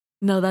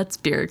No, that's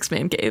Bjerg's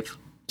man cave.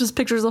 Just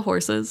pictures of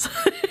horses.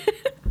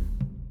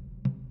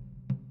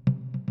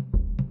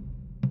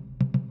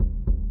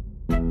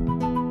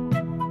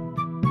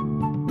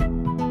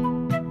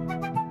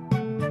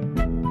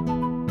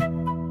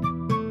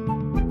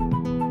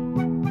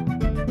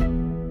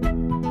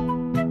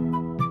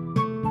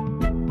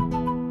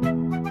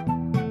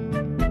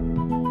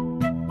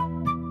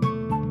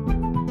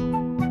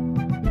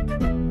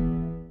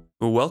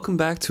 Welcome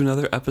back to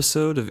another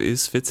episode of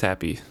Is Fitz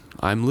Happy?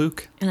 I'm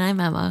Luke. And I'm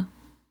Emma.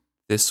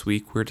 This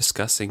week we're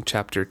discussing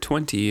Chapter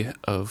 20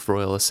 of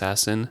Royal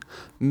Assassin,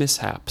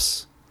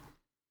 Mishaps.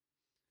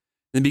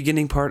 The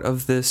beginning part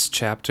of this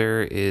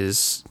chapter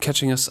is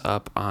catching us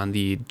up on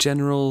the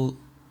general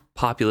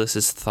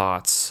populace's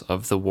thoughts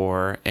of the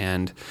war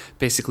and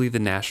basically the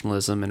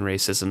nationalism and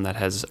racism that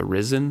has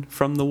arisen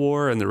from the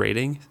war and the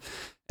raiding,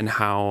 and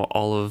how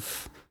all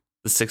of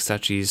the Six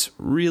Duchies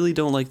really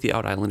don't like the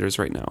Out Islanders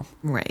right now.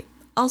 Right.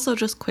 Also,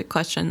 just quick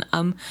question.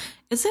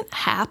 Isn't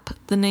Hap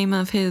the name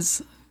of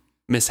his...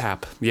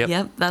 Mishap.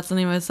 Yep, that's the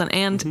name of his son.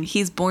 And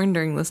he's born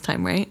during this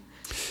time, right?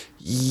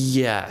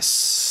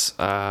 Yes,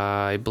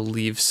 I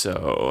believe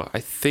so. I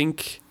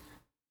think...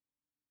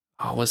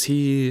 Oh, was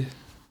he...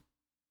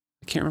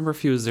 I can't remember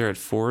if he was there at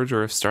Forge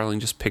or if Starling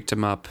just picked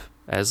him up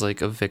as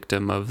like a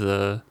victim of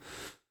the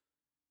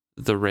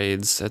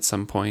raids at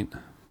some point.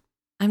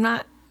 I'm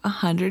not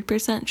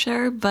 100%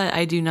 sure, but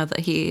I do know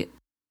that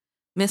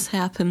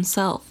Mishap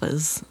himself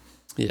is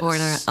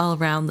born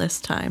around this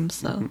time,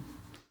 so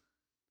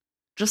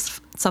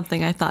just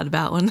something I thought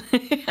about when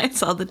I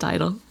saw the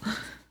title.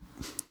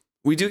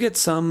 We do get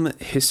some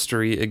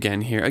history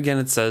again here. Again,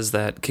 it says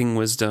that King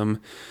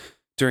Wisdom,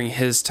 during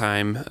his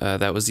time,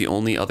 that was the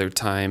only other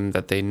time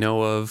that they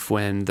know of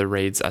when the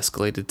raids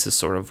escalated to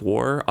sort of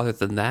war. Other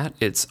than that,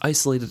 it's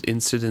isolated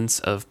incidents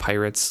of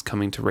pirates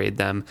coming to raid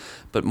them,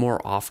 but more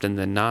often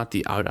than not,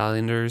 the Out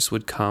Islanders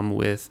would come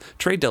with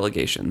trade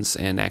delegations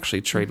and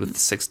actually trade with the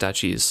Six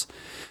Duchies.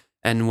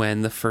 And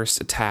when the first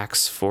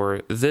attacks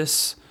for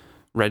this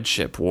Red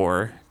Ship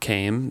War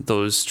came,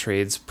 those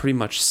trades pretty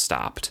much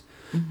stopped.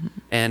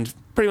 And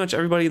pretty much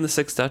everybody in the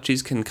Six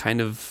Duchies can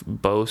kind of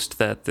boast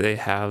that they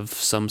have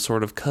some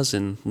sort of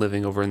cousin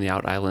living over in the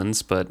Out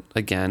Islands, but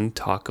again,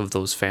 talk of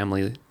those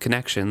family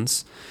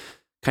connections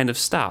kind of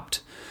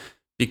stopped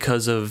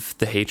because of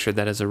the hatred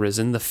that has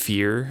arisen, the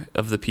fear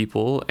of the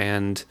people,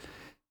 and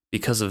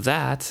because of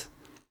that,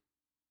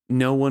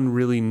 no one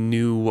really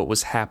knew what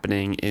was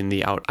happening in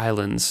the Out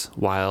Islands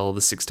while the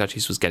Six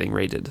Duchies was getting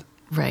raided.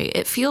 Right.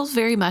 It feels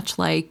very much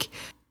like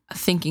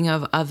thinking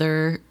of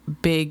other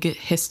big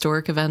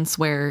historic events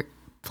where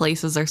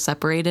places are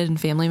separated and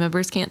family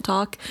members can't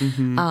talk,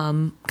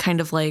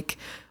 kind of like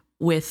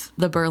with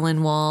the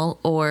Berlin Wall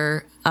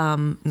or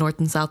North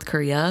and South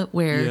Korea,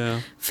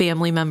 where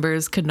family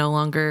members could no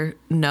longer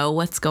know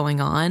what's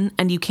going on,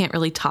 and you can't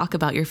really talk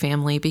about your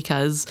family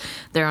because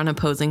they're on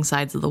opposing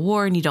sides of the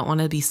war and you don't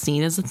want to be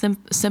seen as a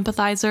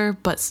sympathizer,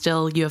 but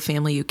still you have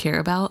family you care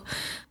about.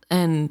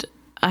 And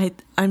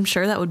I'm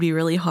sure that would be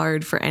really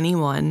hard for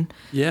anyone.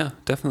 Yeah,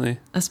 definitely.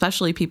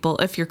 Especially people,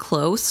 if you're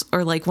close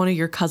or like one of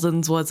your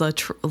cousins was a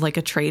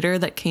trader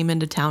that came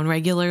into town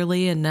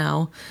regularly and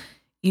now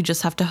you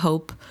just have to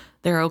hope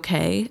they're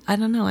okay. I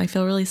don't know. I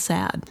feel really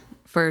sad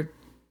for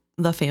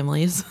the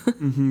families.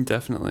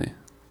 Definitely.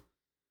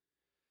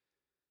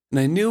 And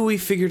I knew we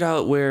figured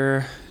out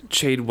where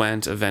Chade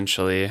went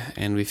eventually,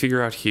 and we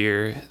figure out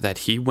here that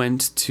he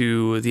went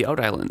to the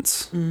Out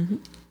Islands.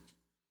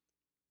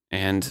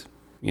 And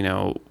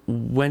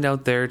went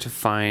out there to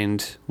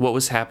find what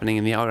was happening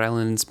in the Out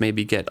Islands,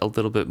 maybe get a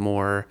little bit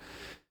more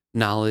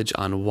knowledge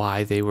on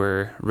why they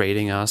were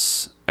raiding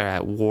us, or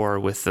at war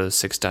with the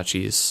Six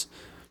Duchies.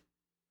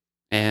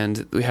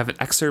 And we have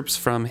excerpts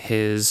from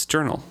his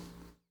journal,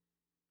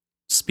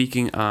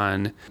 speaking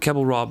on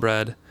Keble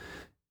Rawbread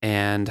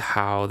and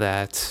how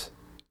that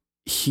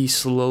he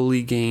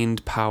slowly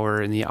gained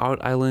power in the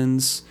Out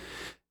Islands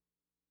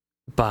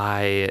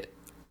by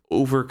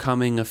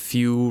overcoming a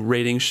few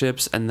raiding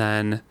ships and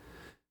then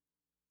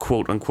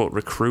quote unquote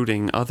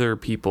recruiting other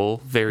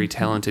people, very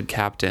talented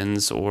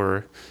captains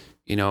or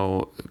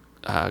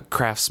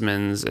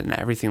craftsmen and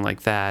everything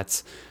like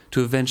that,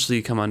 to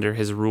eventually come under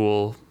his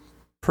rule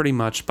pretty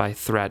much by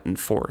threat and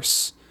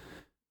force.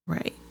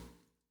 Right.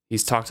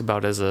 He's talked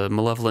about as a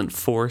malevolent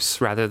force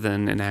rather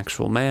than an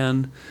actual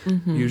man,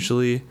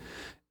 usually.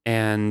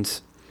 And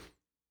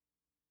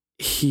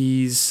he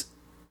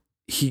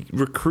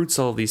recruits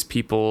all these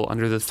people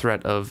under the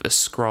threat of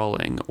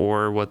scrawling,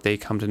 or what they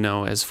come to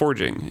know as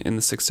forging in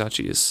the Six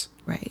Duchies.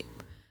 Right.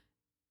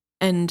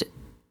 And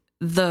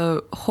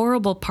the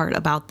horrible part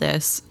about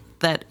this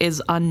that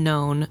is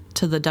unknown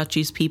to the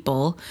Duchy's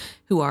people,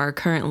 who are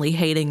currently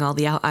hating all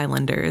the Out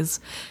Islanders,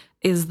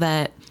 is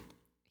that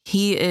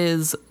he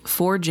is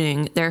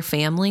forging their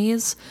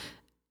families,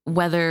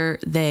 whether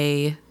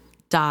they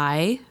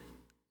die,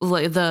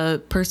 like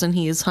the person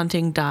he is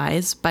hunting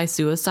dies by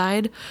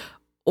suicide,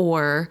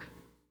 or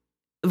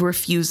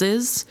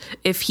refuses.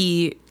 If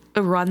he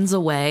runs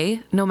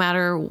away, no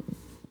matter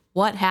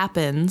what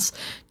happens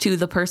to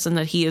the person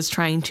that he is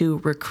trying to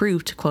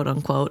recruit, quote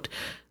unquote,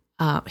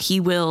 he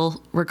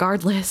will,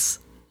 regardless,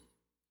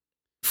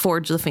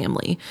 forge the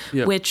family,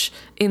 which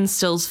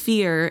instills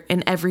fear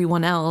in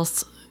everyone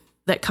else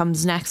that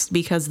comes next,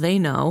 because they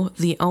know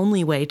the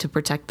only way to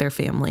protect their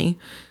family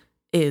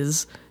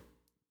is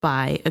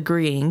by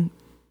agreeing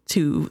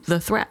to the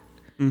threat.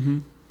 Mm-hmm.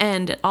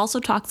 And it also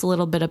talks a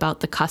little bit about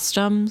the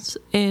customs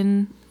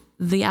in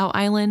the Out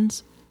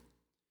Islands.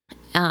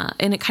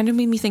 And it kind of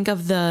made me think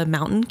of the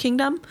Mountain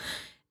Kingdom,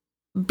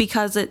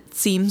 because it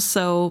seems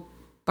so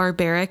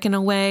barbaric in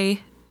a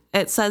way.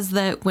 It says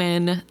that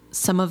when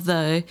some of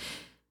the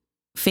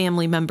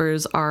family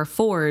members are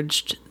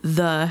forged,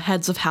 the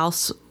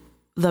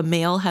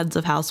male heads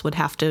of house would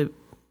have to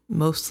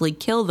mostly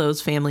kill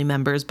those family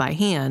members by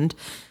hand,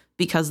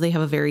 because they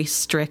have a very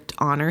strict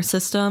honor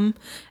system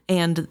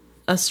and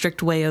a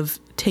strict way of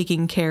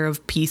taking care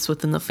of peace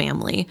within the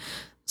family.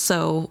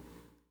 So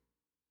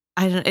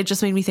it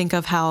just made me think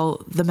of how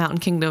the Mountain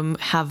Kingdom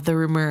have the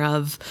rumor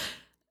of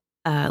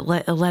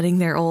letting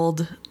their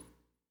old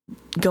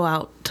go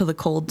out to the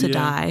cold to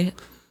die.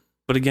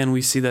 But again,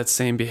 we see that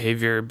same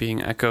behavior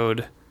being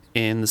echoed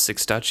in the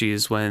Six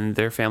Duchies when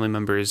their family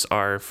members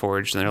are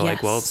forged, and they're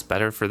like, well, it's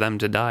better for them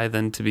to die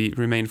than to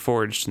remain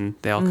forged, and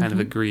they all kind of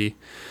agree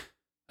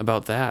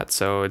about that.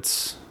 So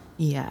it's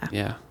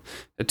a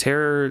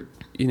terror,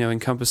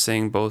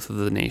 encompassing both of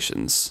the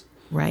nations.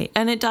 Right.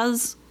 And it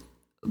does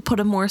put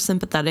a more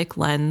sympathetic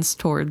lens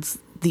towards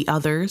the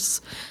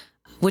others,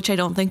 which I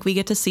don't think we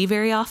get to see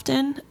very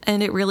often,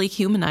 and it really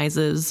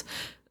humanizes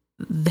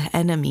the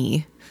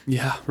enemy.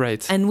 Yeah,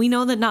 right. And we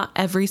know that not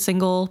every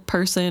single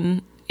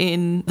person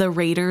in the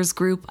Raiders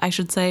group, I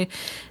should say,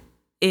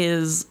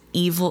 is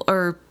evil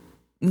or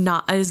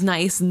not as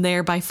nice and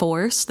there by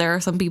force. There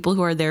are some people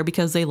who are there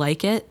because they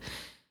like it,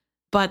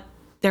 but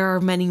there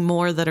are many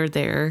more that are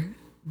there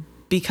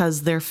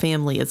because their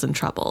family is in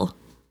trouble.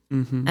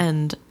 Mm-hmm.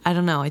 And I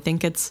don't know, I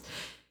think it's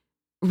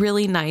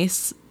really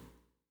nice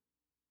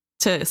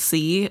to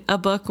see a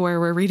book where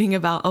we're reading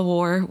about a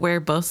war where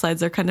both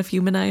sides are kind of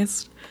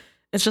humanized.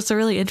 It's just a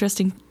really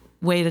interesting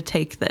way to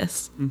take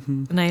this,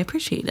 and I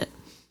appreciate it.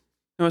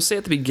 I want to say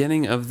at the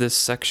beginning of this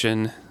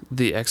section,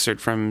 the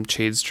excerpt from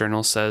Chade's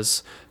journal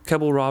says,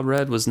 Keble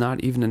Robred was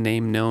not even a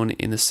name known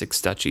in the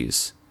Six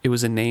Duchies. It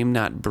was a name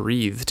not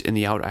breathed in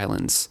the Out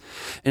Islands.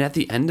 And at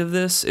the end of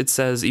this, it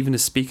says even to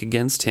speak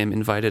against him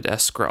invited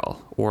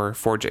escral, or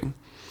forging.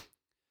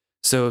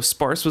 So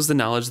sparse was the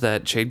knowledge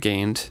that Chade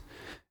gained,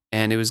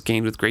 and it was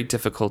gained with great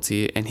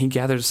difficulty, and he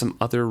gathered some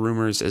other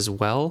rumors as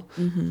well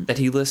that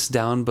he lists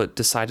down but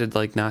decided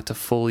not to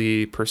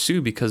fully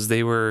pursue because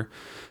they were,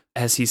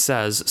 as he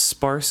says,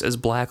 sparse as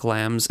black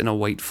lambs in a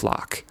white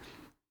flock.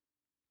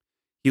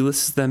 He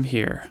lists them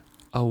here.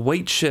 A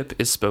white ship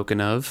is spoken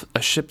of,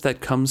 a ship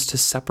that comes to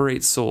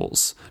separate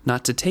souls,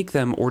 not to take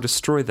them or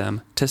destroy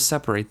them, to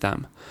separate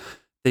them.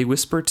 They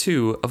whisper,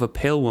 too, of a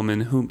pale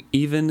woman whom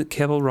even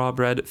Keble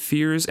Robred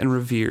fears and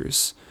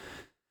reveres.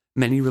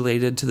 Many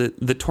related to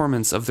the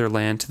torments of their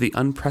land to the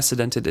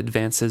unprecedented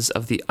advances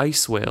of the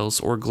ice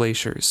whales or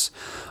glaciers.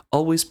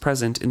 Always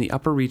present in the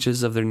upper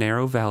reaches of their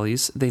narrow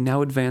valleys, they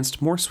now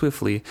advanced more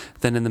swiftly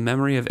than in the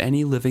memory of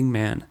any living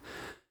man.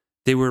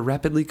 They were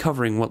rapidly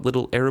covering what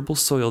little arable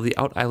soil the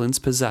Out Islands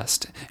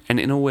possessed, and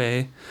in a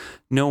way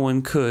no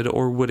one could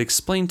or would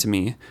explain to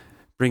me,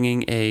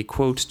 bringing a,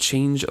 quote,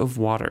 change of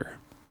water.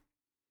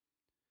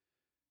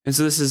 And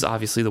so this is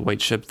obviously the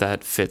white ship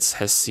that Fitz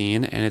has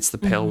seen, and it's the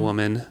pale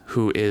woman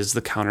who is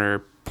the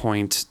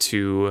counterpoint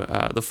to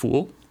the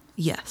Fool.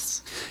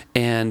 Yes.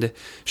 And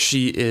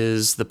she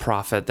is the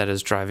prophet that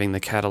is driving the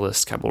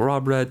catalyst Keble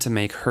Robred to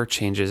make her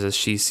changes as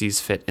she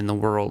sees fit in the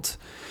world.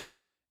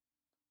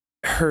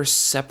 Her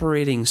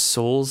separating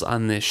souls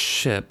on this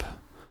ship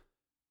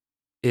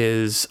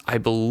is, I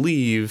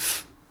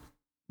believe,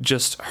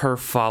 just her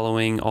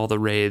following all the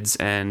raids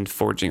and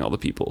forging all the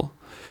people.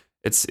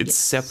 It's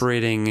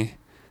separating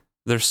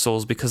their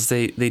souls because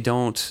they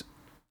don't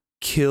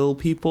kill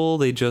people,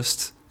 they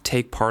just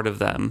take part of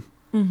them,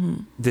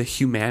 the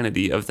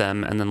humanity of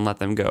them, and then let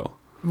them go.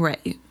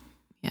 Right.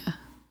 Yeah.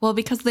 Well,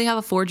 because they have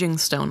a forging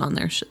stone on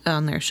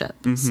their ship.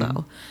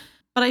 So,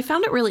 but I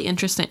found it really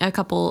interesting. A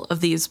couple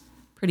of these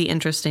pretty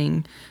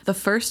interesting. The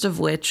first of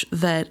which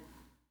that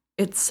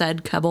it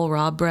said Keble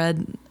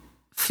Robred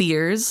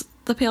fears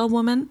the pale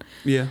woman.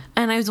 Yeah.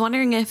 And I was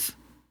wondering if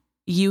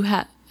you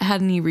had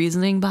any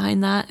reasoning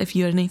behind that. If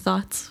you had any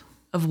thoughts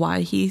of why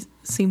he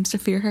seems to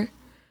fear her.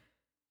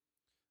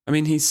 I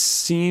mean,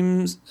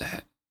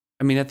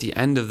 at the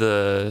end of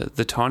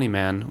the Tawny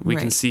Man, we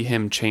can see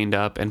him chained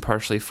up and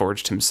partially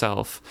forged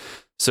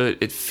himself. So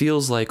it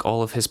feels like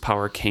all of his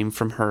power came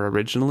from her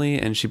originally,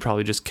 and she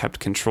probably just kept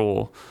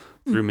control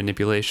through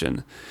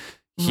manipulation.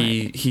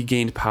 He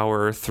gained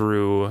power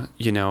through,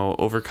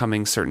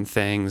 overcoming certain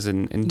things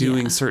and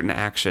doing certain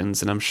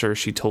actions, and I'm sure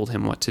she told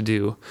him what to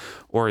do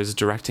or is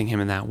directing him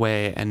in that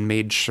way and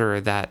made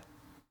sure that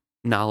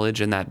knowledge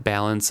and that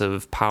balance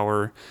of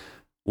power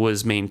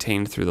was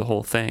maintained through the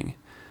whole thing.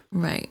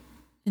 Right.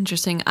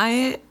 Interesting.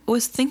 I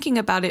was thinking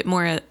about it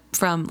more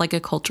from like a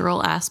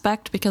cultural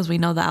aspect, because we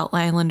know the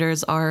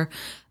Outlanders are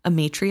a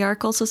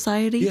matriarchal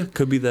society. Yeah,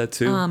 could be that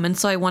too. And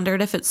so I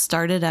wondered if it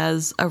started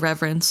as a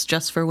reverence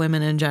just for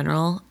women in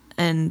general.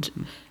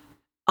 And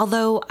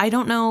although I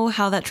don't know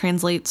how that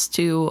translates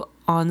to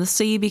on the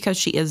sea, because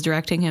she is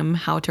directing him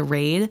how to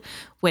raid,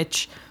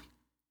 which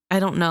I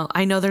don't know.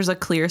 I know there's a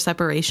clear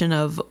separation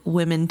of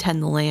women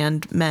tend the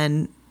land,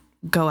 men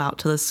go out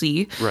to the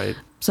sea. Right.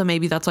 So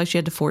maybe that's why she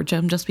had to forge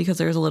him, just because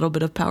there's a little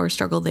bit of power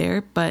struggle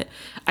there. But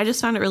I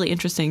just found it really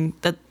interesting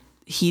that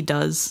he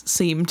does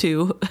seem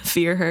to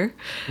fear her.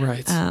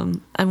 Right.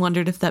 I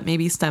wondered if that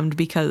maybe stemmed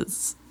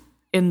because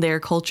in their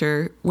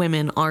culture,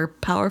 women are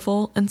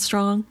powerful and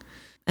strong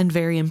and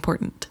very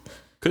important.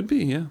 Could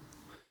be, yeah.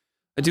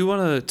 I do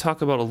want to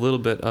talk about a little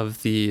bit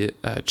of the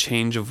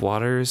change of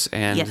waters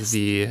and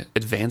the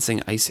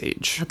advancing ice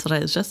age. That's what I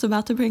was just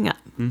about to bring up.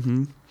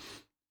 Mm-hmm.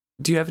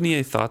 Do you have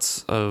any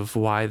thoughts of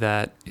why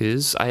that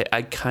is?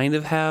 I kind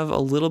of have a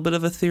little bit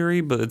of a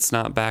theory, but it's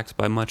not backed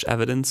by much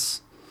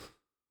evidence.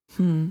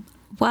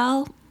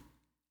 Well,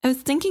 I was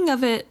thinking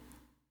of it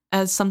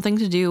as something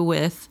to do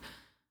with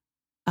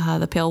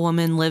the Pale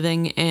Woman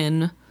living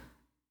in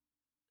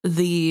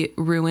the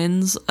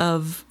ruins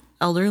of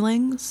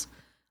Elderlings,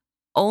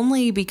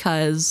 only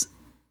because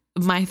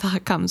my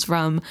thought comes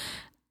from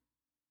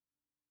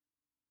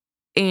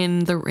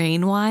in the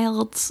Rain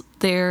Wilds,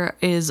 there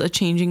is a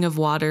changing of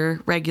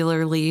water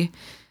regularly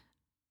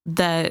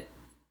that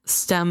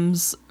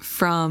stems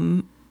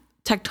from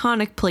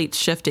tectonic plates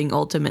shifting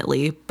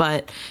ultimately,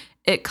 but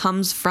it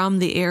comes from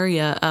the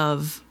area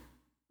of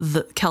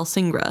the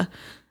Calcingra.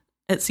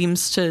 It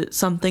seems to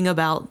something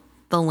about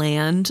the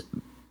land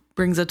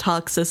brings a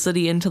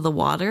toxicity into the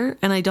water,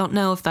 and I don't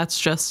know if that's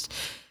just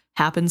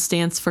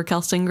happenstance for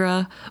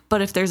Calcingra,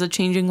 but if there's a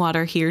changing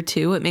water here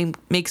too, it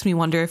makes me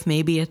wonder if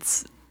maybe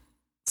it's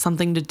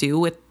something to do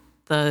with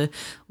the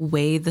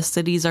way the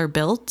cities are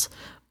built,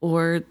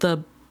 or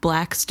the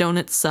black stone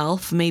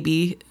itself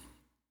maybe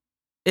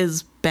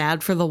is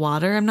bad for the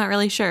water. I'm not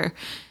really sure.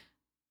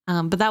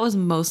 But that was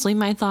mostly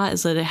my thought,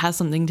 is that it has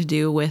something to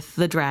do with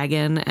the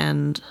dragon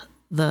and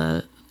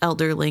the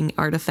Elderling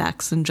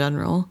artifacts in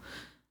general.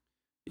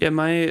 Yeah,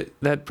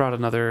 that brought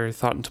another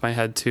thought into my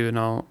head too, and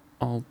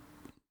I'll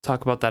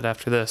talk about that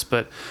after this.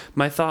 But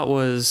my thought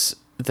was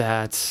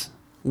that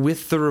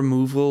with the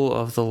removal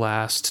of the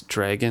last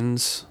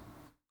dragons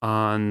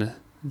on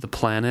the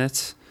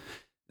planet,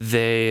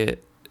 they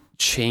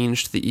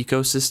changed the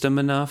ecosystem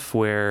enough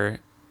where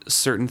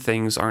certain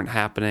things aren't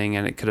happening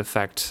and it could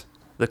affect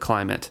the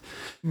climate.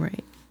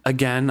 Right.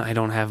 Again, I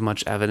don't have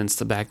much evidence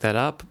to back that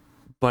up,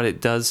 but it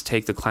does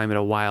take the climate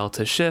a while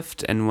to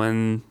shift. And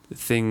when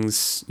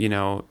things,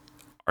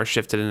 are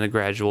shifted in a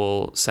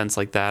gradual sense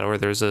like that, or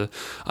there's a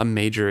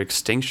major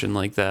extinction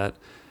like that,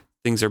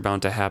 things are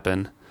bound to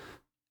happen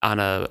on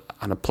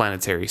a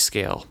planetary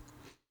scale.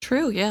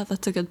 True. Yeah,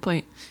 that's a good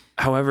point.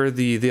 However,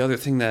 the other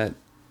thing that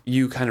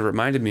you kind of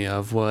reminded me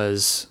of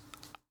was,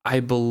 I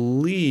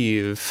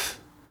believe,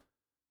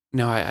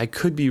 I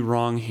could be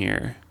wrong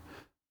here,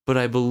 but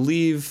I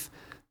believe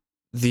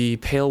the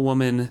Pale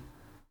Woman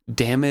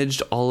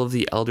damaged all of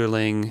the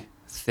Elderling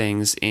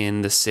things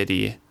in the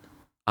city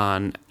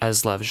on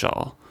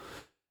Eslevjal,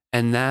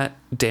 and that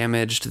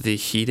damaged the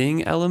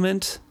heating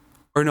element.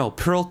 Or no,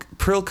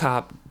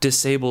 Prilkop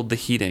disabled the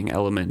heating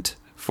element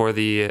for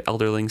the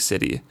Elderling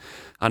city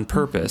on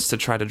purpose to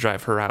try to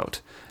drive her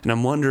out. And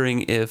I'm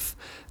wondering if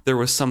there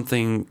was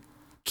something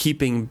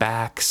keeping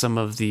back some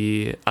of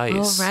the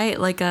ice. Oh, right,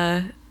 like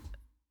a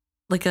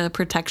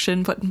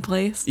protection put in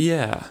place.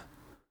 Yeah.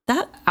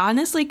 That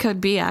honestly could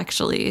be,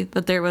 actually,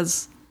 that there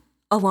was,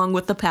 along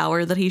with the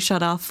power that he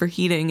shut off for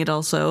heating, it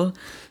also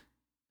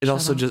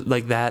just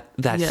like that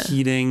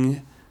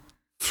heating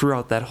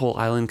throughout that whole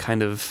island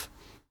kind of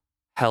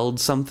held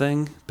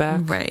something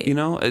back. Right.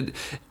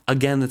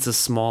 Again, it's a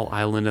small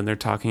island and they're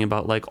talking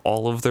about like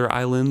all of their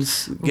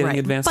islands getting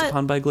advanced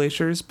upon by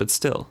glaciers, but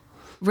still.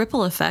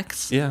 Ripple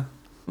effects. Yeah.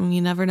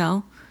 You never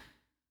know.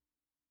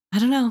 I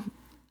don't know.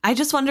 I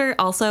just wonder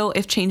also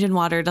if change in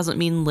water doesn't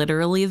mean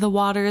literally the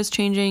water is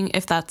changing,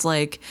 if that's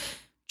like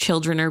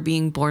children are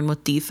being born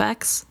with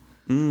defects,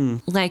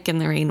 like in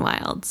the Rain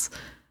Wilds.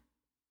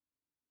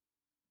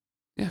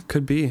 Yeah,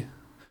 could be.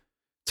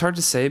 It's hard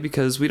to say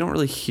because we don't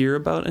really hear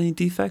about any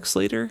defects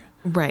later.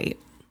 Right.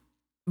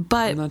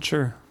 But I'm not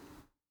sure.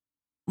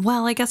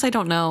 Well, I guess I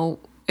don't know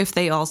if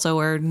they also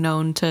are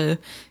known to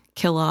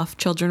kill off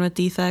children with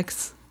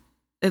defects.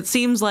 It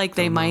seems like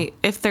they might,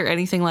 if they're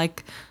anything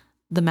like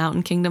the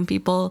Mountain Kingdom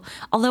people.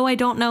 Although I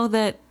don't know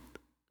that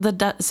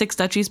the Six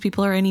Duchies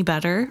people are any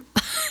better.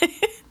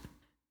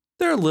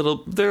 They're a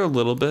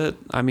little bit.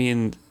 I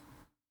mean,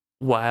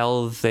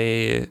 while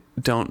they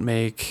don't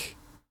make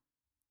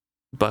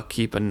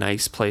Buckkeep a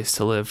nice place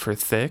to live for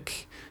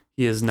Thick,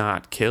 he is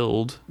not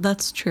killed.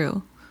 That's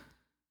true.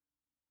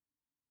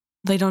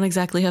 They don't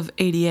exactly have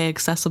ADA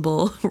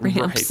accessible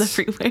ramps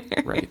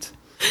everywhere. Right.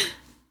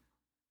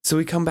 So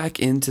we come back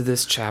into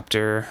this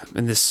chapter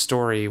and this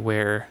story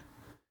where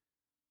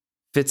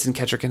Fitz and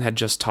Kettricken had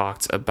just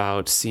talked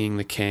about seeing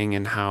the king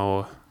and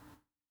how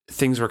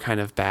things were kind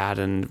of bad,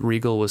 and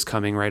Regal was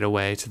coming right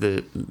away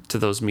to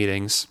those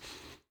meetings.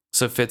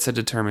 So Fitz had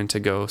determined to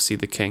go see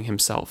the king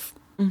himself.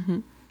 Mm-hmm.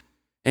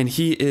 And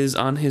he is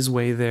on his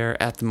way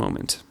there at the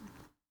moment.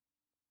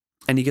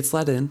 And he gets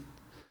let in.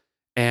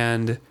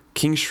 And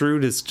King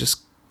Shrewd is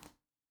just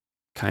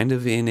kind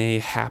of in a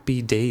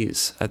happy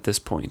daze at this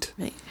point.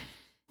 Right.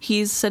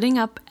 He's sitting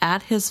up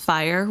at his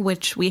fire,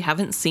 which we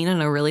haven't seen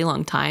in a really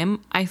long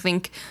time. I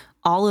think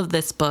all of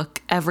this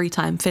book, every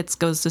time Fitz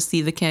goes to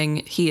see the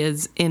king, he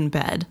is in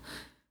bed.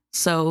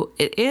 So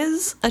it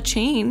is a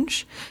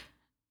change.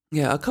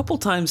 Yeah, a couple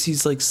times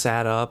he's like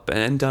sat up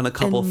and done a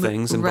couple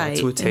things and brought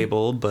to a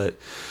table, but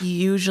he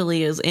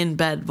usually is in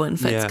bed when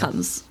Fitz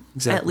comes,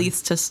 at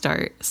least to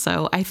start.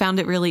 So I found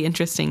it really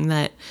interesting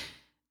that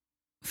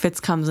Fitz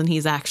comes and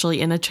he's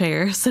actually in a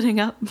chair sitting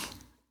up.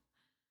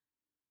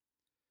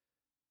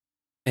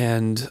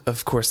 And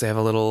of course they have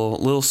a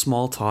little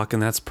small talk,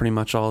 and that's pretty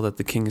much all that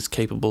the king is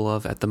capable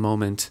of at the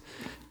moment.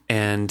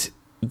 And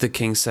the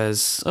king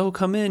says, "Oh,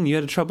 come in. You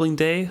had a troubling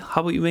day.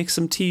 How about you make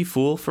some tea,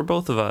 fool, for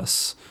both of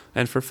us,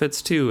 and for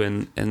Fitz too."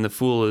 And the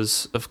fool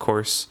is, of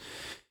course,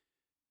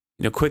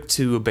 quick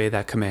to obey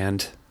that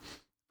command,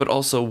 but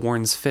also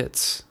warns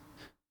Fitz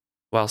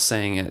while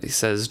saying it. He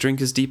says,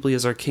 "Drink as deeply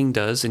as our king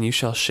does, and you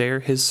shall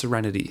share his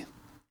serenity."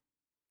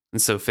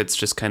 And so Fitz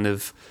just kind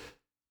of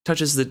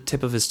touches the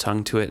tip of his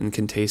tongue to it and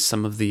can taste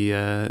some of the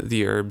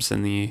herbs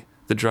and the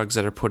drugs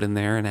that are put in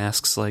there, and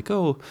asks like,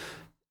 "Oh,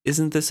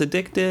 isn't this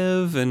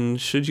addictive? And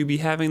should you be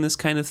having this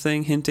kind of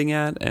thing?" hinting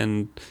at.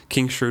 And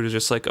King Shrewd is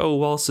just like, "Oh,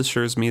 Wallace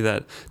assures me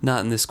that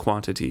not in this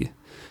quantity.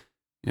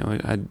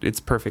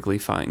 It's perfectly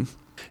fine."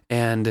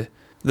 And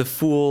the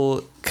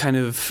fool kind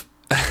of,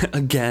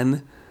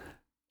 again,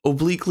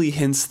 obliquely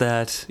hints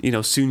that,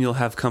 soon you'll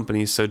have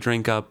company, so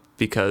drink up,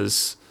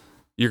 because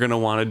you're going to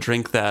want to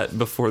drink that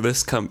before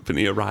this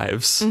company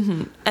arrives.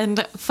 Mm-hmm.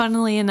 And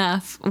funnily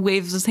enough,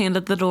 waves his hand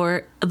at the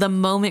door the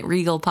moment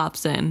Regal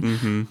pops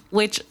in,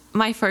 which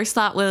my first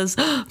thought was,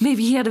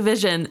 maybe he had a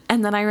vision.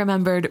 And then I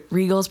remembered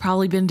Regal's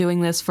probably been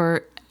doing this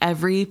for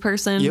every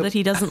person that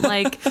he doesn't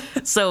like.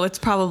 So it's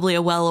probably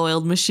a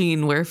well-oiled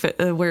machine where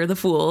the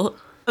fool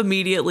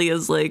immediately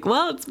is like,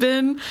 well, it's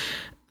been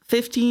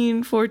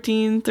 15,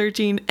 14,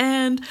 13,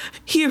 and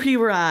here he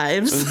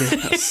arrives.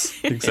 Yes,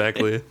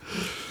 exactly.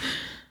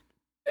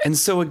 And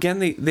so again,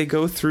 they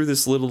go through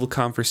this little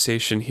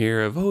conversation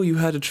here of, "Oh, you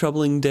had a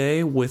troubling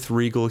day," with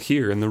Regal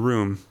here in the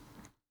room.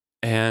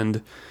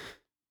 And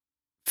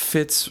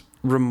Fitz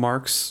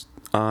remarks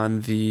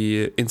on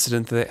the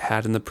incident that it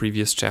had in the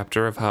previous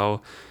chapter of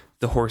how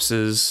the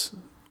horses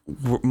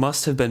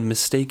must have been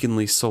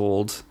mistakenly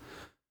sold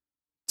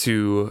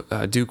to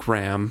Duke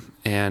Ram,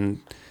 and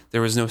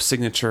there was no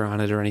signature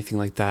on it or anything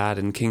like that.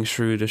 And King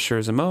Shrewd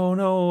assures him, "Oh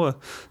no,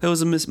 that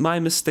was my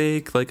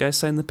mistake. Like, I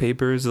signed the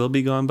papers. They'll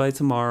be gone by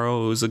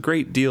tomorrow. It was a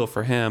great deal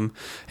for him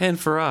and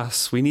for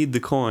us. We need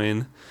the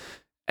coin."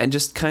 And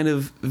just kind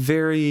of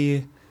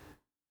very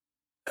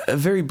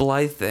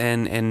blithe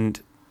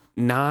and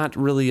not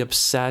really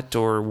upset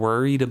or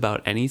worried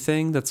about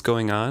anything that's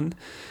going on.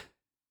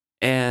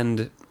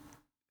 And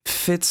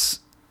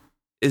Fitz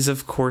is,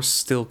 of course,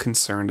 still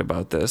concerned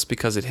about this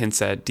because it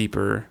hints at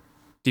deeper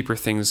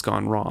things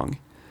gone wrong.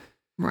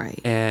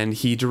 Right. And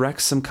he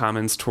directs some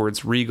comments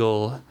towards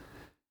Regal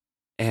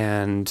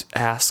and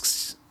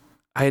asks,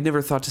 "I had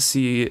never thought to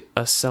see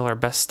us sell our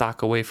best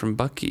stock away from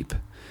Buckkeep."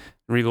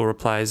 Regal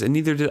replies, "And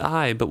neither did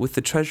I, but with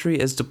the treasury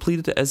as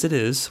depleted as it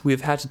is, we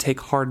have had to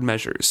take hard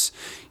measures."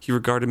 He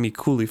regarded me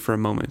coolly for a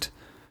moment.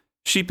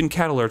 "Sheep and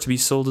cattle are to be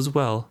sold as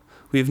well.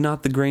 We have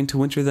not the grain to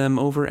winter them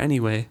over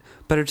anyway.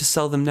 Better to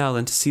sell them now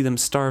than to see them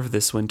starve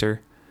this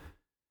winter."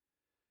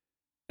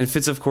 And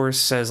Fitz, of course,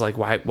 says, like,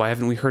 why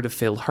haven't we heard of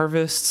failed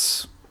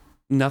harvests?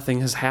 Nothing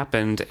has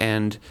happened.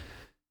 And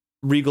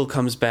Regal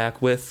comes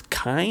back with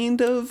kind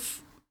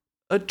of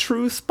a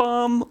truth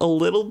bomb, a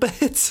little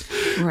bit.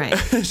 Right.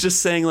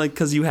 Just saying, like,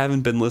 because you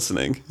haven't been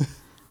listening.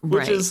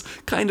 Which is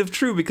kind of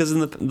true, because in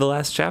the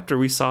last chapter,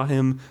 we saw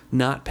him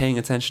not paying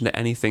attention to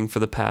anything for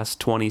the past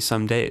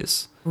 20-some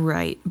days.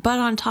 Right. But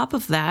on top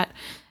of that,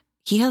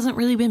 he hasn't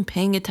really been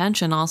paying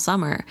attention all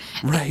summer.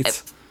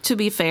 Right. To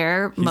be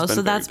fair, most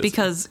of that's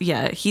because,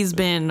 he's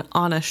been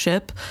on a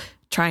ship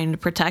trying to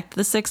protect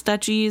the Six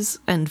Duchies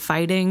and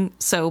fighting.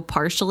 So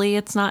partially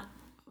it's not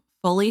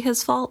fully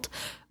his fault.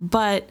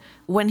 But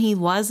when he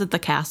was at the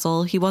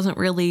castle, he wasn't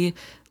really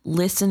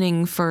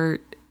listening for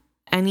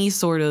any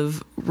sort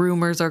of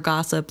rumors or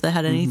gossip that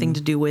had anything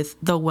to do with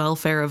the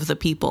welfare of the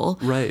people.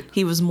 Right.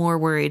 He was more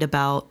worried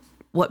about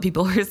what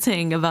people were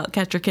saying about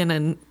Kettricken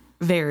and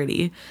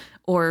Verity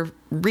or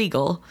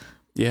Regal.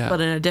 Yeah.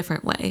 But in a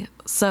different way.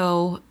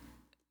 So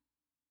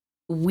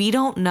we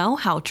don't know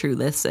how true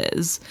this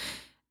is.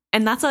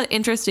 And that's an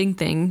interesting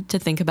thing to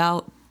think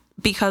about,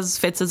 because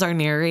Fitz is our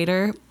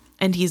narrator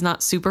and he's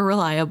not super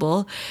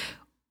reliable.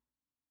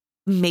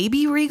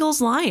 Maybe Regal's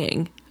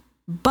lying,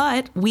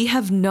 but we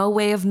have no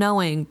way of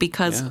knowing,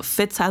 because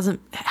Fitz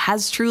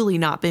has truly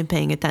not been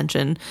paying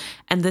attention.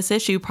 And this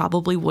issue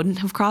probably wouldn't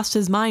have crossed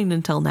his mind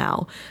until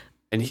now.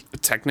 And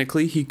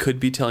technically, he could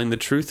be telling the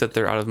truth that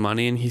they're out of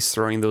money and he's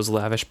throwing those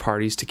lavish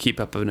parties to keep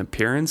up an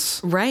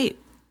appearance. Right.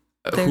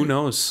 Who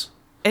knows?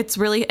 It's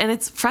really, and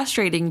it's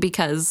frustrating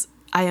because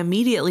I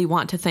immediately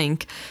want to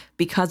think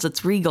because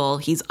it's Regal,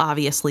 he's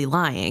obviously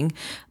lying.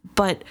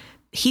 But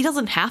he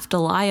doesn't have to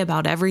lie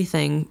about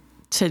everything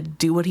to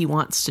do what he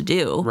wants to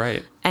do.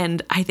 Right.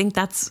 And I think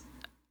that's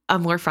a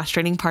more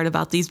frustrating part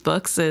about these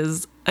books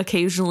is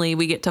occasionally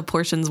we get to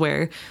portions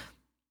where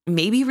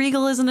maybe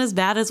Regal isn't as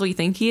bad as we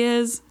think he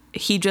is.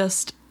 He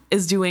just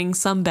is doing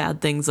some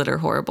bad things that are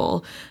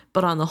horrible.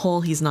 But on the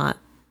whole, he's not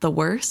the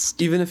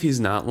worst. Even if he's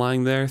not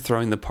lying there,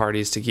 throwing the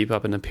parties to keep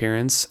up an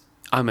appearance,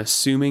 I'm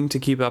assuming to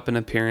keep up an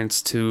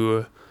appearance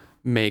to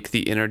make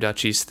the inner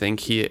duchies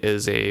think he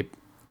is a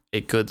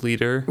good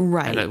leader.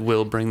 Right. And it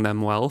will bring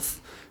them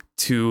wealth.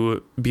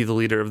 To be the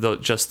leader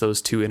of just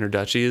those two inner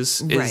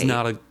duchies is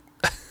not a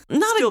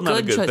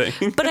good choice.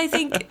 thing. But I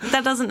think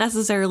that doesn't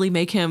necessarily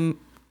make him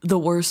the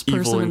worst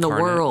person Evil in the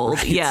incarnate, world.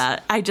 right. Yeah,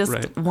 I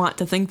just want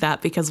to think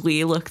that because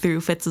we look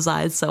through Fitz's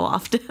eyes so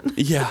often.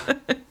 Yeah.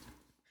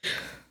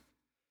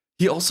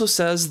 He also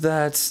says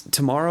that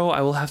tomorrow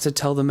I will have to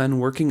tell the men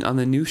working on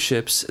the new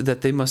ships that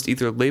they must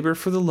either labor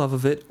for the love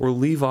of it or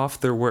leave off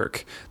their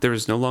work. There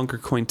is no longer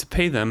coin to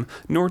pay them,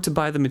 nor to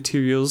buy the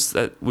materials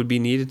that would be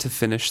needed to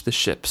finish the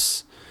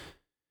ships.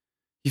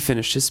 He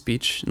finished his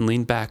speech and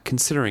leaned back,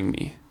 considering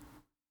me.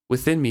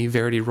 Within me,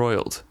 Verity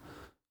roiled.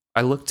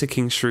 I looked to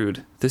King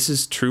Shrewd. This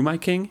is true, my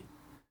king?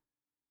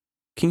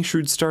 King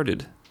Shrewd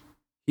started.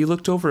 He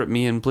looked over at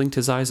me and blinked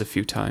his eyes a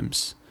few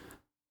times.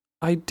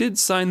 I did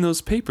sign those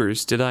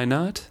papers, did I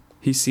not?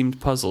 He seemed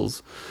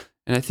puzzled,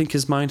 and I think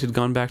his mind had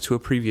gone back to a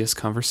previous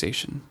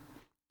conversation.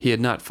 He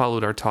had not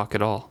followed our talk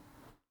at all.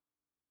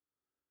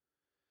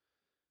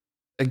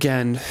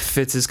 Again,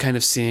 Fitz is kind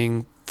of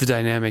seeing the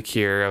dynamic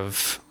here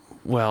of,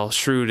 well,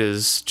 Shrewd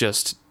is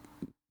just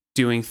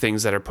doing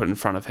things that are put in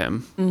front of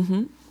him.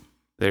 Mm-hmm.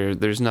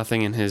 There's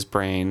nothing in his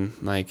brain.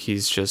 Like,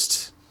 he's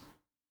just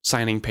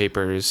signing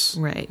papers.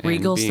 Right.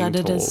 Regal said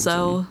it is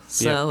so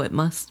it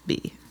must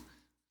be.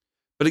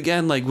 But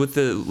again, like with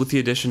the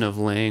addition of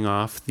laying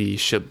off the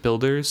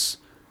shipbuilders,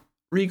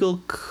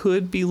 Regal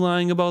could be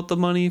lying about the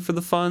money for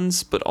the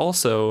funds, but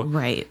also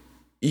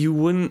you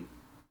wouldn't.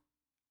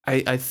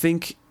 I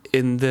think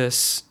in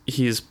this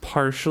he's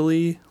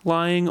partially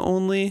lying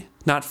only,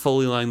 not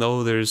fully lying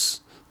though.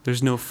 There's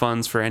no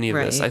funds for any of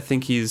this. I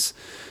think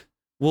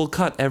we'll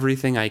cut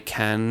everything I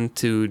can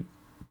to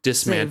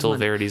dismantle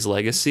Verity's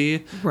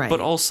legacy, but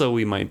also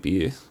we might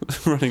be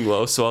running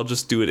low, so I'll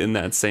just do it in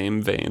that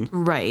same vein.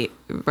 Right.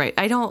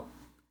 I don't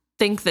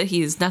think that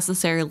he's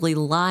necessarily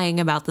lying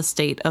about the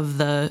state of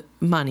the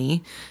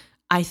money.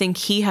 I think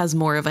he has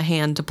more of a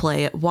hand to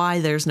play at why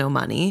there's no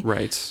money.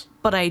 Right.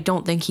 But I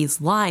don't think he's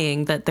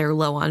lying that they're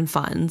low on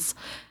funds.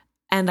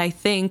 And I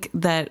think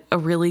that a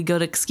really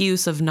good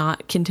excuse of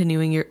not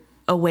continuing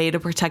a way to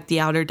protect the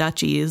outer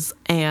duchies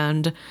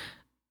and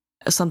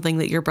something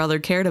that your brother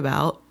cared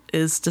about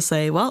is to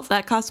say, well,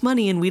 that costs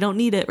money and we don't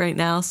need it right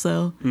now.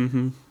 So I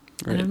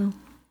don't know.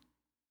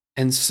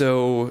 And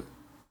so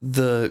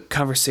the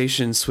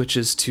conversation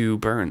switches to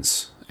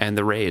Burns and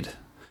the raid.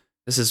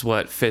 This is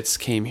what Fitz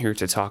came here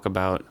to talk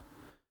about.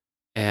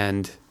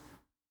 And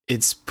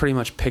it's pretty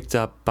much picked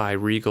up by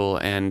Regal,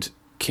 and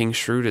King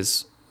Shrewd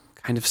is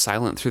kind of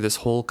silent through this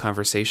whole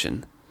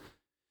conversation.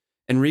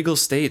 And Regal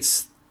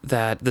states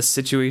that the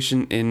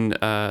situation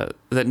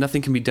that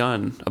nothing can be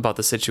done about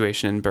the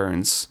situation in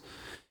Burns.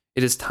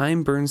 It is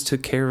time Burns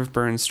took care of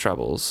Burns'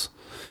 troubles.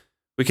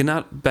 We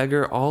cannot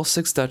beggar all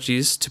 6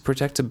 duchies to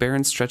protect a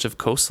barren stretch of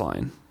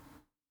coastline.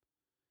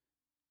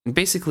 And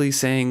basically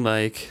saying,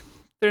 like,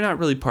 they're not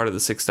really part of the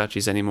 6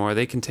 duchies anymore.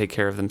 They can take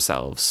care of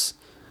themselves.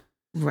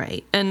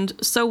 Right. And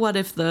so what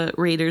if the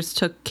raiders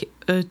took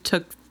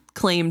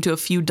claim to a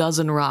few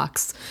dozen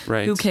rocks?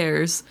 Right. Who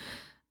cares?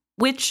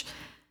 Which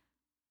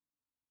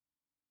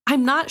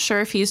I'm not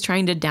sure if he's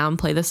trying to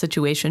downplay the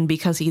situation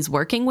because he's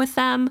working with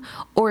them,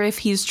 or if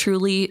he's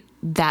truly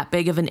that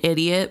big of an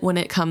idiot when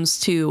it comes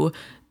to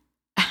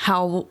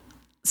how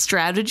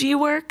strategy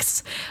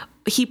works.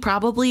 He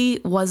probably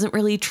wasn't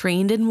really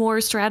trained in war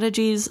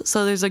strategies,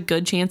 so there's a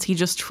good chance he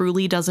just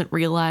truly doesn't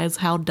realize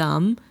how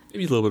dumb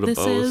maybe a little bit of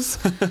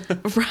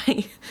both.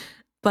 Right.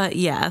 But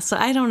yeah, so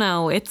I don't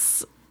know.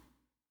 It's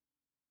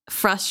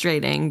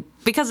frustrating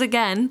because,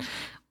 again,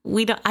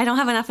 I don't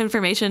have enough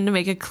information to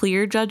make a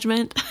clear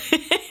judgment.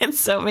 And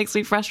so it makes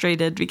me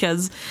frustrated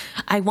because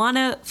I want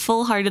to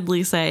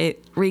full-heartedly say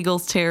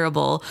Regal's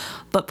terrible,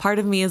 but part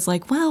of me is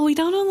like, well, we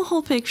don't know the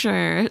whole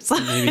picture. So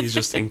maybe he's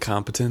just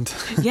incompetent.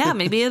 Yeah,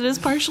 maybe it is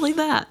partially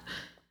that.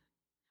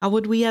 How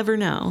would we ever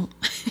know?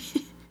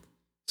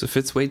 So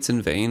Fitz waits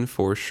in vain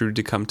for Shrewd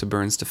to come to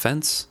Burns'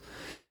 defense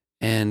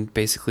and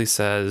basically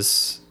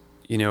says,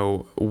 you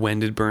know, when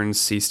did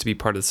Burns cease to be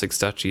part of the 6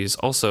 duchies?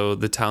 Also,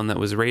 the town that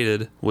was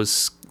raided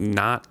was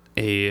not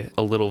a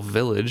little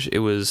village. It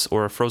was,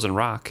 or a frozen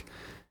rock.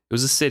 It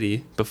was a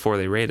city before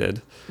they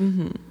raided.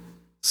 Mm-hmm.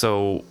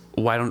 So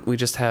why don't we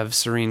just have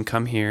Serene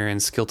come here and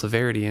Skilta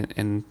Verity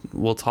and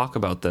we'll talk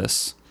about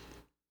this?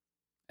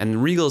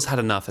 And Regal's had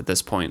enough at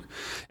this point.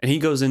 And he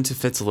goes into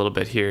Fitz a little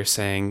bit here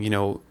saying,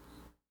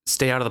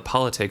 stay out of the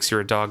politics. You're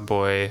a dog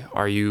boy.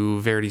 Are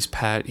you Verity's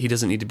pet? He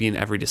doesn't need to be in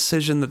every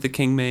decision that the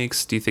king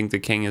makes. Do you think the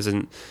king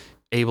isn't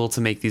able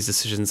to make these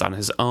decisions on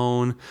his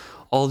own?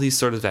 All these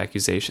sort of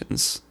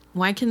accusations.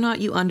 Why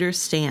cannot you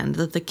understand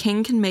that the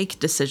king can make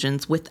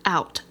decisions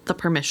without the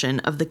permission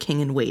of the king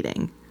in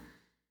waiting?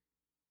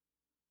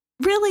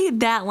 Really,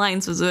 that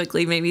line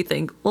specifically made me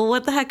think, well,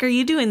 what the heck are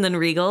you doing then,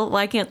 Regal?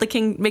 Why can't the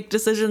king make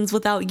decisions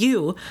without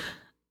you?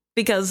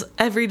 Because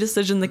every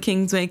decision the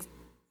king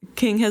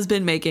has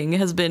been making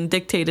has been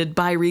dictated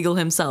by Regal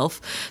himself.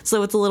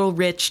 So it's a little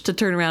rich to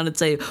turn around and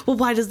say, well,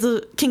 why does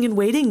the king in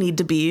waiting need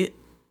to be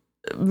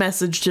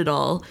messaged at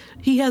all?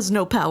 He has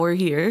no power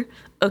here.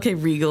 Okay,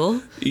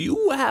 Regal.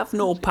 You have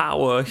no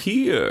power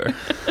here.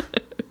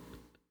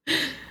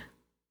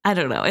 I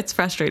don't know. It's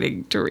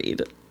frustrating to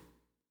read.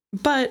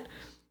 But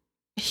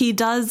he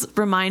does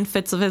remind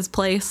Fitz of his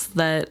place,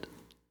 that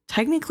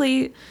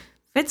technically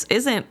Fitz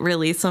isn't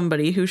really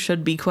somebody who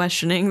should be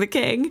questioning the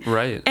king.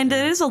 Right. And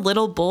it is a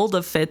little bold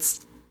of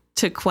Fitz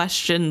to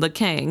question the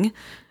king.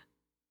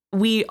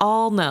 We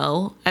all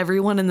know,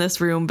 everyone in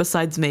this room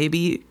besides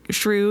maybe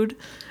Shrewd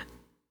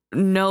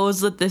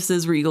knows that this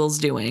is Regal's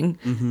doing.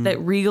 Mm-hmm. That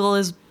Regal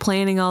is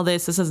planning all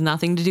this. This has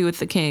nothing to do with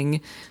the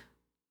king.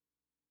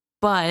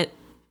 But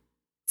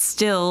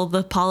still,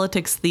 the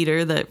politics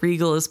theater that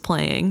Regal is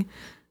playing,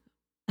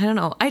 I don't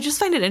know. I just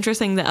find it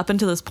interesting that up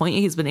until this point,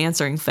 he's been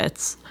answering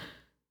Fitz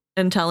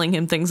and telling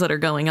him things that are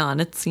going on.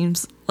 It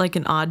seems like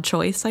an odd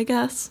choice, I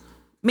guess.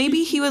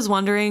 Maybe he was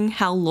wondering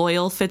how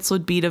loyal Fitz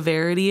would be to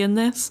Verity in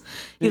this.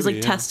 He was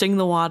testing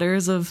the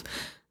waters of,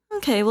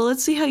 okay, well,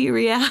 let's see how you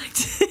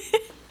react.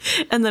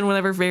 And then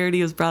whenever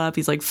Verity was brought up,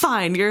 he's like,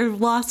 fine, you're a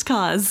lost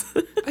cause.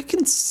 I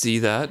can see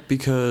that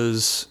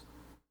because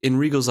in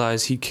Regal's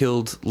eyes, he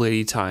killed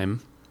Lady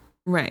Time.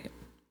 Right.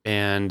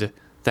 And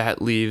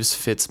that leaves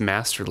Fitz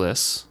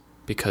masterless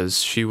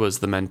because she was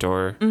the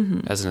mentor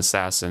as an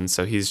assassin.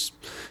 So he's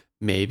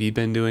maybe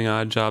been doing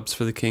odd jobs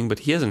for the king, but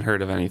he hasn't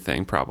heard of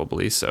anything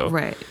probably. So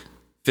right.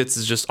 Fitz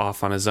is just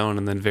off on his own,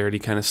 and then Verity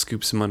kind of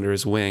scoops him under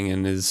his wing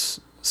and is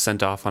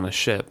sent off on a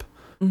ship.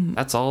 Mm-hmm.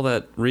 That's all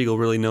that Regal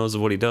really knows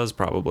of what he does,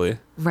 probably.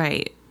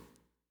 Right.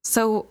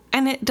 So,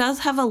 and it does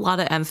have a lot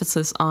of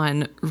emphasis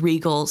on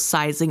Regal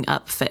sizing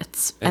up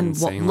Fitz and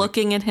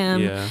looking at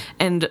him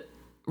and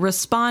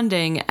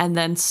responding and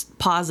then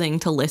pausing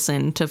to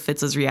listen to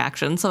Fitz's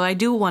reaction. So I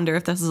do wonder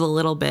if this is a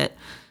little bit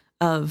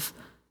of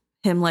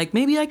him like,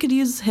 maybe I could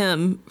use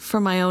him for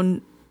my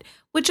own,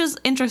 which is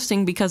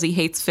interesting because he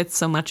hates Fitz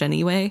so much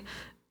anyway,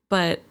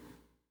 but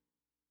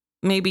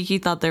maybe he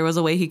thought there was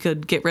a way he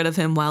could get rid of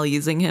him while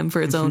using him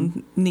for his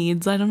own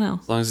needs. I don't know.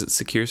 As long as it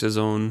secures his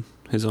own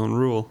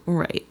rule.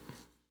 Right.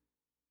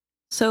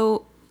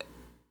 So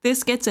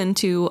this gets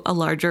into a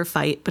larger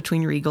fight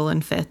between Regal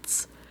and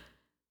Fitz.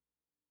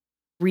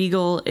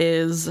 Regal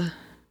is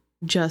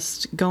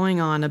just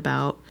going on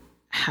about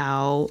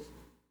how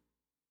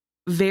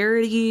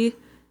Verity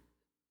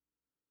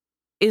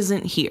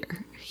isn't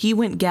here. He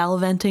went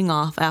gallivanting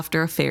off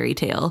after a fairy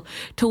tale,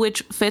 to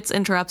which Fitz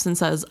interrupts and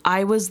says,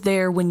 I was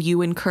there when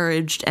you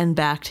encouraged and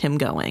backed him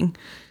going.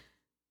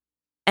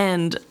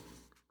 And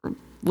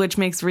which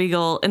makes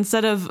Regal,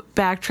 instead of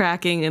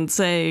backtracking and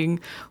saying,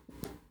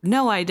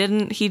 no, I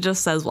didn't, he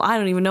just says, well, I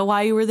don't even know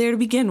why you were there to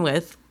begin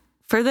with.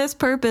 For this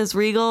purpose,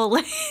 Regal.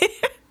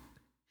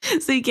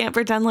 So you can't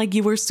pretend like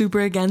you were super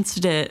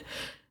against it.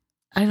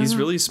 He's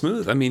really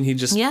smooth. I mean, he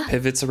just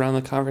pivots around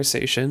the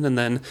conversation and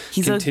then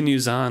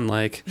continues on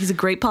like... He's a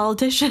great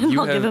politician.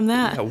 I'll give him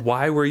that. Yeah,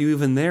 why were you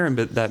even there in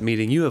that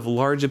meeting? You have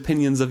large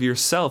opinions of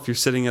yourself. You're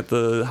sitting at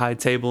the high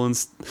table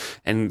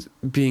and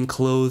being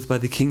clothed by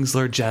the king's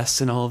largesse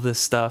and all of this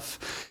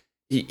stuff.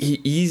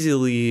 He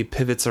easily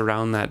pivots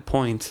around that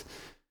point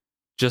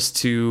just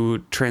to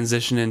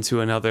transition into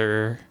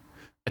another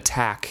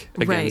attack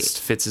against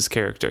Fitz's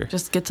character.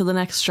 Just get to the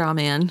next straw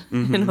man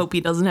and hope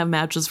he doesn't have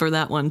matches for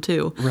that one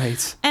too.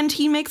 Right. And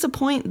he makes a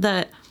point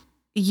that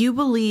you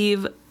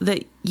believe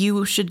that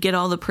you should get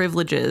all the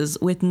privileges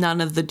with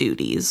none of the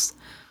duties,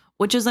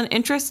 which is an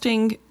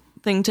interesting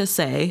thing to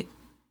say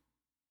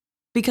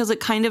because it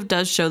kind of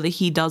does show that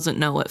he doesn't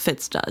know what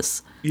Fitz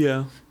does.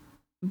 Yeah.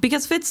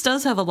 Because Fitz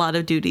does have a lot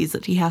of duties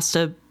that he has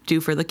to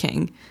do for the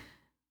king.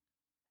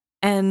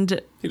 And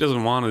he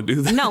doesn't want to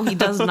do that. No, he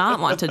does not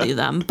want to do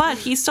them, but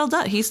he still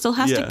does. He still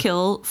has to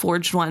kill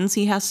Forged Ones.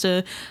 He has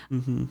to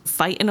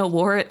fight in a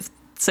war at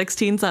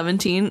 16,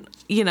 17,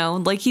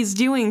 like he's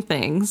doing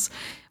things.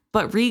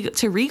 But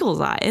to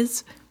Regal's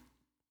eyes,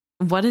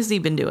 what has he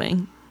been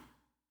doing?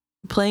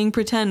 Playing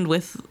pretend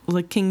with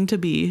the king to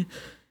be.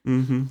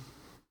 Mm-hmm.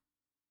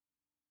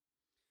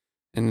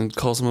 And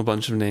calls him a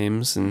bunch of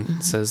names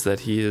and says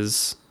that he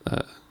is,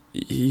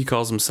 he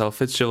calls himself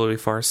Fitzgerald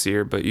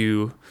Farseer, but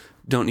you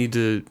don't need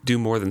to do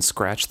more than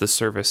scratch the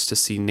surface to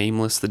see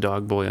Nameless the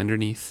dog boy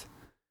underneath.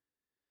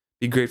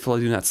 Be grateful I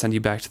do not send you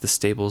back to the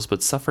stables,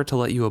 but suffer to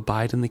let you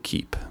abide in the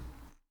keep.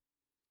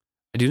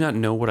 I do not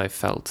know what I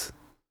felt.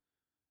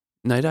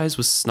 Night Eyes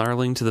was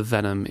snarling to the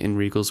venom in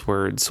Regal's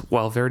words,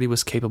 while Verity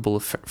was capable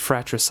of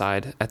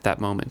fratricide at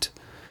that moment.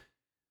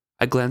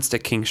 I glanced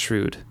at King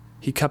Shrewd.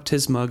 He cupped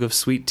his mug of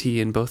sweet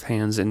tea in both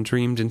hands and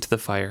dreamed into the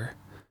fire.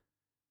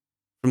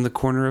 From the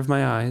corner of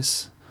my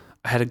eyes,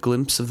 I had a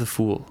glimpse of the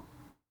fool.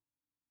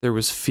 There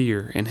was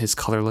fear in his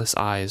colorless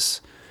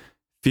eyes,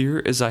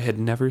 fear as I had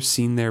never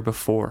seen there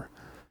before,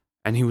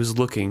 and he was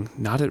looking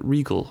not at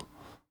Regal,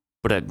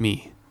 but at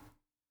me.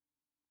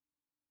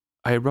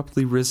 I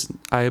abruptly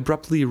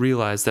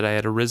realized that I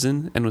had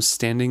arisen and was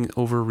standing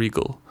over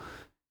Regal.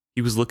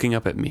 He was looking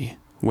up at me,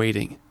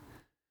 waiting.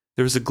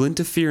 There was a glint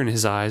of fear in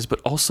his eyes,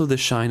 but also the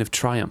shine of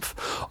triumph.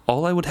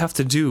 All I would have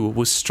to do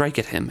was strike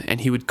at him,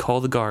 and he would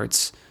call the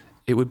guards.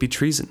 It would be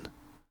treason.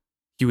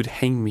 He would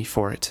hang me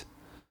for it.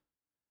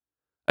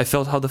 I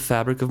felt how the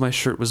fabric of my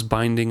shirt was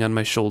binding on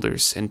my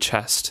shoulders and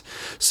chest.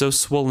 So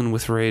swollen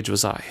with rage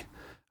was I.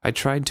 I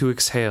tried to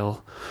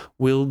exhale,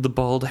 willed the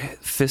balled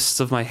fists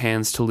of my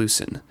hands to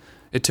loosen.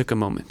 It took a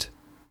moment.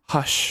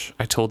 Hush,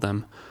 I told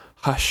them.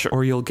 Hush,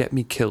 or you'll get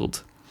me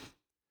killed.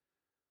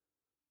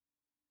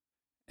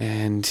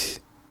 And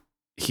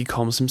he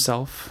calms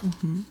himself,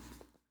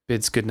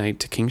 bids goodnight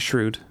to King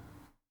Shrewd.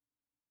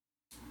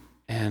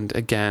 And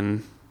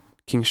again,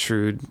 King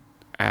Shrewd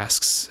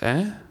asks,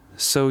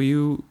 So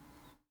you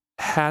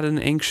had an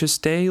anxious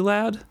day,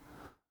 lad?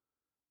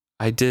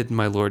 I did,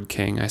 my lord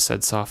king, I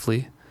said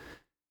softly.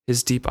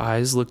 His deep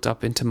eyes looked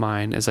up into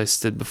mine as I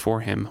stood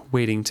before him,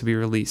 waiting to be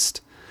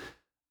released.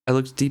 I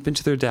looked deep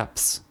into their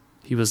depths.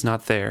 He was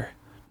not there,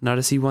 not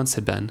as he once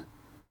had been.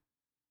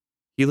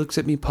 He looked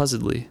at me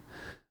puzzledly,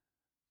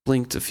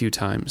 blinked a few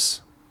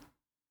times.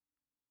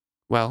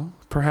 Well,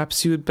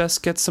 perhaps you had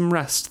best get some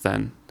rest,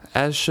 then,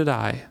 as should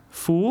I.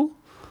 Fool?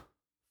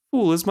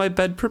 Fool, is my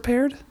bed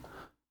prepared?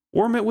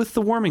 Warm it with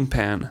the warming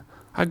pan.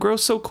 I grow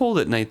so cold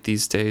at night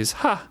these days.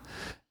 Ha!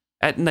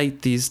 At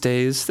night these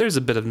days, there's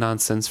a bit of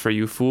nonsense for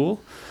you,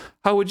 fool.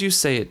 How would you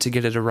say it to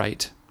get it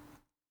aright?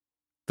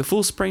 The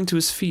fool sprang to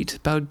his feet,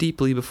 bowed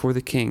deeply before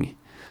the king.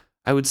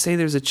 I would say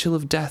there's a chill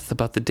of death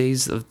about the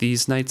days of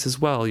these nights as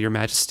well, your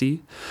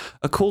majesty.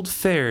 A cold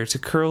fare to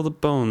curl the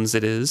bones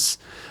it is.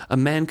 A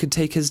man could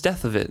take his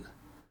death of it.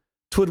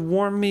 'Twould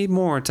warm me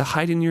more to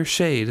hide in your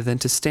shade than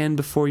to stand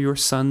before your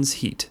sun's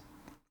heat.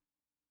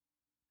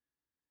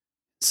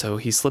 So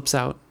he slips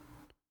out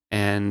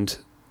and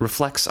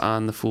reflects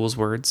on the fool's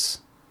words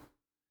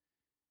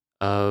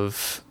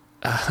of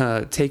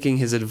taking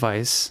his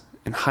advice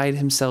and hide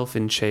himself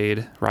in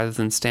shade rather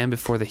than stand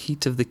before the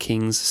heat of the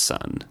king's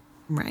sun.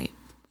 Right.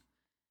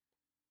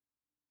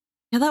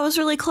 Yeah, that was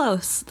really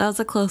close. That was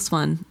a close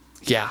one.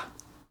 Yeah.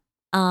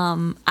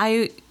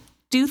 I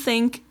do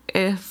think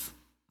if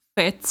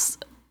Fitz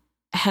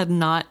had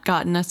not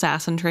gotten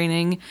assassin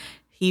training,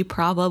 he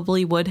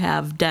probably would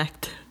have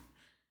decked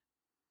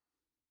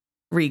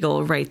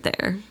Regal right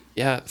there.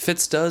 Yeah,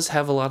 Fitz does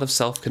have a lot of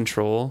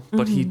self-control,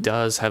 but he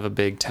does have a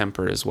big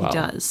temper as well. He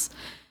does.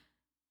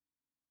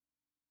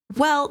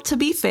 Well, to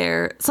be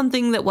fair,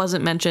 something that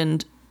wasn't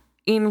mentioned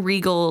in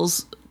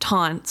Regal's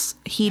taunts,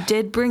 he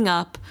did bring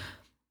up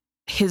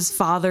his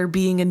father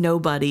being a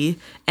nobody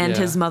and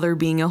his mother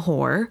being a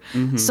whore.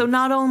 So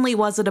not only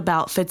was it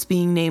about Fitz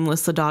being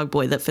nameless, the dog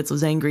boy that Fitz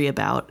was angry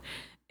about,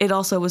 it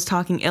also was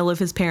talking ill of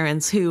his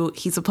parents, who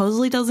he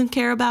supposedly doesn't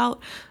care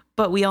about,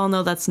 but we all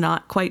know that's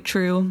not quite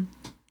true.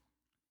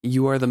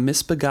 You are the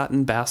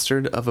misbegotten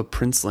bastard of a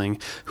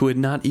princeling who had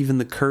not even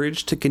the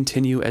courage to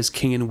continue as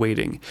king in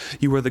waiting.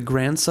 You are the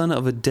grandson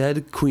of a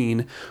dead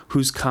queen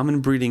whose common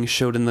breeding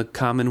showed in the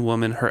common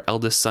woman her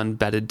eldest son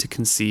bedded to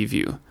conceive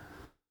you.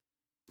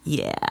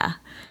 Yeah.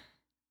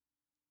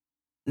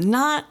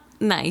 Not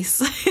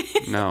nice.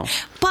 No.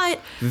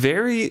 But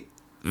very,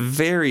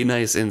 very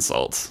nice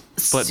insult,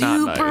 but super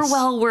not nice.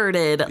 Well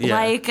worded. Yeah.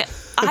 Like,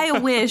 I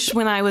wish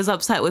when I was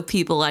upset with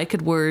people, I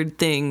could word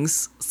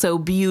things so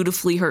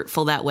beautifully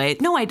hurtful that way.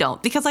 No, I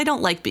don't, because I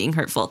don't like being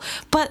hurtful.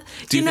 But,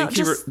 do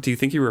you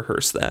think you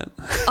rehearsed that?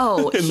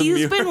 Oh,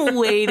 he's been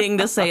waiting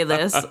to say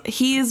this.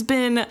 He's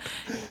been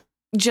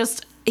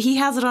he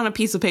has it on a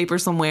piece of paper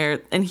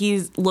somewhere, and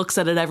he looks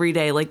at it every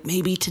day, like,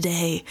 maybe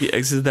today. He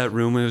exited that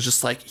room and was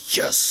just like,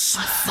 yes,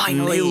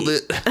 finally nailed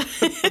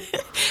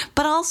it.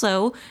 But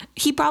also,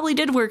 he probably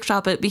did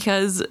workshop it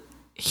because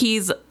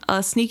he's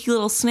a sneaky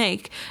little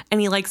snake,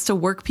 and he likes to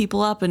work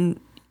people up and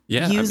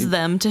use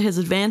them to his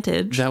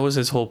advantage. That was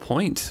his whole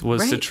point,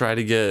 was to try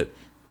to get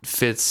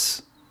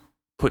Fitz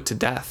put to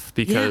death,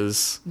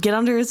 because... Yeah. Get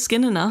under his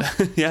skin enough.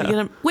 To get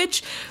him,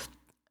 which,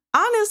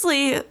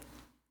 honestly...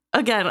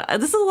 Again,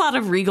 this is a lot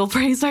of Regal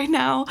praise right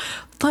now,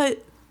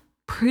 but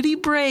pretty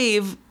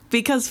brave,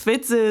 because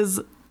Fitz is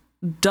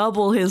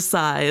double his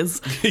size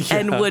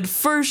and would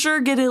for sure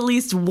get at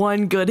least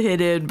one good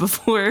hit in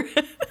before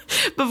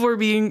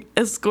being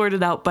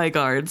escorted out by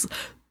guards.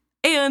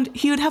 And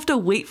he would have to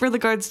wait for the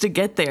guards to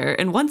get there.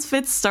 And once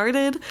Fitz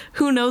started,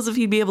 who knows if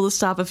he'd be able to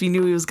stop if he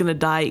knew he was going to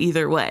die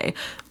either way.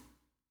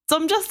 So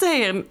I'm just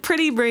saying,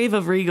 pretty brave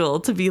of Regal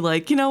to be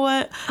like, you know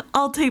what?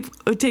 I'll take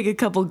a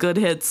couple good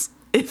hits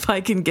if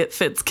I can get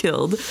Fitz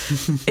killed.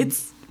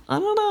 I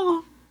don't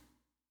know.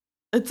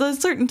 It's a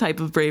certain type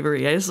of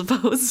bravery, I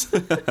suppose.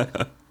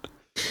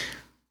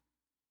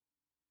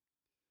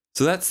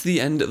 So that's the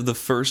end of the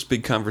first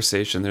big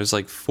conversation. There's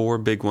like 4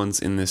 big ones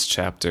in this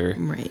chapter.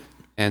 Right.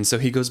 And so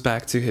he goes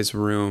back to his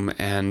room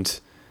and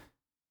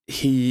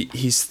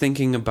he's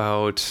thinking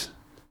about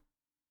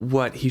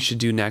what he should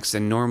do next.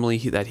 And normally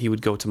that he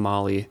would go to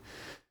Molly,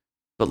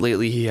 but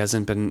lately he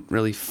hasn't been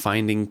really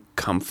finding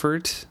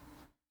comfort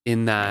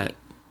in that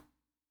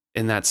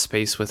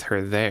space with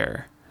her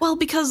there. Well,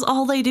 because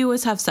all they do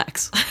is have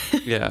sex.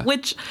 Yeah.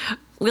 Which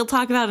we'll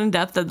talk about in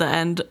depth at the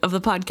end of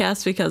the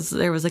podcast, because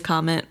there was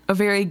a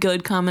very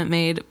good comment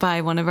made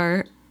by one of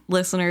our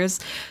listeners.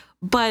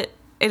 But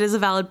it is a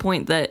valid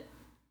point that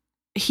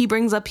he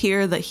brings up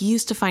here, that he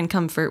used to find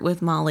comfort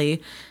with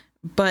Molly,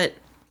 but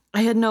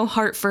I had no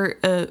heart for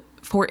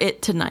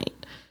it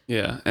tonight.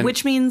 Yeah.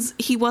 Which means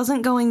he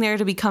wasn't going there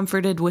to be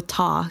comforted with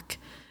talk.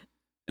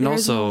 And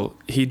also,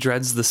 he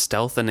dreads the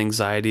stealth and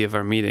anxiety of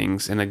our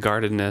meetings in a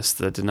guardedness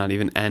that did not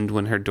even end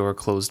when her door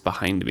closed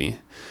behind me.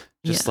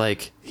 Just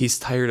like, he's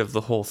tired of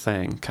the whole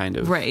thing, kind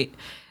of. Right.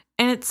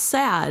 And it's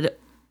sad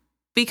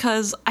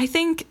because I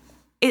think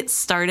it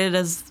started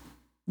as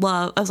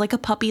love, as like a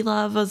puppy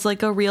love, as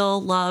like a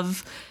real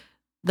love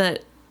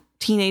that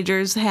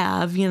teenagers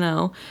have, you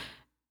know.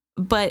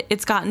 But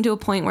it's gotten to a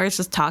point where it's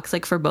just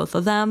toxic for both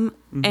of them.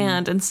 Mm-hmm.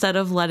 And instead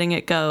of letting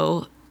it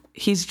go,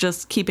 he's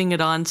just keeping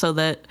it on so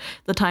that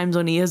the times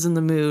when he is in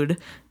the mood,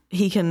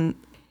 he can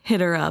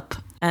hit her up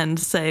and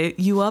say,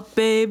 "You up,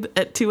 babe?"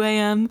 at 2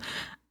 a.m.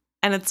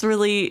 And it's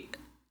really,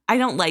 I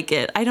don't like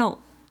it. I don't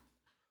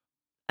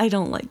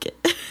like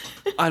it.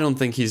 I don't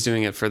think he's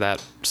doing it for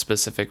that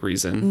specific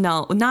reason.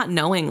 No, not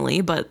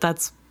knowingly, but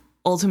that's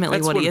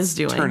ultimately what he is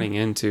doing. Turning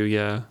into,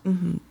 yeah.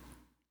 Mm-hmm. And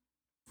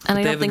I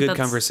they don't have think a good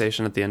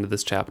conversation at the end of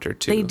this chapter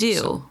too. They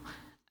do,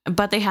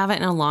 but they haven't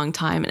in a long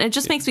time, and it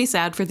just makes me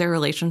sad for their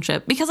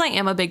relationship, because I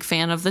am a big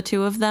fan of the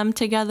two of them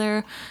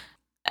together.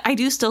 I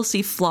do still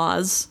see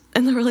flaws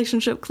in the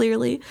relationship,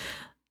 clearly,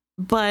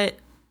 but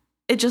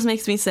it just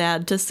makes me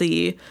sad to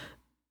see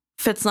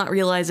Fitz not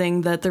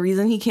realizing that the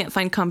reason he can't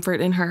find comfort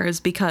in her is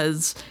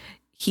because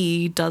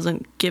he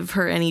doesn't give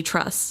her any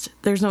trust.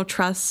 There's no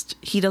trust.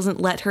 He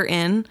doesn't let her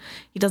in.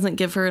 He doesn't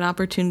give her an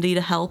opportunity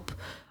to help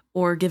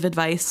or give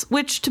advice,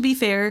 which, to be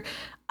fair,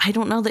 I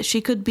don't know that she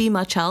could be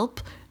much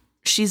help.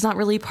 She's not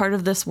really part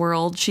of this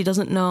world. She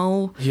doesn't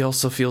know. He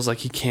also feels like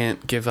he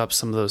can't give up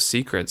some of those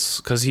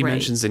secrets, because he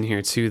mentions in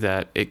here too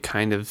that it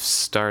kind of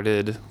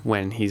started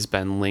when he's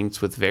been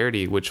linked with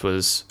Verity, which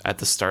was at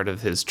the start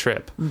of his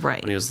trip,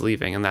 right, when he was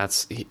leaving. And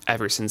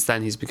ever since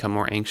then, he's become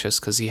more anxious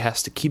because he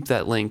has to keep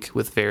that link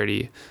with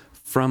Verity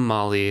from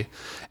Molly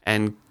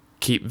and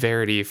keep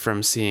Verity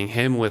from seeing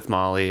him with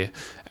Molly.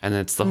 And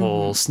it's the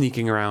whole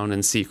sneaking around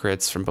and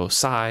secrets from both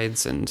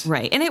sides. And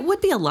right. And it would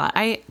be a lot.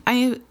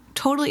 I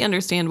totally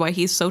understand why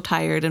he's so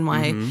tired and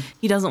why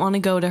he doesn't want to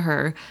go to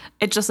her.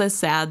 It just is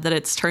sad that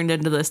it's turned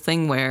into this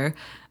thing where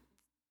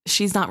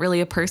she's not really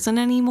a person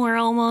anymore,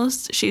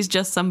 almost. She's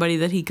just somebody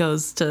that he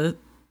goes to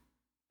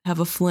have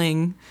a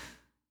fling.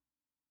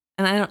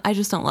 And I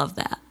just don't love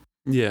that.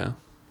 Yeah.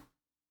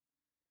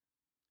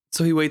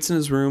 So he waits in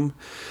his room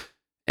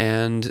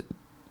and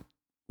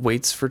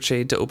waits for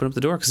Chade to open up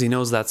the door, because he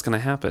knows that's going to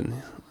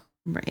happen.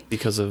 Right.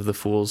 Because of the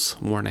fool's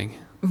warning.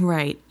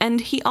 Right. And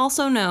he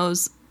also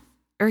knows,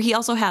 or he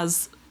also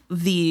has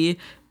the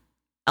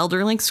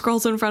Elder Link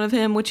scrolls in front of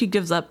him, which he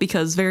gives up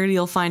because Verity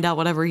will find out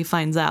whatever he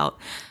finds out.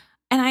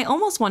 And I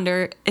almost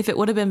wonder if it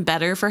would have been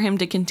better for him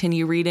to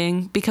continue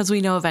reading, because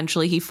we know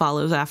eventually he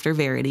follows after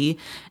Verity.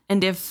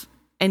 And if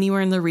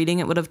anywhere in the reading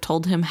it would have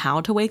told him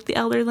how to wake the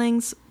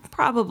Elderlings,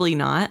 probably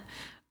not.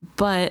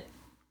 But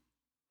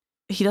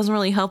he doesn't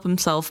really help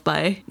himself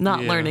by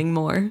not learning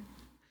more.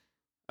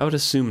 I would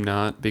assume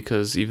not,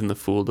 because even the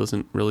fool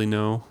doesn't really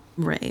know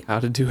how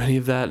to do any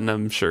of that, and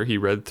I'm sure he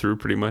read through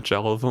pretty much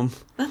all of them.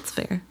 That's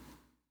fair.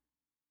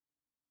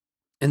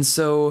 And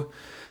so,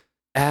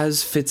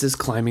 as Fitz is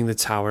climbing the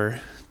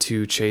tower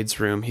to Chade's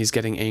room, he's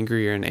getting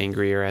angrier and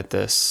angrier at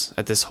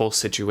this whole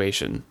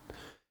situation.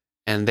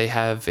 And they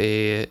have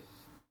a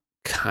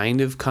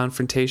kind of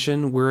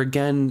confrontation where,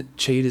 again,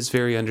 Chade is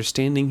very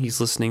understanding.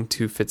 He's listening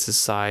to Fitz's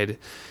side.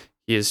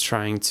 He is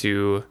trying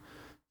to,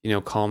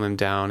 calm him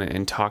down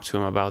and talk to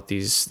him about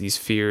these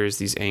fears,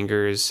 these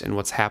angers, and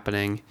what's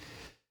happening.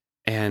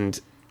 And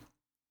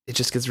it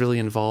just gets really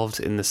involved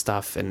in the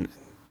stuff. And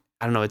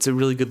I don't know, it's a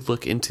really good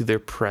look into their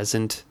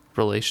present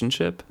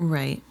relationship.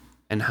 Right.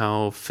 And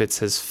how Fitz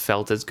has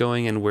felt it's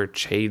going and where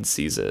Chade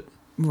sees it.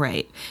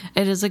 Right.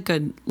 It is a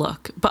good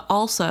look. But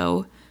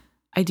also,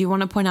 I do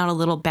want to point out a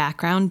little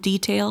background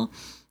detail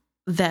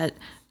that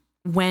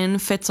when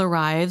Fitz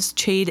arrives,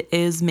 Chade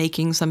is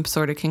making some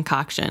sort of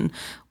concoction,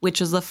 which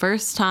is the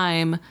first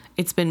time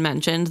it's been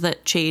mentioned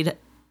that Chade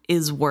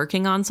is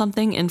working on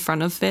something in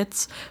front of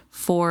Fitz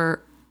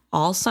for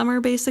all summer,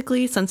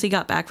 basically, since he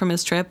got back from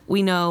his trip.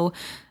 We know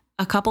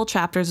a couple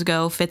chapters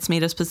ago, Fitz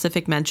made a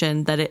specific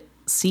mention that it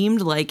seemed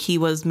like he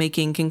was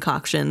making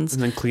concoctions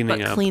and then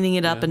cleaning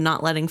it up and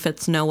not letting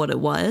Fitz know what it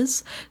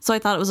was. So I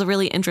thought it was a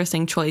really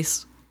interesting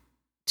choice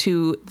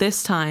to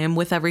this time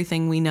with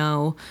everything we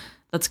know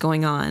that's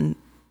going on,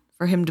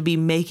 for him to be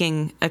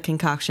making a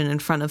concoction in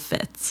front of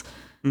Fitz.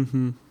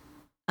 Mm-hmm.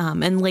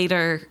 And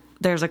later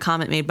there's a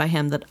comment made by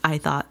him that I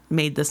thought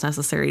made this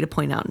necessary to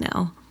point out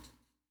now.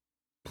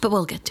 But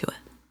we'll get to it.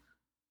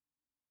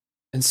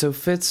 And so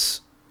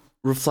Fitz,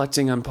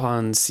 reflecting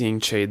upon seeing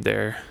Chade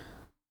there,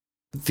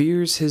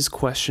 veers his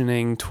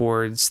questioning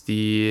towards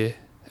the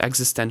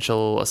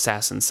existential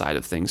assassin side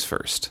of things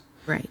first.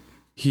 Right.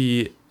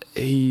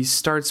 He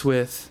starts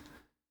with,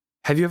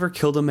 have you ever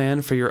killed a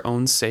man for your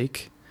own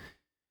sake?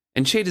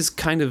 And Chade is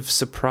kind of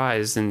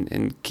surprised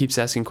and keeps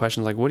asking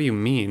questions like, what do you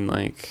mean?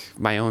 Like,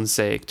 my own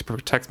sake, to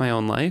protect my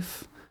own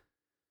life?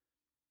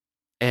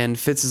 And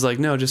Fitz is like,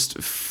 no,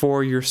 just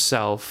for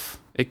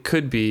yourself. It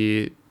could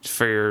be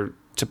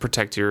to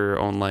protect your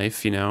own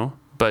life, you know,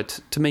 but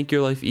to make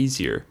your life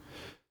easier.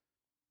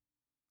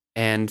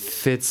 And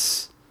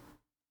Fitz,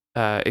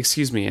 and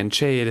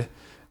Chade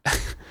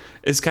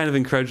is kind of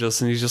incredulous,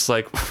 and he's just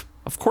like,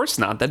 of course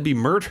not, that'd be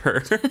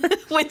murder.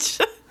 Which,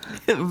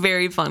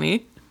 very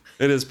funny.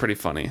 It is pretty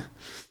funny.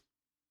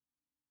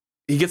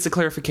 He gets a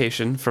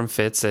clarification from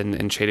Fitz, and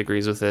Chade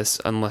agrees with this,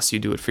 unless you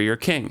do it for your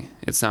king.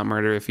 It's not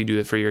murder if you do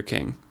it for your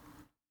king.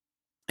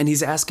 And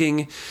he's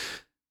asking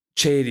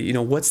Chade, you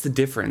know, what's the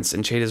difference?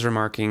 And Chade is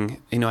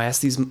remarking, you know, I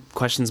asked these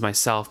questions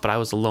myself, but I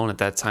was alone at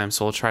that time,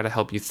 so I'll try to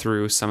help you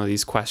through some of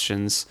these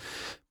questions.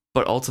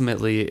 But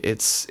ultimately,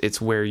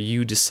 it's where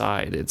you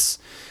decide.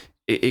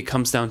 It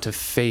comes down to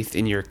faith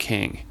in your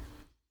king.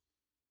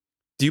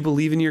 Do you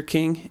believe in your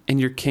king? And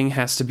your king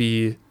has to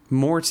be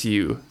more to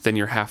you than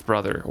your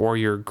half-brother or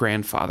your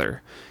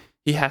grandfather.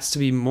 He has to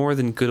be more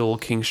than good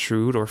old King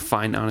Shrewd or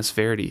fine honest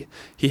Verity.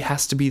 He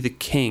has to be the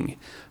king,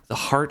 the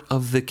heart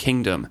of the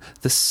kingdom,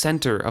 the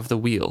center of the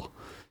wheel.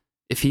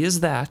 If he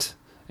is that,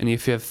 and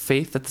if you have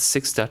faith that the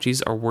 6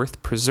 duchies are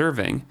worth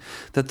preserving,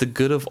 that the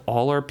good of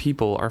all our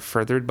people are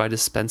furthered by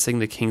dispensing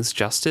the king's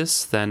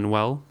justice, then,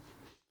 well,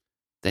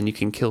 then you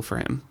can kill for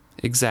him.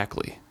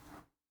 Exactly.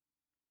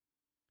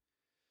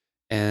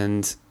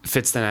 And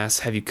Fitz then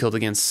asks, have you killed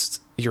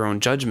against your own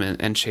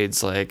judgment? And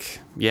Chade's like,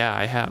 yeah,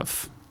 I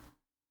have.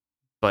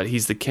 But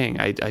he's the king.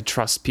 I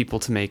trust people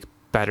to make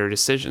better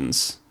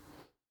decisions,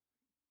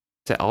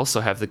 to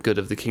also have the good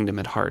of the kingdom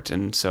at heart.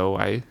 And so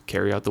I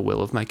carry out the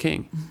will of my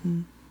king.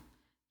 Mm-hmm.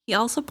 He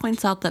also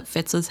points out that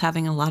Fitz is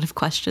having a lot of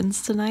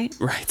questions tonight.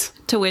 Right.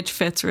 To which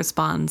Fitz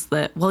responds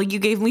that, well, you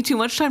gave me too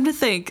much time to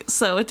think,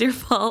 so it's your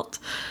fault.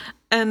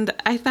 And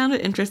I found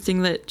it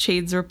interesting that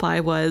Chade's reply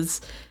was,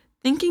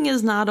 thinking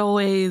is not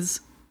always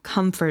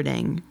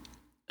comforting.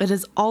 It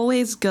is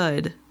always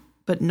good,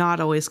 but not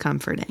always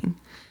comforting.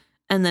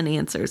 And then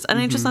answers. And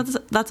I just thought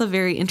that's a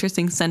very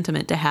interesting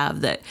sentiment to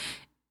have, that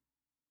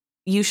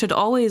you should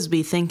always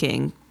be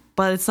thinking,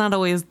 but it's not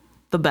always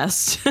the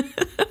best.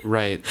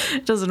 Right.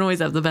 It doesn't always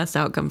have the best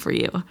outcome for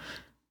you.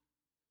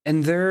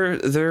 And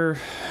their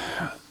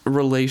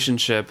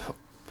relationship,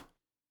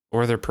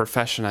 or their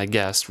profession, I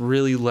guess,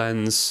 really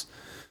lends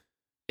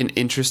an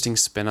interesting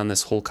spin on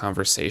this whole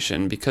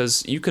conversation,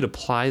 because you could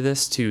apply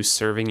this to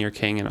serving your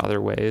king in other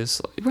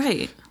ways.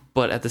 Right.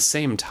 But at the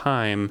same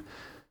time,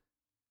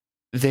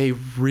 they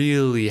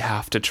really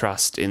have to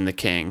trust in the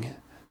king.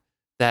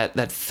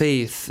 That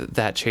faith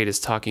that Chade is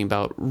talking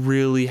about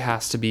really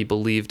has to be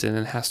believed in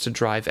and has to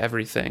drive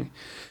everything.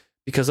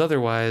 Because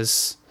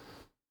otherwise,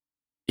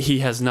 he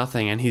has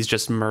nothing and he's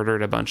just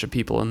murdered a bunch of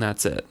people and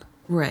that's it.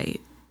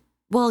 Right.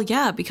 Well,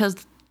 yeah, because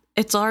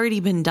it's already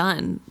been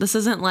done. This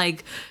isn't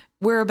like,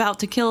 we're about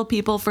to kill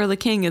people for the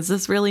king. Is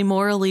this really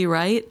morally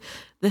right?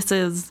 This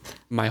is...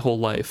 my whole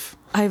life.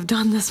 I've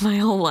done this my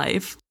whole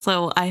life.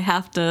 So I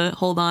have to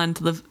hold on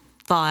to the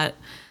thought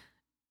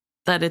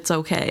that it's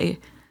okay.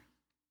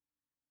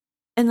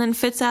 And then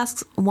Fitz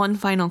asks one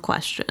final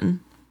question.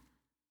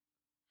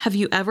 Have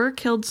you ever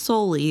killed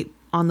solely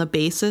on the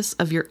basis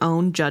of your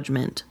own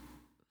judgment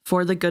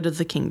for the good of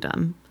the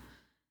kingdom?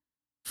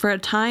 For a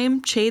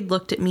time, Chade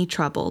looked at me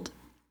troubled.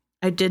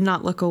 I did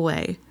not look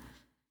away.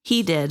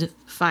 He did,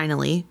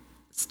 finally,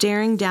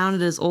 staring down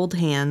at his old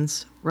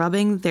hands,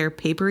 rubbing their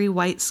papery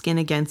white skin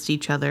against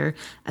each other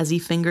as he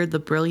fingered the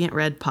brilliant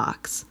red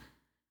pox.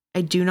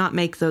 I do not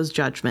make those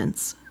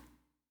judgments.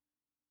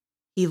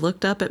 He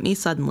looked up at me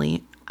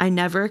suddenly. I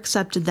never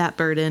accepted that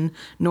burden,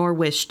 nor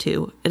wished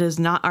to. It is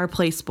not our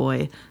place,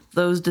 boy.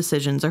 Those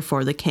decisions are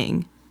for the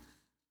king.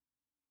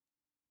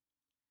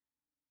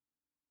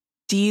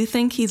 Do you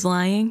think he's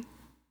lying?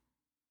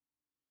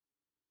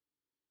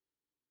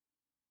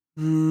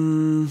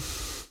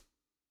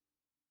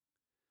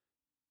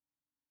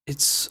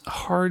 It's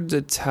hard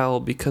to tell,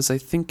 because I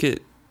think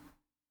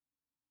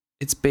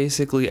it's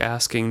basically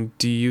asking,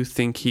 do you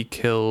think he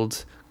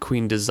killed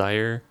Queen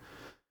Desire?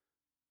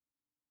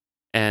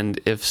 And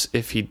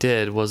if he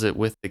did, was it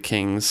with the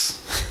king's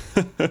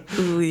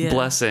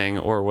blessing,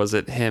 or was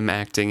it him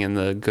acting in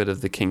the good of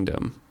the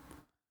kingdom?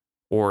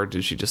 Or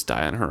did she just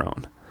die on her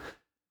own?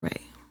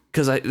 Right.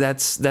 Because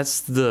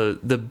that's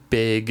the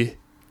big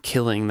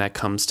killing that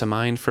comes to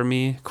mind for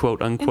me,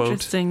 quote unquote.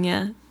 Interesting,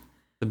 yeah.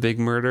 The big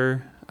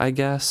murder, I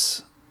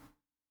guess.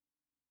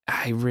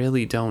 I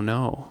really don't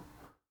know.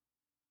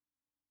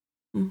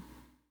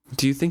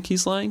 Do you think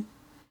he's lying?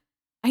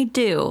 I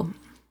do.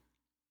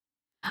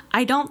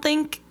 I don't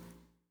think,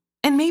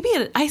 and maybe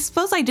I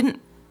suppose I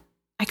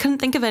couldn't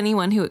think of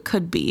anyone who it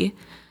could be.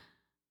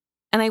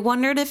 And I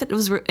wondered if it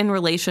was in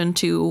relation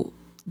to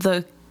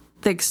the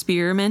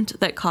experiment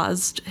that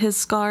caused his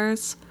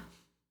scars.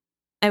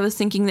 I was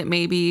thinking that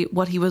maybe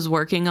what he was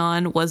working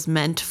on was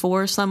meant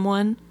for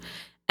someone,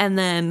 and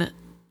then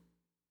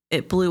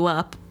it blew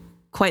up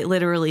quite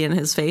literally in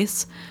his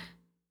face.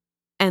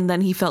 And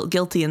then he felt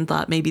guilty and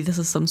thought maybe this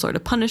is some sort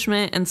of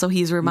punishment. And so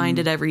he's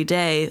reminded every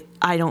day,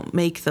 I don't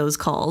make those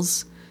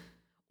calls.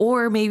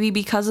 Or maybe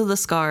because of the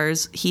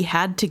scars, he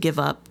had to give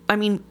up. I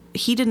mean,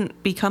 he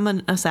didn't become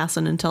an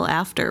assassin until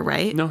after,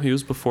 right? No, he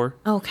was before.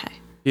 Okay.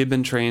 He had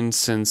been trained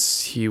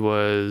since he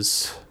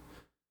was,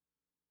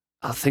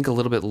 I think, a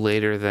little bit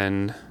later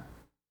than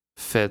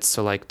Fitz,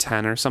 so like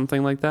 10 or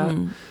something like that.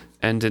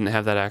 And didn't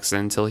have that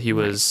accident until he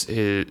was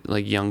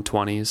like young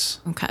 20s.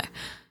 Okay.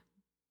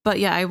 But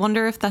yeah, I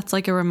wonder if that's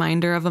like a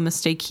reminder of a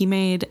mistake he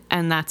made,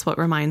 and that's what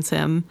reminds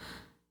him,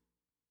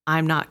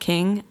 I'm not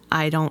king.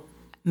 I don't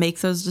make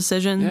those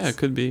decisions. Yeah, it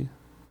could be.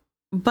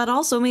 But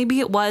also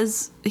maybe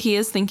he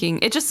is thinking,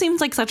 it just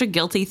seems like such a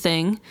guilty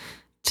thing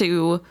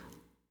to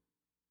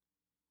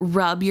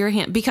rub your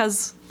hand,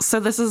 because, so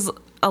this is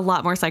a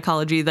lot more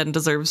psychology than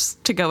deserves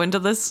to go into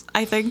this,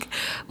 I think.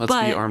 Let's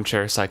be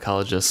armchair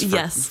psychologists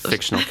for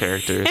fictional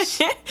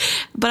characters.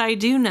 But I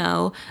do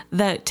know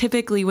that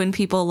typically when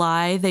people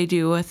lie, they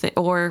do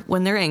or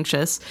when they're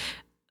anxious,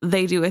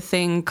 they do a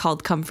thing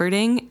called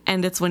comforting.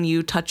 And it's when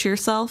you touch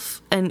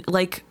yourself and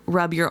like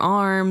rub your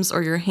arms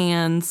or your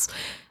hands.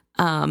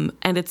 And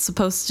it's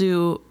supposed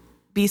to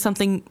be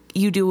something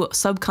you do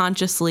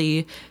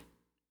subconsciously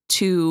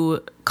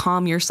to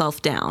calm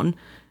yourself down.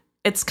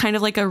 It's kind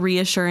of like a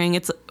reassuring,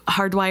 it's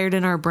hardwired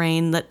in our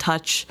brain that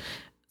touch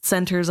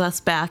centers us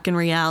back in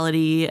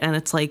reality, and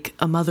it's like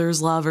a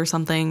mother's love or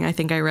something, I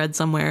think I read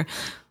somewhere.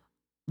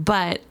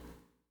 But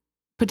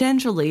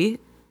potentially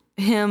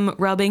him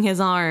rubbing his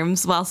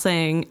arms while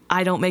saying,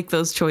 I don't make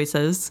those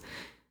choices,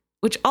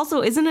 which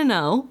also isn't a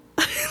no.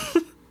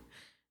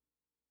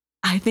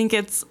 I think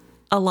it's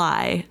a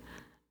lie.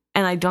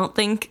 And I don't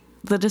think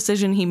the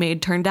decision he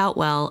made turned out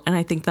well, and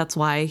I think that's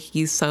why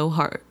he's so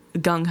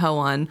gung-ho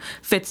on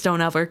Fitz,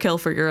 don't ever kill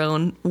for your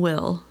own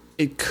will.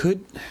 It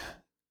could,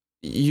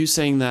 you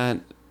saying that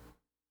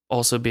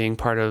also being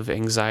part of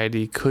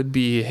anxiety could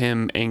be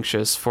him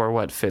anxious for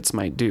what Fitz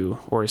might do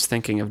or is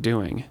thinking of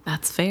doing.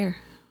 That's fair.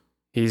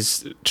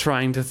 He's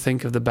trying to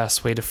think of the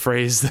best way to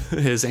phrase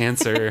his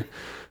answer.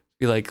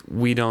 Be like,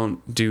 we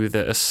don't do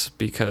this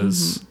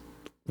because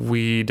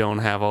we don't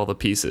have all the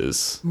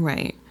pieces.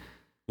 Right.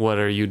 What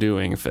are you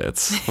doing,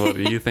 Fitz? What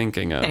are you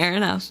thinking of? Fair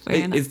enough.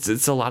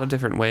 It's a lot of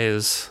different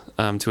ways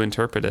to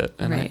interpret it.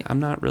 And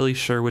I'm not really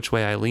sure which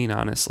way I lean,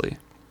 honestly.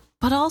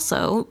 But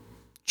also,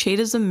 Chade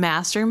is a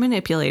master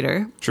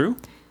manipulator. True.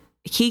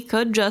 He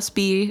could just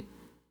be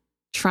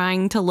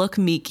trying to look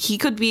meek. He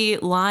could be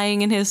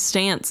lying in his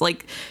stance.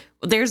 Like,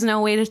 there's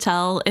no way to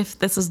tell if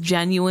this is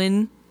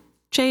genuine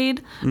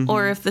Chade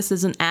or if this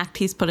is an act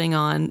he's putting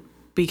on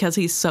because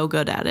he's so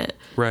good at it.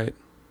 Right.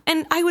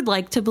 And I would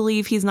like to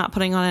believe he's not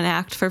putting on an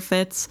act for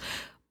Fitz,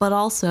 but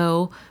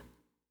also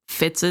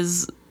Fitz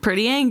is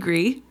pretty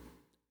angry,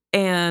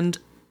 and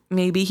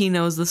maybe he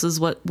knows this is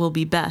what will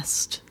be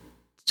best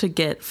to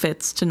get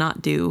Fitz to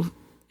not do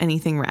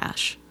anything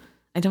rash.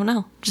 I don't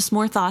know. Just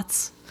more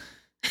thoughts.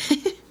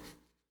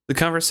 The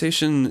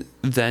conversation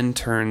then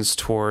turns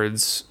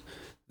towards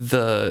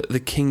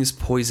the king's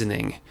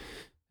poisoning,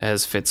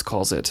 as Fitz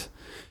calls it.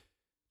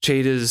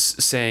 Chade is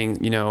saying,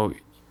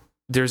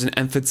 there's an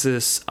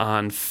emphasis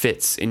on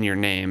Fitz in your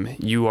name.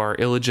 You are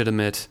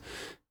illegitimate.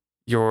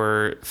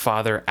 Your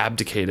father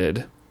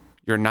abdicated.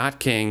 You're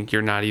not king.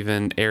 You're not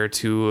even heir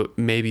to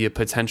maybe a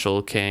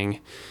potential king.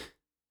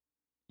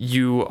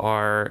 You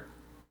are,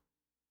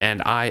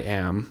 and I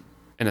am,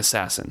 an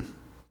assassin.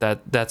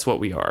 That's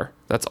what we are.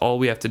 That's all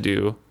we have to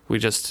do. We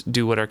just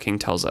do what our king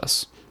tells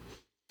us.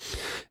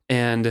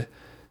 And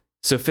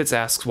so Fitz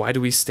asks, why do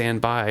we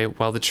stand by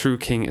while the true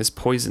king is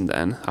poisoned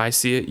then? I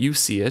see it, you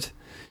see it.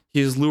 He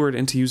is lured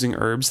into using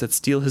herbs that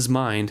steal his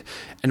mind,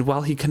 and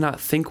while he cannot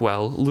think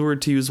well, lured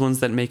to use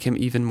ones that make him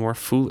even more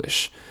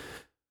foolish.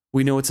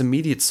 We know its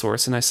immediate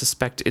source, and I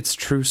suspect its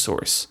true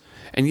source.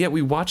 And yet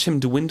we watch him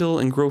dwindle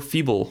and grow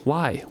feeble.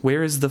 Why?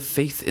 Where is the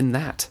faith in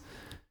that?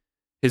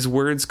 His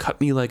words cut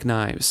me like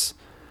knives.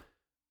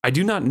 I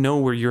do not know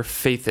where your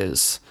faith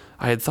is.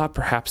 I had thought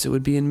perhaps it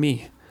would be in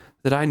me,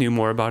 that I knew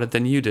more about it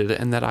than you did,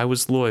 and that I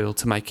was loyal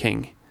to my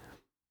king.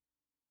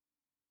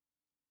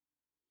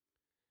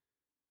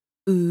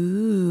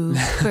 Ooh,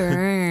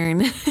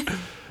 burn.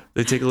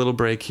 They take a little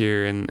break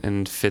here,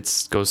 and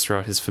Fitz goes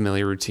throughout his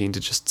familiar routine to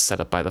just set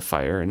up by the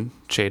fire, and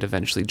Chade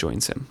eventually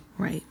joins him.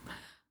 Right.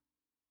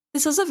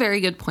 This is a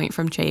very good point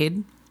from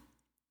Chade.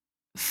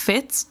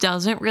 Fitz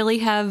doesn't really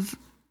have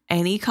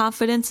any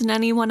confidence in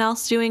anyone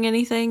else doing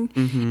anything.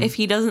 If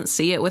he doesn't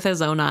see it with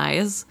his own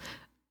eyes,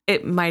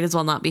 it might as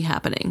well not be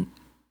happening.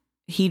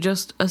 He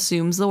just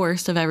assumes the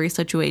worst of every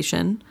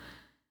situation.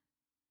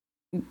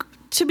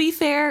 To be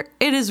fair,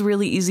 it is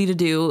really easy to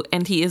do,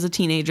 and he is a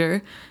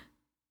teenager.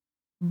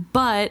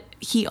 But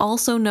he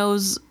also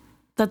knows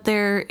that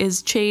there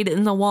is Chade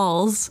in the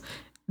walls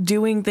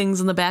doing things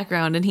in the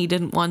background, and he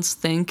didn't once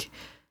think,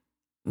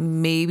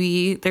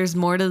 maybe there's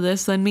more to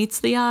this than meets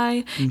the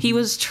eye. Mm-hmm. He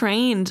was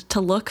trained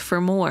to look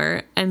for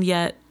more, and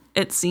yet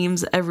it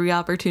seems every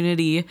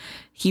opportunity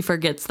he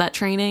forgets that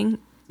training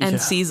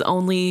and sees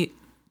only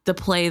the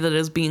play that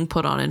is being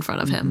put on in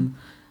front of him,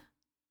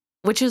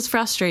 which is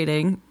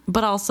frustrating,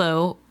 but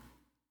also,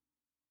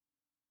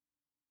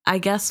 I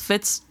guess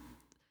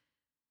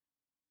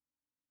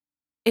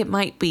it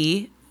might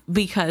be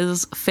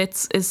because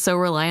Fitz is so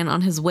reliant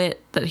on his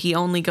wit that he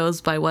only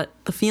goes by what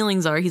the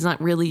feelings are. He's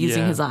not really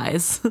using his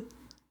eyes.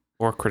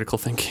 Or critical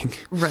thinking.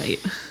 Right.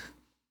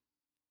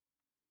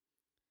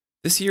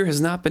 This year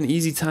has not been an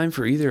easy time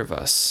for either of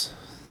us.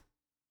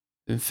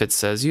 And Fitz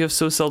says, "You have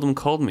so seldom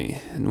called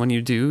me, and when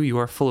you do, you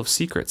are full of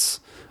secrets.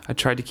 I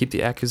tried to keep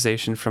the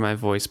accusation from my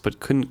voice, but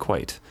couldn't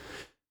quite."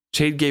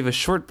 Chade gave a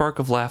short bark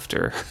of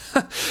laughter.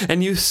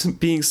 "And you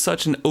being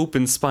such an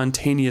open,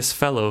 spontaneous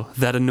fellow,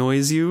 that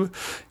annoys you?"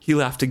 He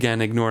laughed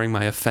again, ignoring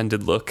my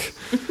offended look.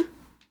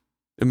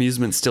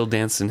 Amusement still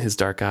danced in his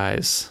dark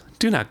eyes.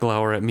 "Do not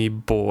glower at me,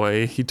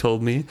 boy," he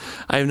told me.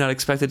 "I have not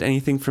expected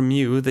anything from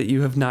you that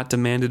you have not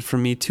demanded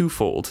from me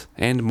twofold,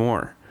 and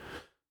more.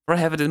 For I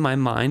have it in my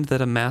mind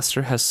that a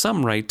master has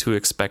some right to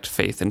expect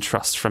faith and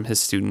trust from his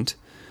student."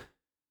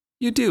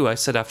 "You do," I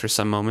said after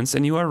some moments,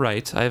 "and you are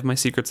right. I have my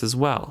secrets as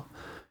well.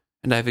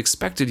 And I have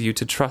expected you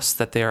to trust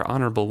that they are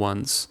honorable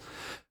ones.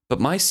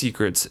 But my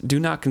secrets do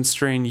not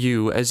constrain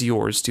you as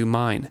yours do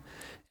mine.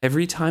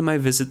 Every time I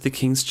visit the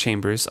king's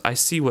chambers, I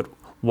see what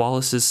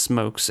Wallace's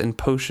smokes and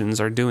potions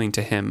are doing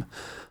to him.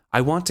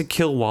 I want to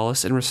kill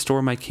Wallace and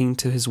restore my king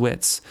to his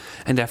wits.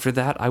 And after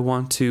that, I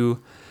want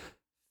to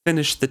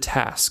finish the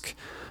task.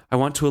 I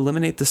want to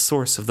eliminate the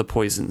source of the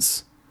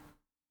poisons."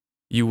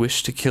 "You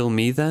wish to kill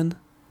me, then?"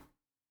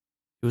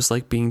 It was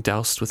like being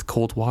doused with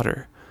cold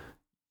water.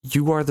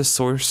 "You are the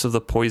source of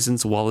the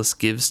poisons Wallace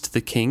gives to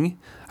the king?"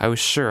 I was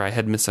sure I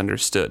had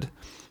misunderstood.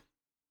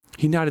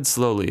 He nodded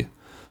slowly.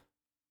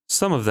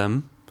 "Some of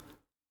them.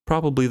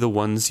 Probably the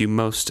ones you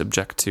most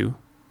object to."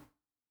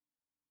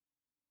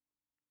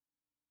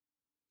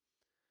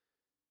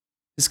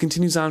 This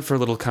continues on for a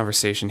little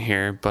conversation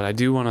here, but I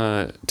do want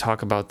to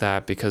talk about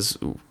that because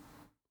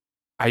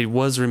I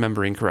was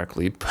remembering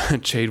correctly,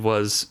 but Chade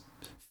was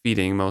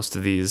feeding most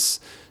of these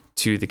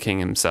to the king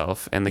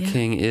himself, and the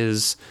king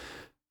is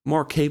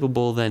more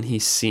capable than he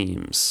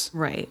seems.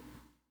 Right.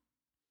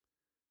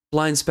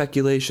 Blind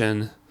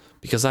speculation,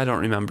 because I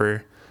don't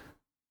remember.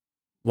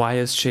 Why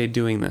is Chade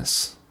doing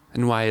this?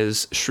 And why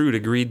is Shrewd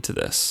agreed to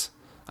this?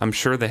 I'm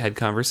sure they had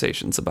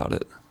conversations about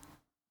it.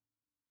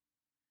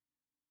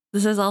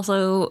 This is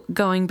also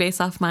going based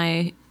off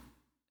my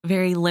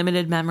very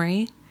limited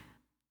memory,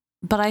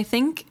 but I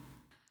think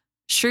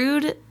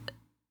Shrewd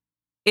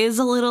is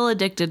a little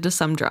addicted to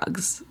some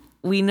drugs.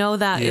 We know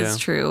that is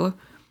true.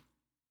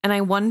 And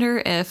I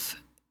wonder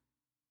if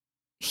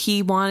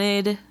he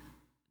wanted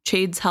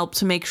Chade's help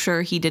to make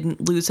sure he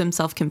didn't lose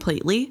himself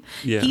completely.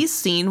 Yeah. He's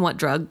seen what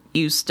drug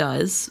use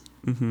does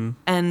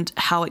and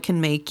how it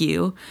can make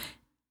you.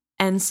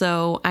 And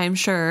so I'm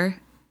sure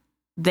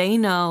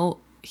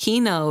he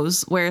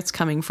knows where it's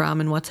coming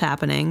from and what's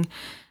happening.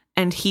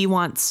 And he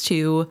wants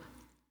to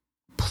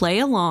play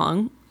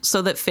along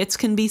so that Fitz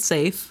can be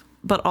safe,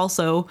 but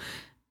also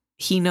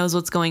he knows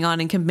what's going on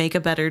and can make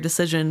a better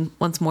decision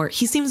once more.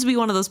 He seems to be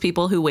one of those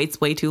people who waits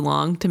way too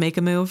long to make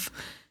a move.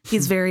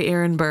 He's very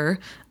Aaron Burr,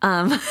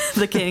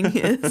 the king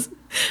is.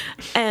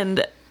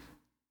 And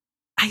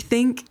I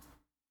think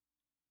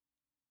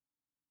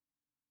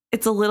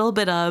it's a little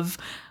bit of,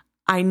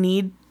 I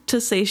need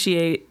to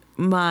satiate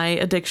my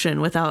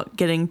addiction without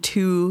getting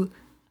too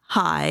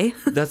high.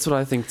 That's what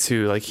I think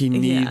too. Like, he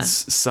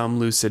needs some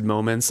lucid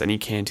moments, and he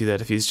can't do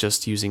that if he's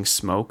just using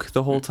smoke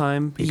the whole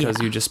time,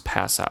 because you just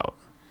pass out.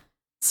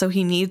 So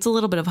he needs a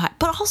little bit of high,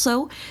 but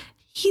also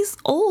he's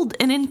old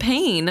and in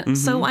pain.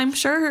 So I'm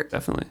sure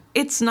definitely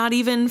it's not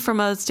even from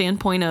a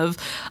standpoint of,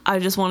 I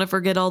just want to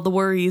forget all the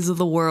worries of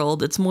the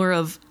world. It's more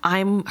of,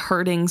 I'm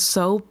hurting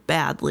so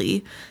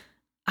badly.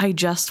 I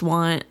just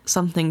want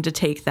something to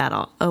take that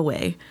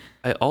away.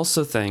 I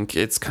also think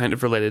it's kind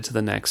of related to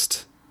the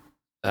next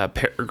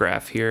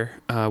paragraph here,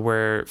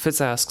 where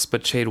Fitz asks,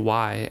 "But Chade,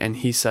 why?" And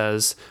he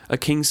says, "A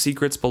king's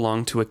secrets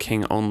belong to a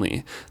king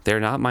only. They are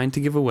not mine to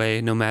give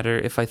away, no matter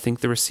if I think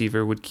the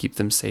receiver would keep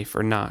them safe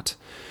or not."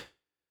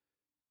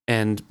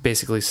 And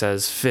basically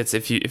says, Fitz,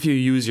 if you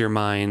use your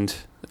mind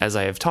as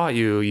I have taught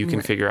you, you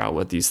can figure out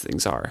what these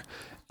things are.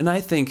 And I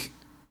think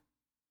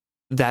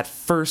that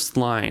first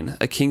line,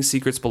 "A king's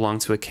secrets belong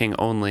to a king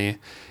only,"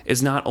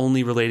 is not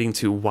only relating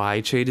to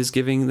why Chade is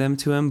giving them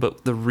to him,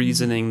 but the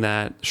reasoning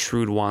that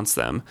Shrewd wants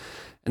them.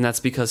 And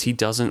that's because he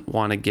doesn't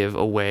want to give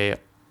away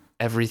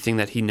everything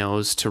that he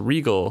knows to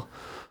Regal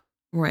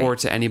or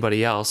to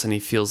anybody else, and he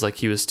feels like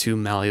he was too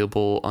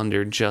malleable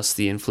under just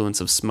the influence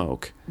of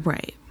smoke.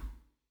 Right.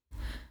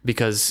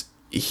 because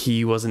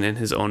he wasn't in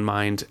his own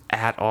mind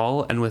at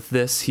all. And with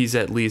this, he's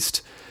at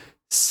least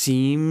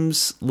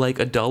seems like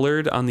a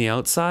dullard on the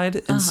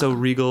outside. And so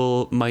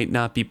Regal might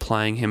not be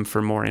plying him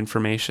for more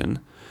information.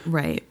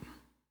 Right.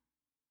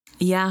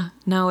 Yeah,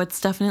 no, it's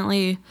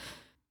definitely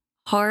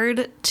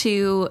hard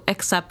to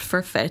accept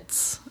for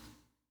Fitz,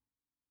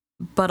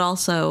 but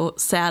also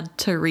sad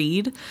to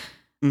read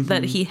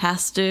that he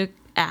has to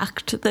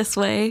act this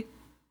way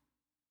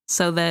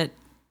so that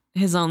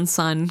his own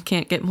son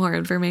can't get more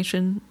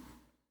information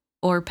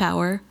or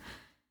power.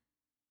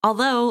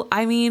 Although,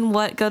 I mean,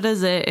 what good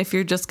is it if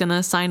you're just going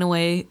to sign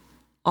away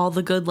all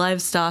the good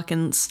livestock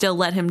and still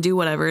let him do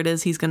whatever it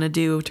is he's going to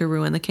do to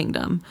ruin the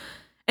kingdom?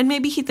 And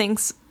maybe he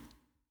thinks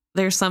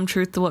there's some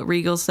truth to what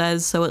Regal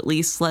says, so at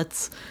least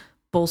let's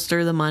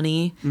bolster the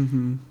money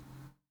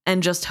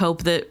and just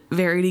hope that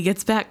Verity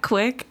gets back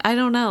quick. I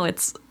don't know.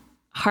 It's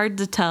hard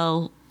to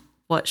tell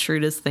what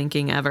Shrewd is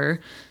thinking ever.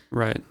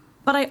 Right.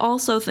 But I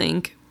also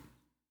think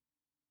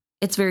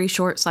it's very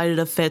short-sighted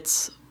of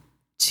Fitz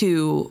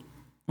to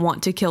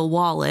want to kill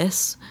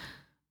Wallace,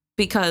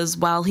 because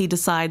while he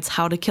decides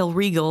how to kill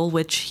Regal,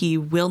 which he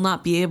will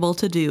not be able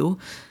to do,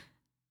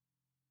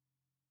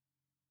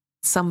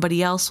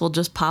 somebody else will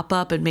just pop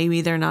up and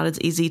maybe they're not as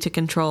easy to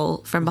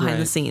control from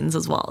behind the scenes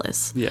as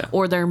Wallace. Yeah.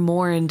 Or they're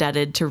more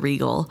indebted to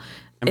Regal.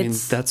 I mean,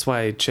 that's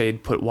why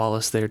Chade put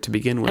Wallace there to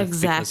begin with.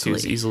 Exactly. Because he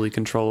was easily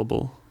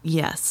controllable.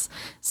 Yes.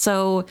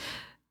 So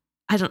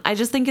I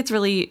just think it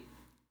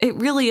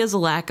really is a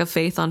lack of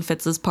faith on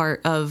Fitz's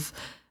part of,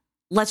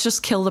 let's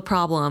just kill the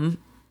problem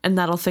and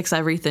that'll fix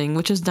everything,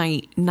 which is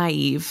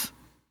naive.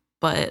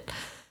 But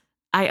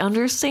I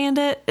understand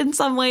it in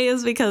some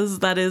ways because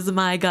that is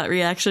my gut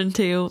reaction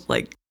too.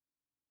 Like,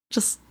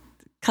 just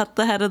cut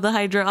the head of the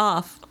Hydra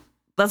off.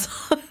 That's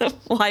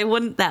why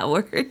wouldn't that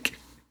work?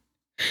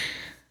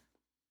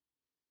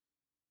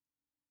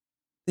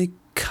 They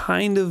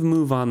kind of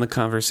move on the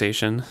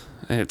conversation.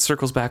 It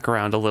circles back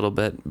around a little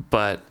bit,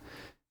 but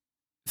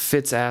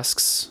Fitz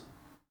asks,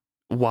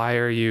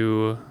 why'd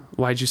you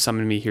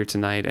summon me here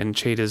tonight? And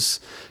Chade is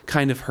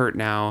kind of hurt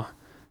now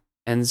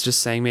and is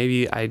just saying,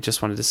 maybe I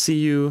just wanted to see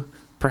you.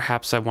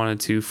 Perhaps I wanted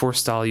to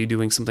forestall you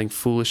doing something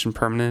foolish and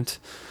permanent.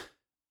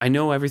 I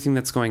know everything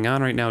that's going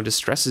on right now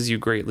distresses you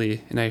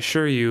greatly, and I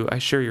assure you, I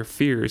share your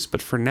fears,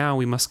 but for now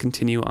we must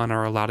continue on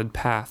our allotted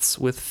paths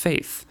with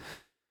faith.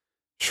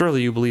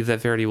 Surely you believe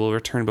that Verity will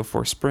return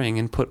before spring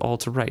and put all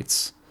to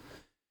rights.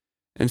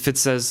 And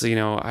Fitz says,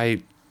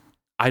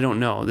 I don't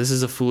know. This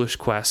is a foolish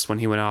quest when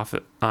he went off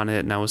on it,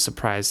 and I was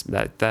surprised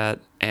at that.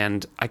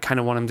 And I kind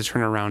of want him to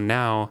turn around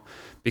now,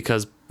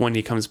 because when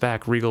he comes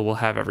back, Regal will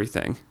have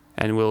everything,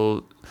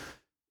 and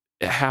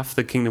half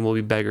the kingdom will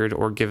be beggared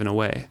or given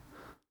away.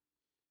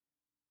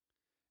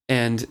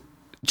 And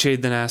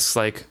Chade then asks,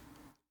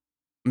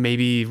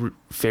 maybe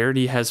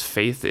Verity has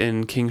faith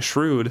in King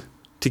Shrewd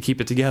to keep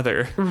it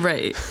together.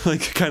 Right.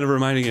 Kind of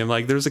reminding him,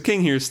 there's a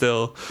king here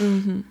still.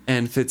 Mm-hmm.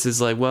 And Fitz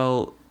is like,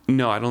 well,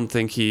 no, I don't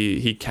think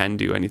he can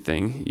do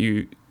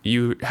anything.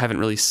 You haven't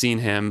really seen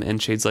him. And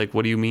Shade's like,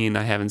 what do you mean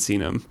I haven't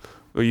seen him?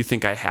 Well, you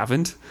think I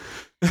haven't?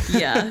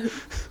 Yeah.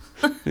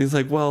 He's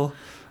like, well,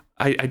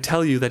 I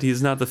tell you that he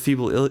is not the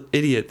feeble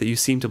idiot that you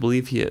seem to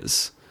believe he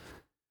is.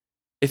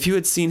 If you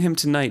had seen him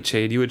tonight,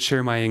 Chade, you would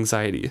share my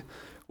anxiety.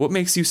 What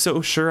makes you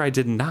so sure I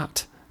did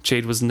not?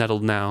 Chade was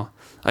nettled now.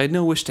 I had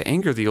no wish to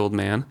anger the old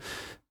man,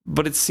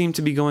 but it seemed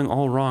to be going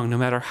all wrong no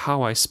matter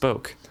how I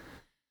spoke.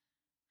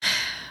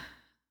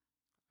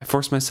 I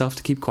forced myself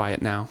to keep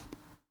quiet now.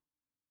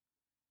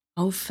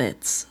 Oh,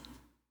 Fitz.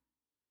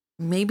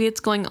 Maybe it's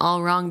going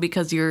all wrong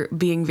because you're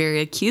being very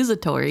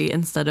accusatory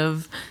instead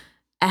of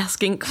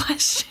asking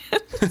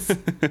questions.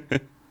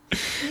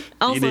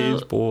 Also,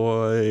 teenage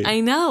boy. I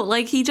know,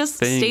 he just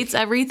states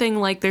everything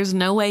like there's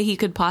no way he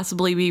could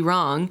possibly be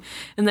wrong,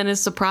 and then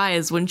is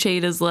surprised when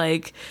Chade is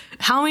like,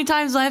 how many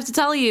times do I have to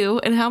tell you,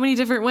 in how many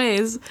different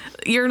ways,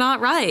 you're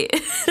not right.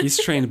 He's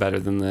trained better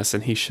than this,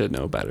 and he should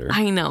know better.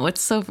 I know,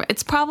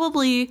 it's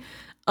probably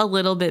a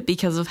little bit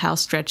because of how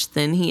stretched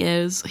thin he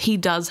is. He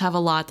does have a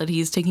lot that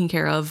he's taking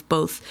care of,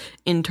 both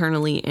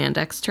internally and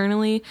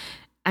externally.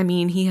 I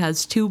mean, he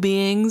has two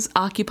beings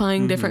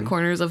occupying different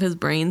corners of his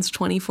brains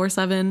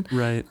 24/7.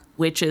 Right.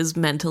 Which is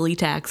mentally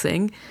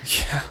taxing.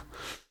 Yeah.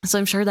 So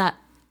I'm sure that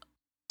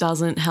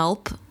doesn't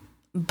help,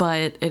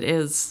 but it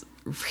is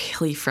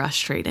really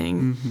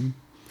frustrating. Mm-hmm.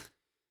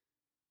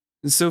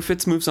 So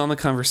Fitz moves on the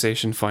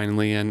conversation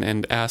finally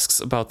and asks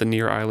about the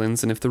Near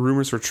Islands and if the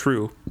rumors were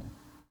true.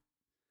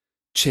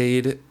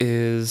 Chade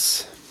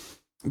is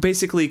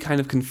basically kind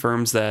of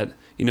confirms that,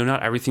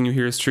 not everything you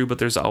hear is true, but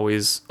there's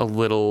always a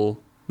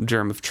little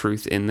germ of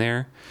truth in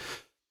there.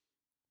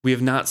 We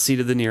have not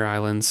seeded the Near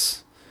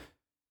Islands.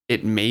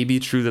 It may be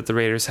true that the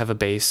Raiders have a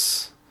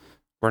base.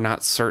 We're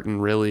not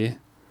certain, really.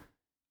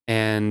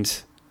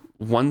 And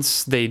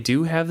once they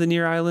do have the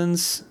Near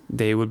Islands,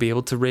 they would be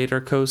able to raid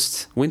our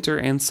coast winter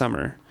and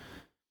summer.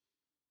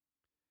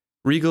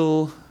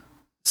 Regal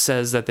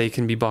says that they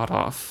can be bought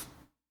off,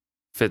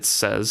 Fitz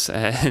says,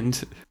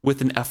 and with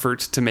an effort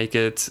to make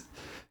it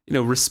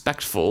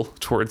respectful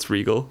towards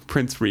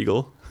Prince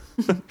Regal.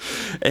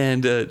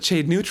 And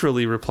Chade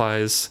neutrally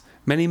replies,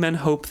 "Many men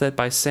hope that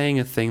by saying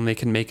a thing they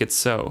can make it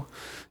so,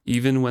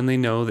 even when they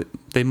know that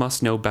they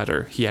must know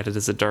better," he added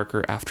as a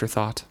darker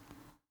afterthought.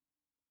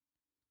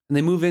 And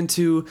they move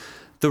into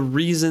the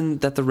reason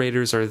that the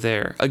raiders are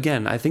there.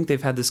 Again, I think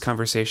they've had this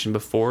conversation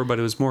before, but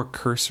it was more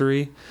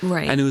cursory.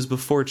 Right. And it was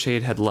before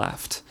Chade had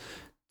left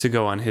to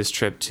go on his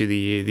trip to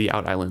the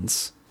Out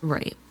Islands.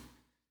 Right.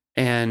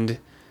 And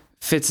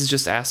Fitz is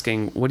just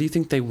asking, what do you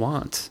think they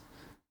want?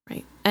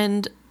 Right.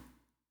 And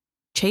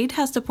Chade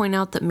has to point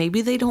out that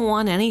maybe they don't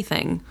want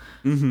anything.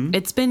 Mm-hmm.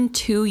 It's been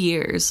 2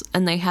 years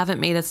and they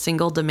haven't made a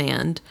single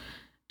demand.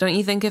 Don't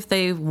you think if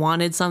they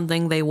wanted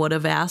something, they would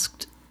have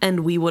asked,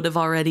 and we would have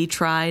already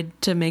tried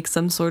to make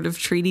some sort of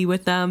treaty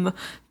with them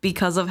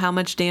because of how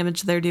much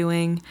damage they're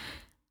doing?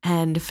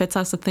 And Fitz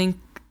has to think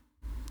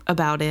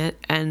about it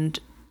and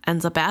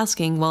ends up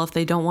asking, well, if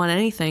they don't want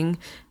anything,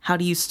 how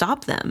do you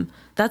stop them?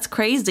 That's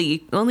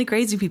crazy. Only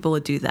crazy people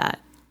would do that.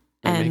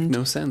 They make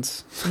no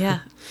sense.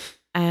 Yeah.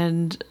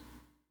 And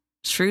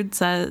Shrewd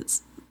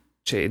says...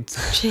 Chade.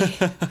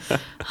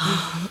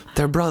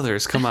 They're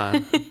brothers, come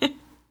on.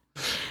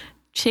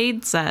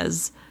 Chade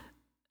says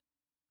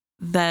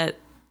that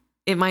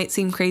it might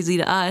seem crazy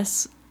to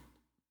us,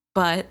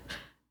 but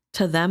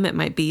to them it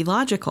might be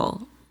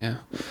logical. Yeah.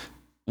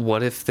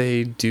 What if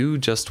they do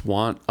just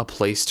want a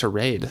place to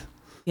raid?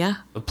 Yeah.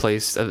 A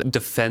place of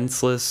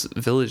defenseless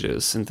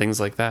villages and things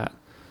like that.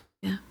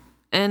 Yeah.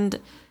 And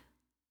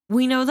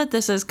we know that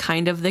this is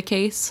kind of the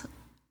case,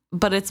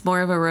 but it's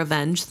more of a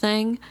revenge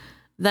thing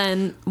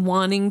than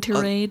wanting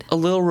to raid. A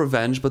little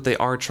revenge, but they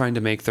are trying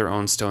to make their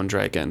own stone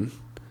dragon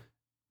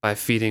by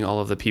feeding all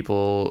of the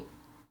people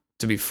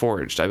to be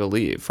forged, I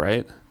believe,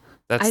 right?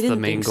 That's the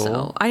main goal.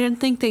 So. I didn't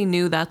think they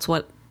knew that's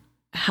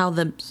how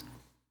the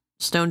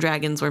stone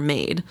dragons were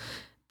made.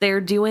 They're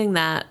doing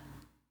that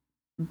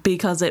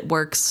because it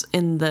works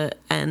in the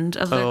end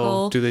of their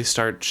goal. Do they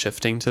start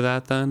shifting to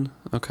that then?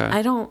 Okay.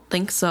 I don't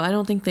think so. I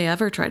don't think they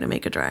ever try to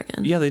make a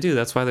dragon. Yeah, they do.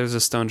 That's why there's a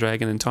stone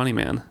dragon in Tawny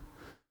Man.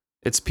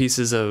 It's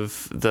pieces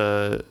of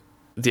the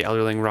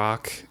Elderling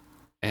rock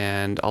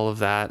and all of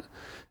that.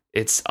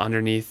 It's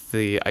underneath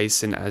the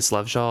ice in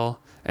Eslevjal.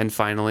 And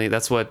finally,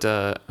 that's what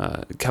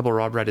Keble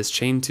Rodred is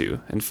chained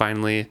to. And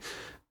finally,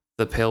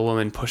 the Pale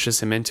Woman pushes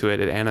him into it.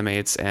 It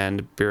animates,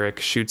 and Beric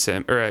shoots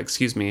him. Or,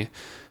 excuse me,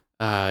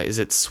 is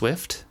it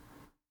Swift?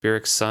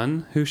 Beric's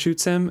son who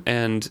shoots him?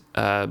 And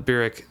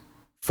Beric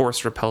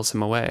force repels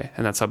him away.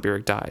 And that's how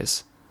Beric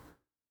dies.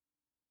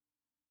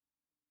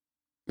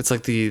 It's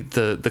like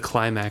the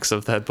climax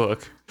of that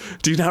book.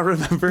 Do you not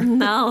remember?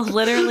 No,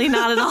 literally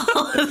not at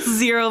all.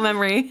 Zero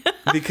memory.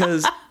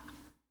 Because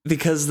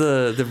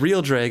the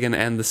real dragon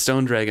and the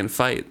stone dragon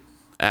fight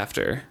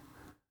after.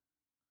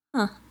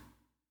 Huh.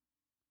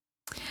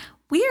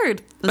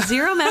 Weird.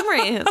 Zero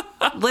memory.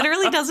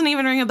 Literally doesn't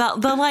even ring a bell.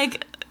 The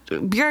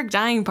Björk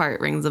dying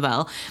part rings a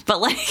bell,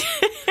 but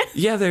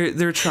yeah,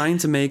 they're trying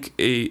to make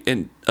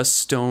a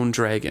stone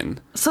dragon.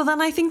 So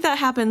then I think that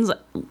happens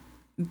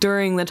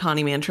during the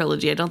Tawny Man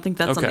trilogy. I don't think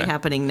that's something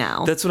happening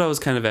now. That's what I was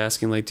kind of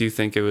asking. Do you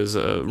think it was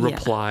a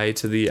reply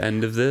to the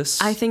end of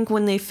this? I think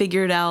when they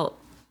figured out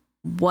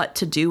what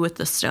to do with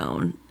the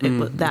stone,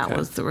 that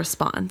was the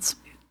response.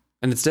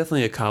 And it's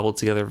definitely a cobbled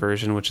together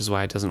version, which is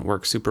why it doesn't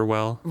work super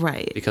well.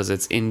 Right. Because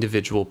it's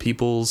individual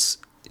peoples,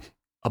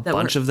 a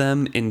bunch of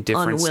them in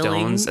different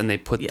stones, and they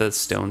put the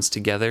stones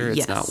together.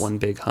 It's not one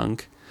big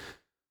hunk.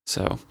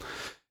 So,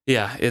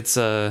 yeah, it's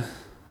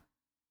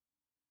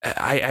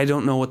I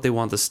don't know what they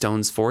want the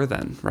stones for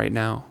then, right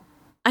now.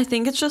 I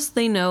think it's just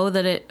they know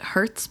that it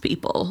hurts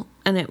people,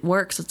 and it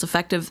works. It's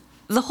effective.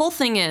 The whole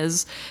thing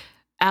is,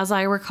 as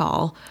I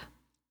recall,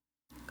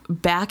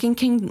 back in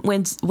King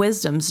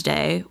Wisdom's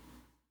day,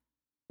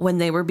 when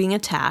they were being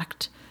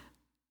attacked,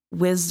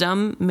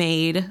 Wisdom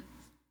made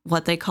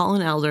what they call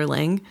an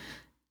elderling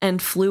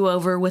and flew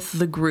over with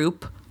the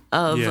group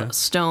of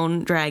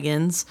stone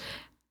dragons.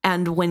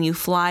 And when you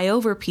fly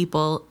over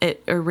people,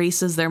 it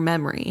erases their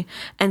memory.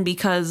 And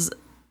because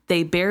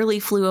they barely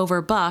flew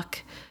over Buck,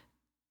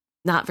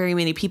 not very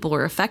many people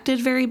were affected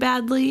very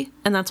badly.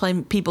 And that's why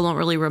people don't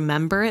really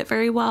remember it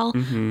very well.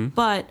 Mm-hmm.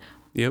 But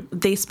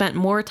they spent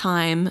more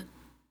time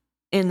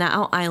in the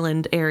Out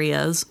Island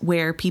areas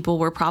where people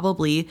were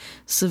probably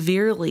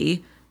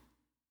severely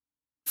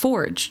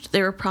forged.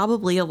 There were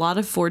probably a lot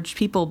of forged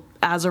people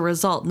as a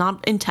result,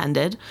 not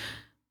intended,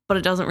 but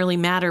it doesn't really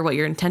matter what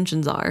your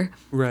intentions are.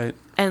 Right.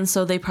 And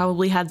so they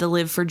probably had to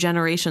live for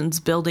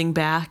generations building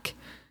back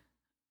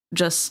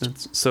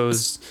so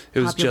it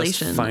was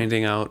just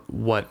finding out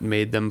what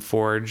made them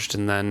forged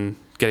and then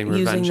getting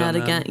revenge using that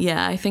on again. them.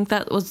 Yeah, I think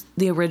that was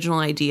the original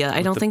idea.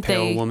 I don't think the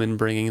Pale Woman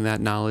bringing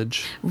that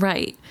knowledge.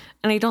 Right.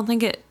 And I don't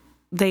think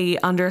they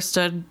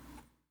understood.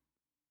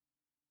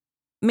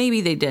 Maybe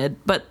they did,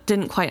 but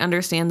didn't quite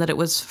understand that it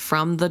was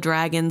from the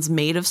dragons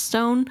made of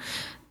stone.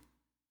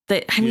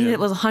 It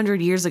was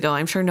 100 years ago.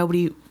 I'm sure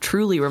nobody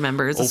truly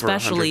remembers, Over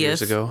especially 100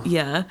 years ago.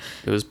 Yeah.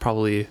 It was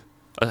probably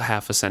a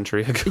half a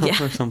century ago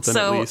Yeah. or something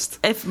So at least.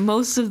 if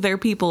most of their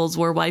peoples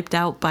were wiped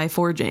out by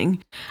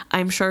forging,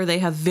 I'm sure they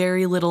have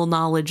very little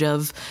knowledge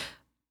of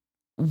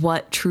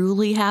what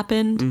truly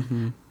happened.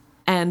 Mm-hmm.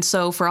 And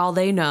so for all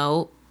they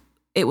know,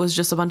 it was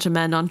just a bunch of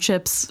men on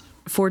ships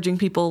forging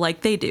people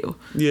like they do.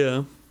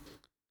 Yeah.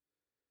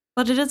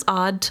 But it is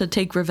odd to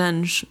take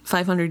revenge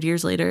 500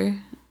 years later.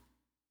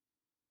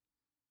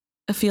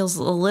 It feels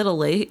a little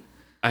late.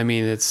 I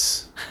mean,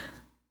 it's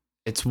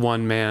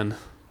one man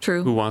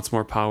True. who wants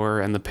more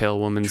power and the Pale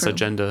Woman's True.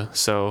 agenda.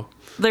 So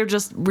They're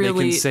just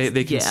really...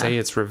 they can yeah, say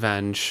it's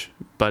revenge,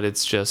 but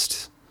it's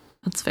just,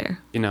 that's fair.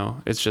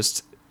 it's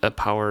just a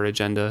power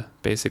agenda,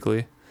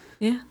 basically.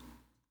 Yeah.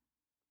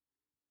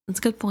 That's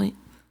a good point.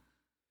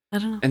 I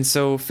don't know. And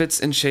so Fitz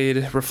and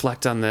Shade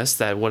reflect on this,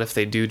 that what if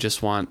they do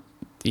just want,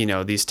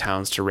 these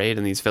towns to raid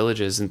and these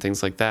villages and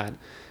things like that.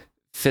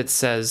 Fitz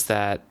says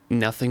that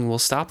nothing will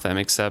stop them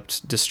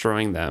except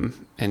destroying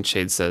them. And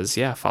Shade says,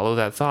 yeah, follow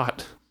that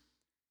thought.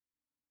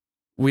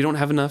 We don't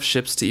have enough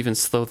ships to even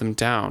slow them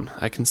down.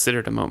 I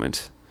considered a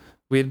moment.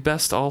 We had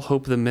best all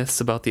hope the myths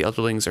about the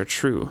Elderlings are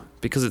true,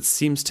 because it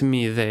seems to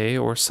me they,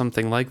 or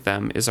something like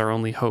them, is our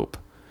only hope.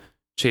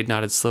 Shade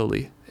nodded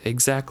slowly.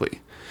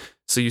 Exactly.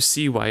 So you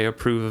see why I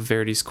approve of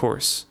Verity's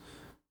course.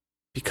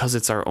 Because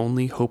it's our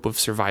only hope of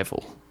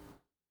survival.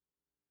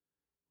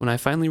 When I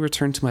finally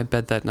returned to my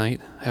bed that night,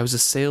 I was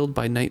assailed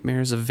by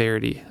nightmares of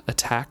Verity,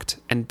 attacked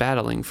and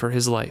battling for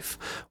his life,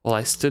 while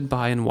I stood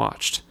by and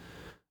watched.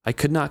 I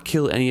could not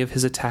kill any of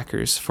his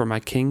attackers, for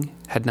my king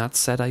had not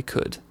said I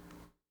could.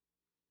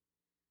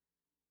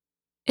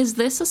 Is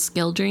this a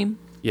skill dream?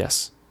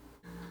 Yes.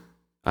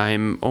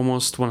 I'm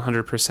almost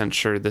 100%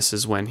 sure this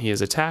is when he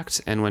is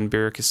attacked and when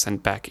Beric is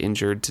sent back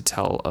injured to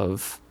tell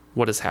of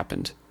what has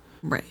happened.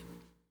 Right.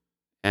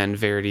 And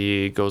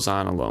Verity goes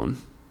on alone,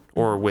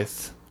 or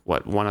with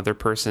one other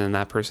person, and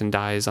that person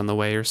dies on the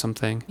way or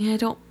something. Yeah, I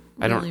don't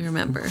really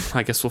remember.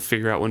 I guess we'll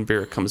figure out when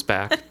Beric comes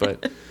back,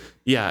 but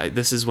yeah,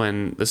 this is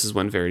when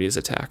Verity is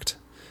attacked.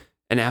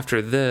 And after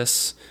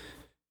this,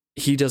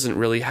 he doesn't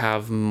really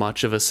have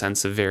much of a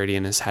sense of Verity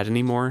in his head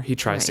anymore. He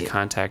tries to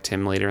contact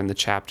him later in the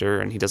chapter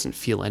and he doesn't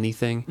feel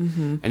anything.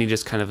 Mm-hmm. And he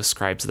just kind of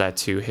ascribes that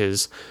to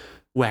his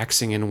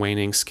waxing and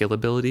waning skill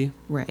ability.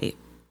 Right.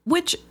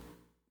 Which,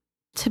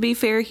 to be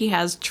fair, he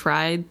has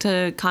tried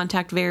to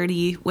contact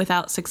Verity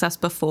without success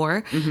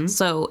before. Mm-hmm.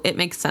 So it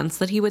makes sense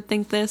that he would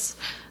think this.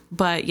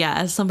 But yeah,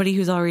 as somebody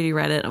who's already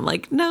read it, I'm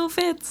like, no,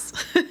 Fitz.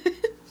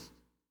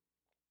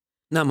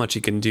 Not much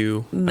he can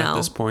do at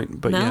this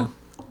point, but yeah.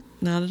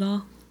 Not at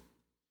all.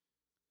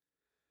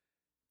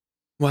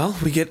 Well,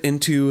 we get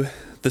into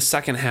the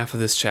second half of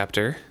this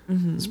chapter.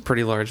 Mm-hmm. It's a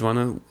pretty large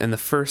one. And the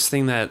first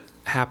thing that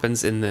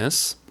happens in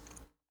this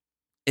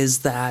is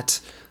that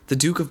the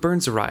Duke of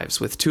Burns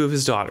arrives with two of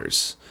his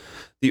daughters.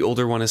 The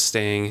older one is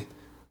staying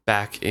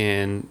back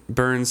in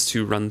Burns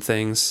to run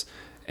things,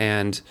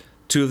 and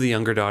two of the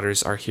younger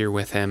daughters are here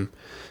with him.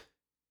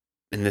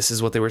 And this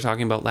is what they were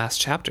talking about last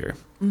chapter.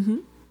 Mm-hmm.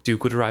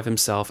 Duke would arrive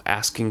himself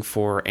asking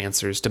for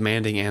answers,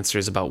 demanding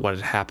answers about what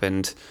had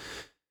happened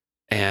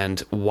and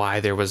why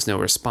there was no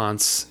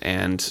response,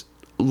 and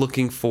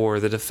looking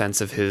for the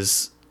defense of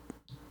his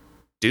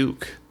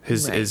duke,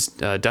 his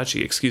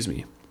duchy, excuse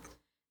me.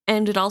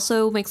 And it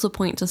also makes a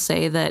point to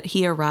say that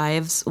he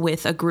arrives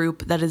with a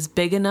group that is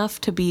big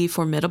enough to be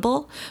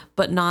formidable,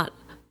 but not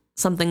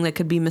something that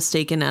could be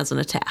mistaken as an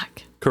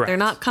attack. Correct. They're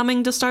not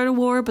coming to start a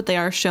war, but they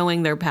are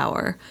showing their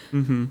power.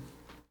 Mm-hmm.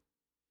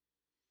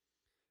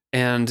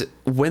 And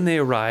when they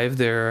arrive,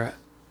 they're,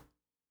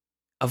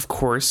 of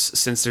course,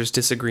 since there's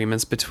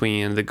disagreements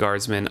between the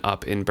guardsmen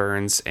up in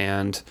Burns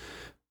and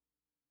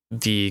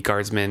the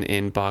guardsmen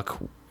in Buck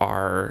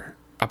are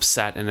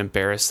upset and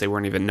embarrassed. They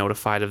weren't even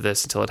notified of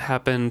this until it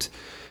happened.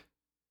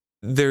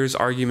 There's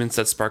arguments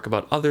that spark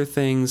about other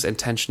things, and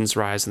tensions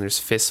rise, and there's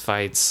fist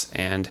fights,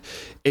 and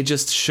it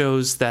just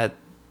shows that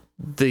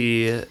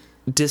the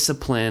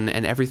discipline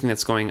and everything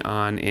that's going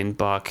on in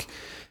Buck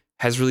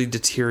has really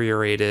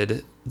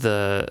deteriorated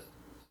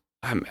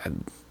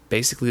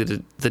basically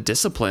the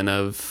discipline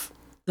of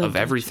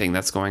everything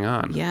that's going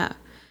on. Yeah.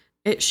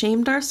 It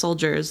shamed our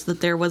soldiers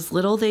that there was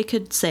little they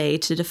could say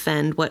to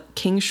defend what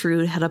King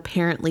Shrewd had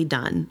apparently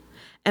done.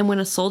 And when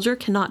a soldier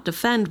cannot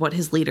defend what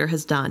his leader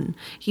has done,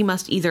 he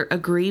must either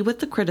agree with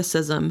the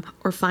criticism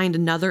or find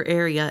another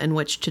area in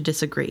which to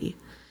disagree.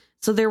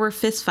 So there were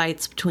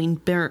fistfights between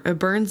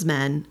Burns'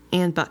 men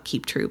and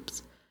Buckkeep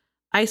troops.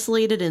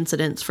 Isolated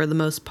incidents for the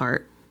most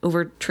part,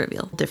 over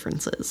trivial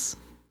differences.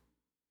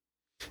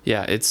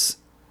 Yeah, it's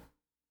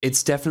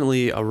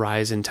definitely a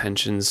rise in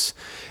tensions,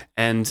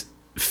 and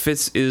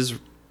Fitz is,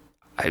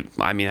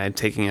 I mean, I'm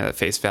taking it at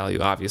face value,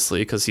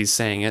 obviously, because he's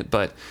saying it,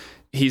 but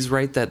he's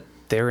right that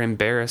they're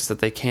embarrassed that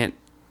they can't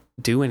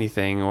do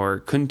anything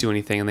or couldn't do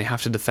anything, and they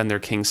have to defend their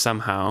king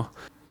somehow.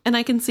 And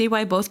I can see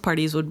why both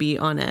parties would be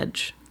on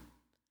edge.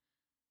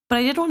 But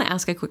I did want to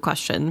ask a quick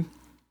question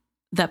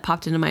that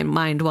popped into my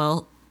mind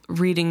while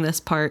reading this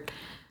part.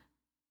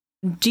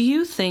 Do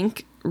you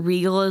think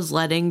Regal is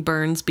letting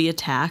Burns be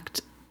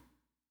attacked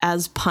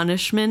as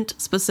punishment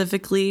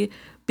specifically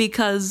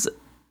because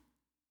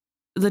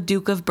the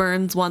Duke of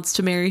Burns wants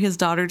to marry his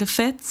daughter to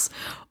Fitz?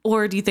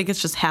 Or do you think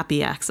it's just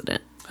happy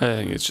accident? I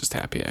think it's just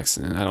happy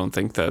accident. I don't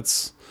think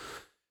that's...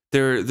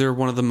 They're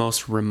one of the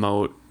most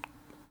remote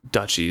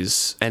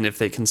duchies, and if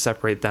they can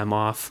separate them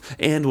off,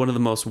 and one of the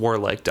most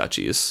warlike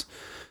duchies,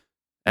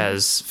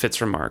 as Fitz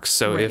remarks.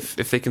 So Right.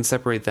 if they can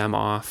separate them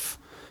off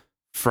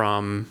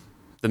from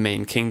the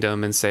main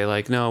kingdom and say,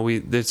 like, no,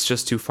 it's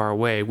just too far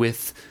away,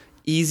 with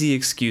easy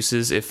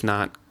excuses, if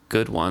not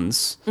good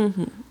ones,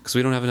 because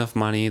we don't have enough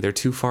money, they're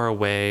too far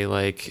away,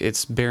 like,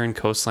 it's barren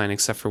coastline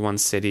except for one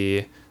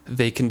city,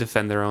 they can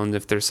defend their own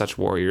if they're such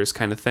warriors,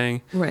 kind of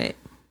thing. Right.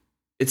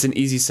 It's an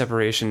easy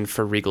separation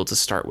for Regal to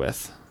start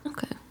with.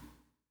 Okay.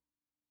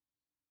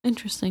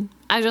 Interesting.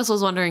 I just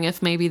was wondering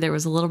if maybe there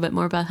was a little bit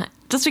more behind,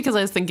 just because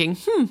I was thinking,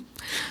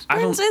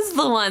 Burns is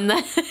the one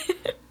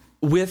that...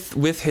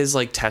 With his,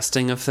 like,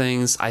 testing of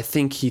things, I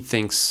think he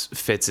thinks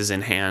Fitz is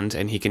in hand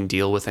and he can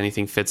deal with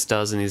anything Fitz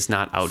does, and he's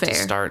not out to Fair.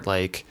 start,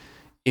 like,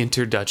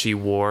 interduchy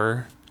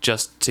war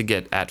just to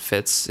get at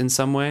Fitz in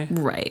some way.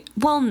 Right.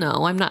 Well,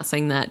 no, I'm not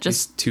saying that.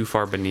 Just Just, too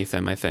far beneath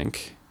him, I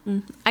think.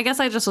 I guess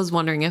I just was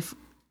wondering if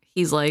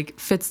he's like,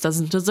 Fitz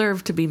doesn't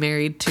deserve to be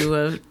married to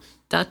a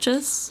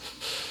duchess.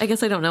 I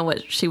guess I don't know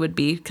what she would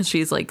be because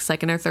she's like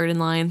second or third in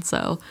line,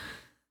 so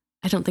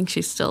I don't think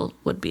she still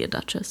would be a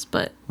duchess,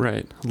 but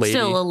Right. Lady.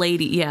 still a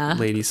lady, yeah.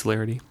 Lady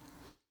Celerity.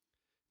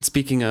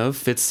 Speaking of,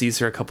 Fitz sees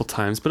her a couple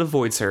times, but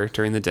avoids her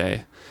during the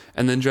day,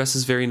 and then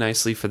dresses very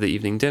nicely for the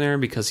evening dinner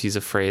because he's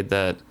afraid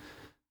that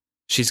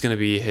she's going to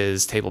be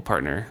his table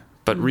partner.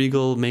 But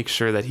Regal makes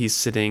sure that he's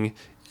sitting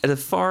at a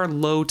far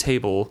low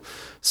table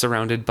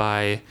surrounded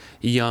by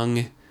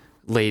young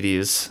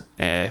ladies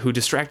who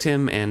distract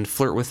him and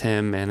flirt with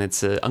him, and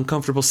it's an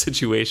uncomfortable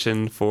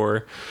situation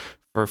for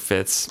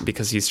Fitz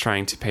because he's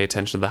trying to pay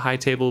attention to the high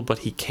table, but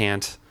he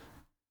can't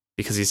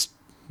because he's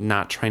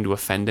not trying to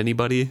offend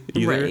anybody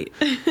either. Right.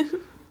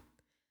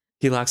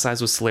 He locks eyes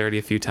with Celerity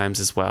a few times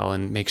as well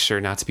and makes sure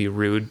not to be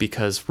rude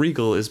because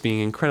Regal is being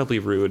incredibly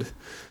rude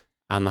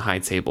on the high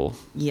table.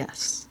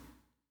 Yes.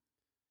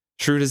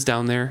 Shrewd is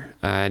down there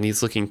and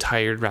he's looking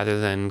tired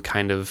rather than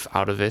kind of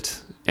out of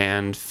it,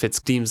 and Fitz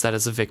deems that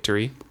as a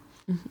victory.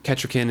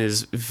 Kettricken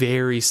is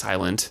very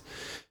silent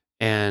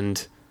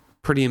and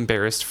pretty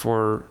embarrassed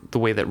for the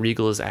way that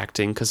Regal is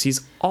acting because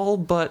he's all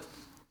but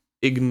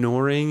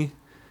ignoring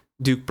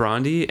Duke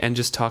Brondy and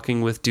just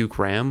talking with Duke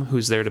Ram,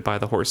 who's there to buy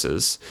the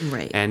horses,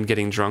 Right. and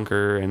getting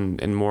drunker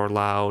and more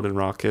loud and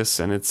raucous,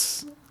 and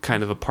it's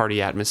kind of a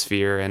party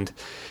atmosphere, and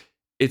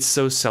it's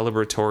so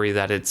celebratory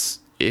that it's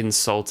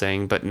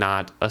insulting, but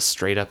not a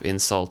straight up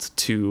insult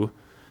to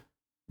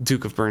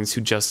Duke of Burns,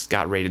 who just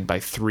got raided by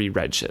 3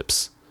 red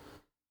ships.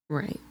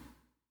 Right.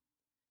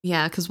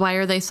 Yeah, because why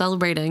are they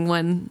celebrating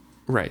when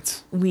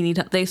Right.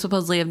 they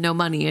supposedly have no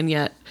money, and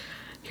yet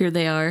here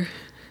they are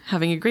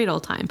having a great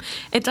old time.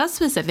 It does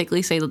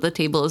specifically say that the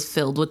table is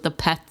filled with the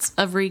pets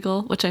of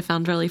Regal, which I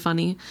found really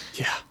funny.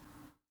 Yeah.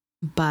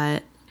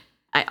 But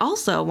I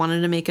also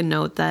wanted to make a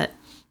note that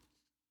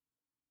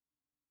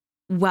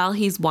while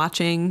he's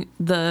watching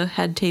the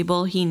head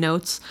table, he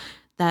notes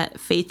that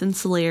Faith and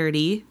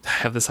Celerity, I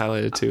have this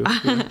highlighted too.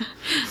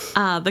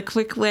 Yeah. the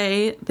quick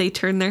way they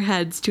turn their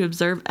heads to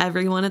observe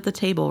everyone at the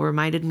table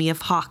reminded me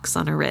of hawks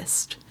on a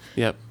wrist.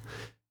 Yep.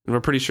 And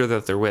we're pretty sure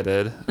that they're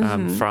witted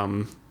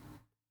from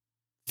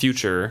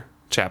future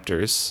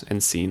chapters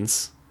and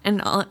scenes.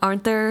 And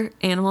aren't there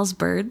animals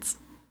birds?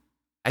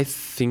 I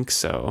think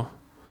so.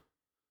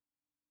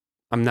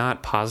 I'm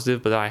not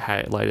positive, but I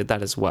highlighted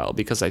that as well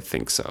because I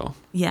think so.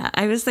 Yeah,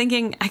 I was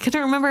thinking, I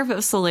couldn't remember if it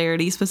was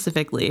Celerity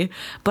specifically,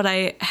 but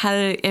I had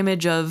an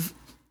image of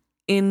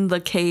in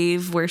the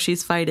cave where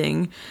she's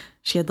fighting,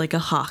 she had like a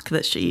hawk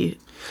that she...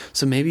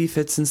 So maybe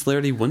Fitz and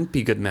Celerity wouldn't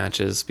be good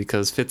matches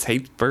because Fitz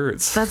hates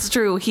birds. That's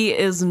true. He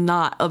is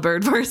not a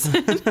bird person.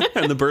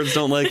 And the birds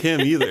don't like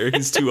him either.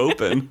 He's too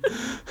open.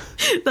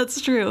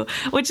 That's true.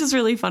 Which is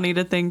really funny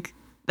to think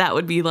that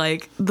would be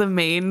like the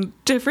main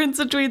difference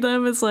between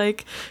them is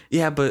like...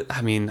 Yeah, but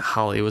I mean,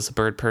 Holly was a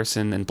bird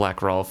person and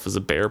Black Rolf was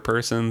a bear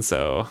person,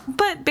 so...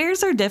 But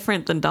bears are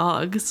different than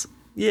dogs.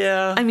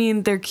 Yeah. I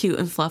mean, they're cute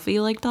and fluffy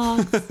like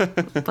dogs,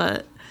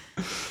 but...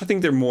 I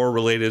think they're more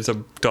related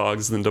to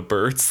dogs than to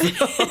birds.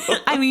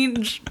 I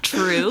mean,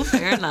 true,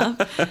 fair enough.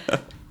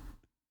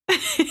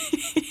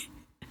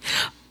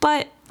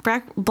 But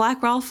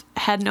Black Rolf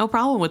had no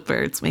problem with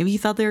birds. Maybe he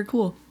thought they were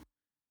cool.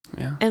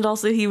 Yeah. And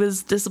also he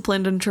was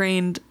disciplined and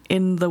trained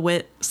in the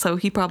wit, so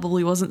he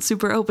probably wasn't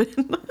super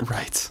open.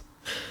 Right.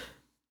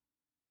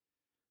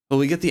 Well,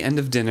 we get the end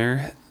of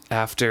dinner.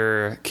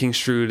 After King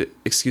Shrewd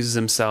excuses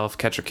himself,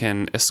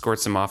 Kettricken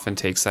escorts him off and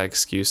takes that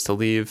excuse to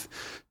leave.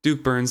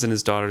 Duke Burns and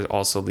his daughter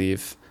also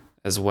leave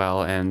as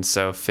well, and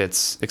so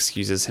Fitz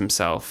excuses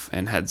himself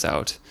and heads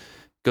out.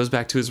 Goes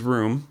back to his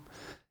room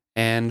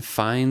and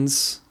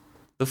finds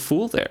the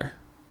Fool there.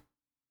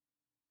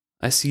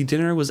 I see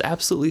dinner was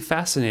absolutely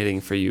fascinating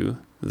for you,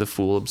 the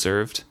Fool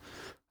observed.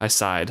 I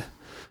sighed.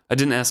 I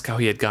didn't ask how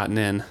he had gotten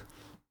in.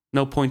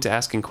 No point to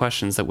asking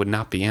questions that would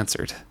not be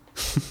answered.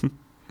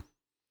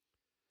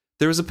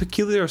 There was a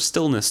peculiar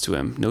stillness to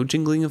him, no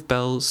jingling of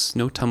bells,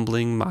 no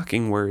tumbling,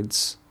 mocking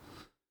words.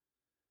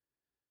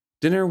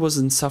 Dinner was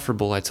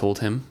insufferable, I told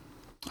him.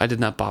 I did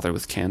not bother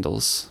with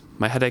candles.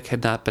 My headache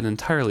had not been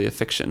entirely a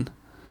fiction.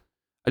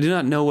 I do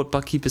not know what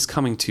Buckkeep is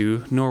coming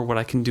to, nor what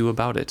I can do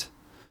about it.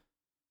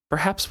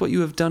 Perhaps what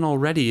you have done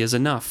already is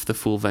enough, the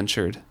fool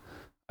ventured.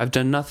 I've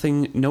done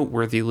nothing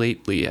noteworthy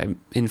lately, I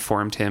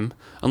informed him,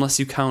 unless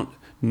you count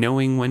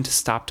knowing when to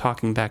stop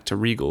talking back to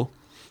Regal.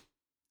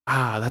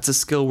 Ah, that's a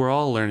skill we're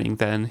all learning,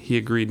 then, he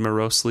agreed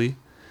morosely.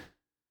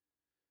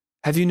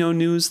 Have you no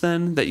news,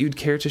 then, that you'd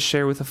care to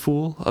share with a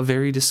fool, a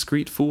very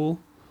discreet fool?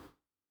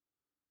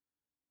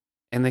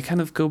 And they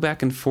kind of go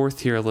back and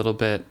forth here a little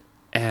bit,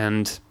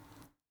 and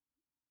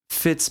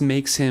Fitz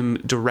makes him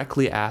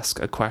directly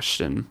ask a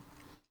question.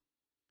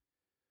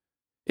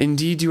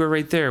 Indeed, you are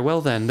right there.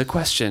 Well then, the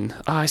question.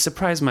 Ah, I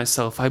surprise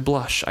myself. I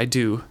blush. I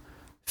do.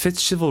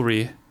 Fitz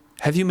chivalry.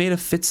 Have you made a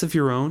Fitz of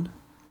your own?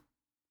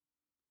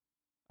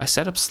 I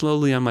sat up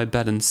slowly on my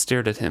bed and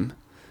stared at him.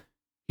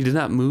 He did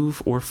not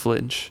move or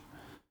flinch.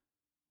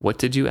 What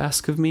did you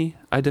ask of me?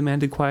 I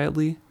demanded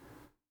quietly.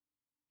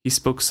 He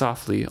spoke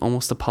softly,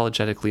 almost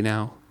apologetically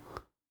now.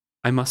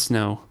 I must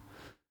know.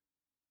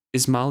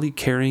 Is Molly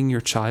carrying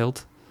your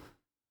child?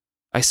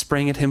 I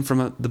sprang at him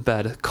from the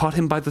bed, caught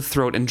him by the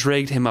throat, and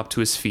dragged him up to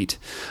his feet.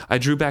 I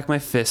drew back my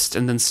fist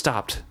and then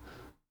stopped,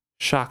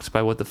 shocked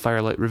by what the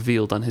firelight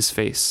revealed on his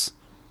face.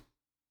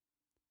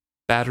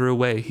 Batter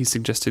away, he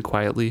suggested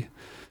quietly.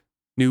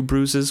 New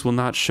bruises will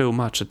not show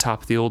much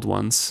atop the old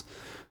ones.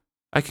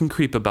 I can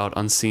creep about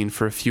unseen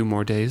for a few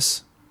more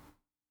days.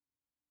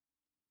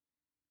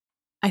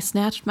 I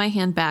snatched my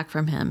hand back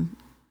from him.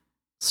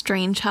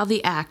 Strange how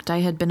the act I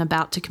had been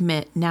about to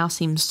commit now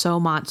seemed so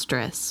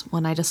monstrous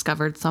when I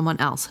discovered someone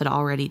else had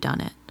already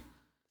done it.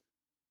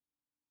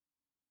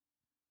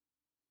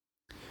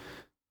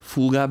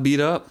 Fool got beat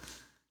up.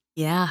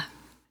 Yeah.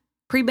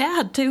 Pretty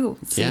bad, too,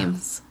 it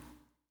seems.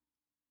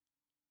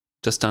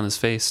 Just on his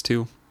face,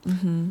 too.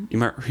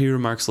 Mm-hmm. He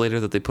remarks later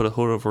that they put a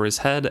hood over his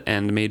head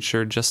and made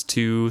sure just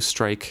to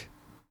strike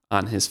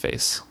on his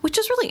face. Which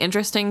is really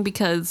interesting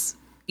because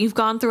you've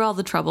gone through all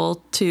the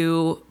trouble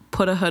to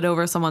put a hood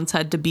over someone's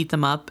head to beat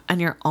them up, and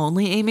you're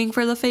only aiming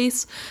for the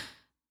face,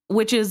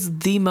 which is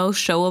the most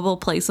showable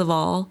place of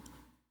all.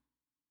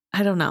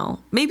 I don't know.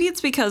 Maybe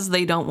it's because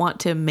they don't want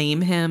to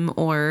maim him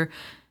or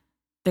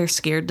they're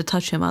scared to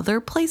touch him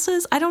other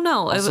places. I don't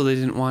know. Also, they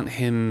didn't want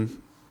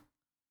him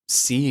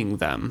seeing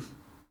them.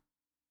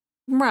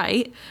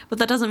 Right. But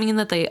that doesn't mean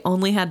that they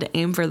only had to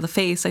aim for the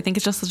face. I think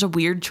it's just such a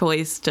weird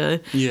choice to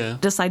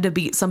decide to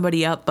beat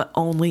somebody up but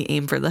only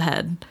aim for the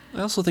head.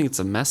 I also think it's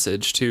a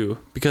message, too,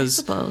 because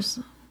I suppose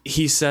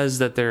he says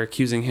that they're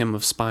accusing him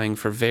of spying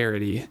for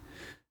Verity,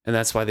 and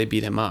that's why they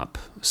beat him up.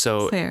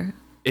 So fair.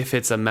 If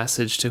it's a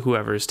message to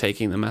whoever's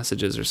taking the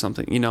messages or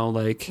something,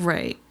 like...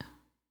 Right.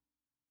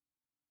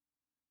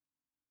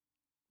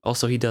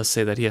 Also, he does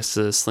say that he has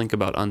to slink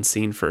about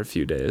unseen for a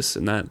few days,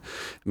 and that,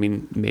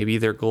 maybe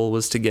their goal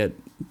was to get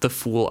the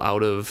fool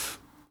out of,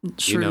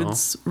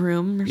 Shrewd's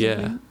room or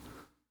something. Yeah.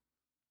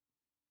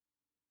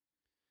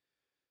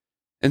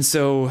 And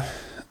so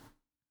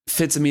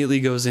Fitz immediately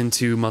goes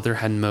into mother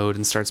hen mode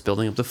and starts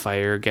building up the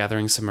fire,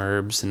 gathering some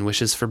herbs, and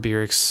wishes for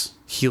Byrric's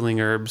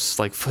healing herbs,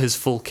 like his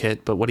full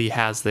kit, but what he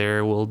has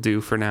there will do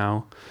for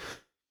now.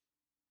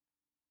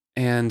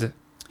 And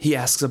he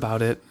asks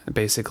about it,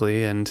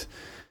 basically, and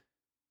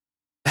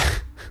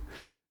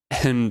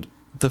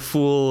the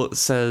fool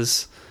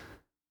says,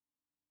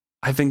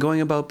 I've been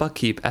going about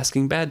Buckkeep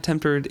asking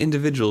bad-tempered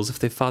individuals if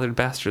they've fathered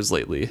bastards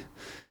lately.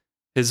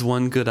 His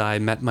one good eye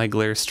met my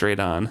glare straight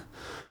on.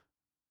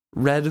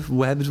 Red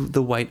webbed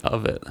the white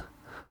of it.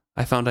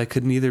 I found I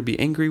could neither be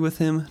angry with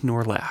him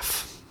nor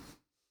laugh.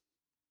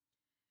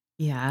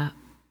 Yeah.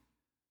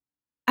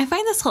 I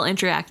find this whole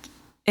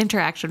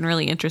interaction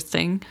really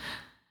interesting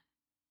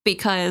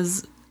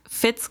because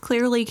Fitz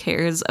clearly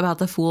cares about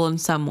the fool in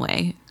some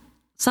way.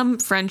 Some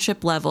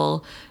friendship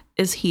level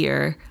is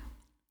here.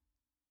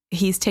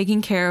 He's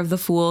taking care of the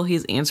fool.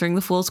 He's answering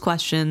the fool's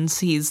questions.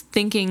 He's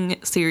thinking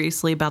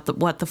seriously about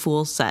what the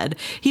fool said.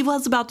 He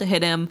was about to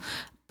hit him,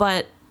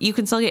 but you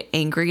can still get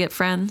angry at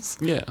friends.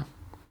 Yeah.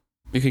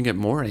 You can get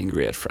more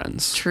angry at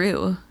friends.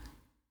 True.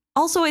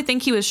 Also, I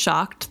think he was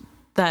shocked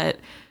that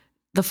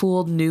the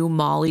fool knew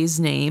Molly's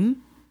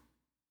name.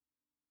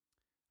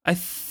 I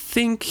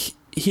think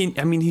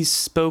he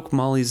spoke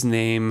Molly's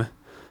name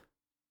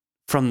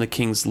from the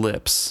king's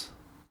lips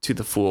to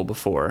the fool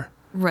before.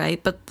 Right,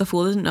 but the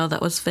fool didn't know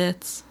that was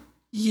Fitz.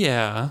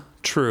 Yeah,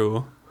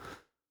 true.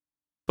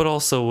 But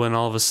also when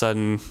all of a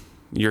sudden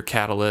your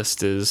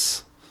catalyst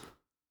is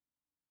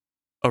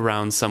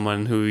around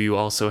someone who you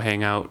also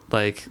hang out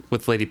like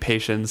with Lady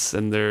Patience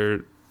and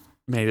their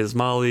mate is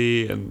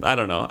Molly, and I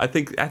don't know. I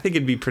think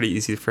it'd be pretty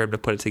easy for him to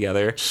put it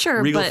together.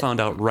 Sure, Regal found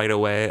out right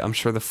away. I'm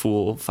sure the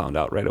fool found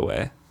out right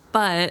away.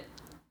 But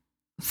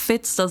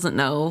Fitz doesn't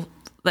know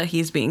that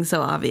he's being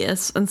so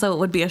obvious, and so it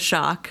would be a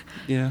shock.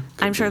 Yeah,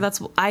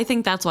 I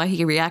think that's why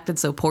he reacted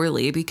so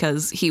poorly,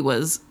 because he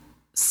was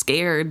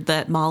scared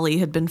that Molly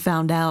had been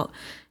found out.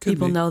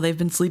 People know they've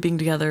been sleeping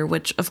together,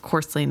 which of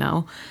course they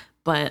know.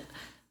 But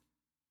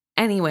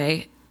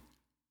anyway,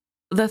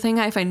 the thing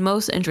I find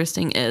most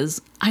interesting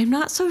is I'm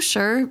not so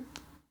sure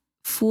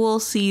Fool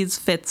sees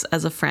Fitz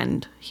as a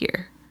friend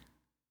here.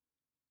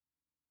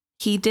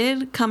 He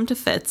did come to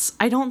Fitz.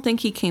 I don't think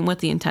he came with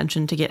the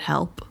intention to get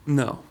help.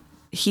 No.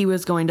 He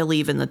was going to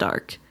leave in the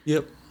dark.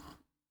 Yep.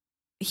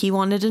 He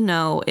wanted to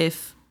know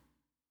if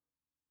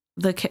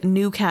the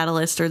new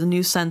catalyst or the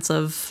new sense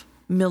of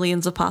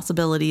millions of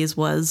possibilities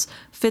was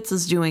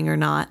Fitz's doing or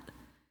not.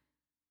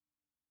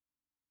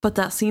 But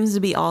that seems to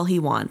be all he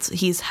wants.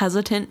 He's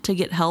hesitant to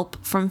get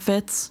help from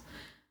Fitz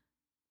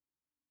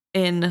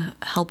in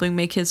helping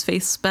make his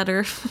face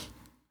better.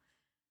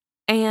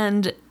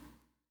 And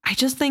I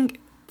just think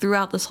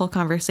throughout this whole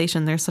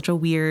conversation, there's such a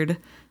weird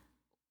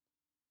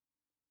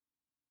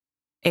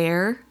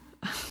air,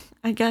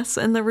 I guess,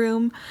 in the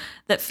room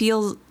that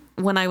feels,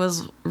 when I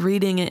was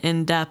reading it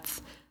in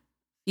depth,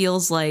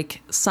 feels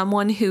like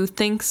someone who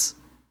thinks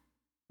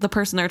the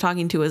person they're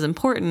talking to is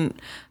important,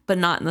 but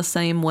not in the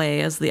same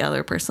way as the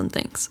other person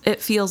thinks.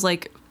 It feels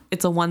like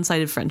it's a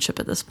one-sided friendship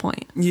at this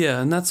point.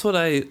 Yeah, and that's what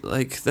I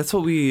like. That's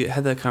what we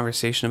had that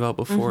conversation about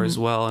before as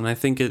well. And I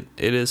think it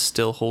is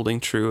still holding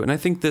true. And I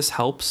think this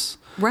helps.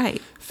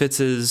 Right.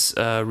 Fitz's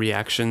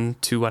reaction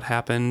to what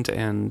happened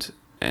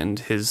and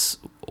his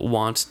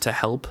want to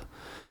help.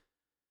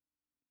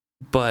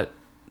 But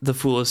the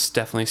Fool is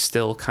definitely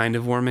still kind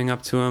of warming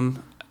up to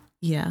him.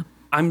 Yeah.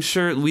 I'm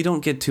sure we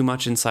don't get too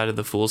much inside of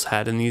the Fool's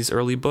head in these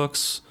early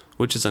books,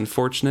 which is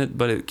unfortunate,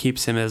 but it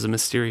keeps him as a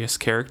mysterious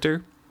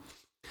character.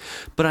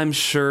 But I'm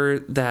sure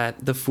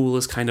that the Fool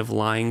is kind of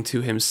lying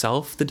to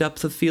himself the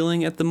depth of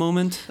feeling at the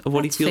moment of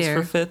what he feels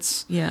for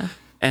Fitz. Yeah.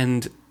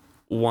 And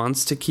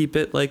wants to keep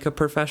it like a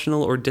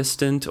professional or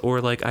distant or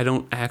like, I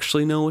don't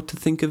actually know what to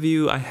think of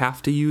you. I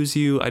have to use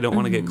you. I don't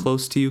want to get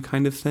close to you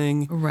kind of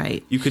thing.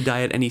 Right. You could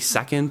die at any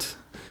second.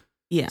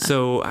 Yeah.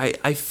 So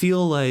I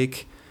feel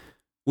like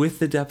with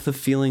the depth of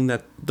feeling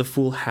that the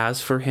Fool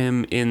has for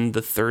him in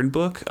the third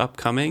book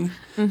upcoming,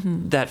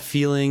 that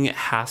feeling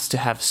has to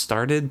have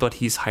started, but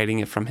he's hiding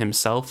it from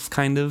himself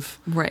kind of.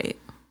 Right.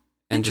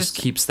 And just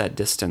keeps that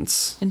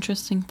distance.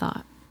 Interesting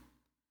thought.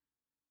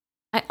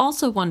 I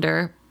also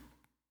wonder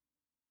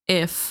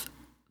if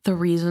the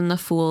reason the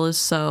Fool is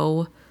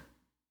so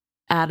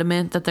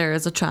adamant that there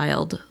is a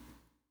child,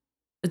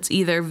 it's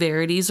either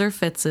Verity's or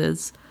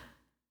Fitz's,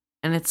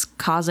 and it's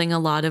causing a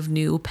lot of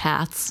new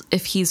paths.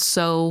 If he's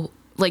so,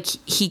 like,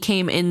 he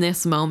came in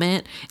this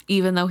moment,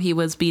 even though he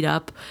was beat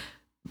up,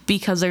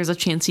 because there's a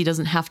chance he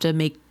doesn't have to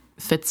make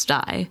Fitz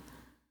die.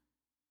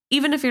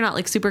 Even if you're not,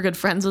 like, super good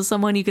friends with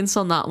someone, you can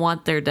still not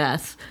want their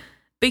death.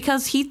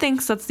 Because he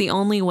thinks that's the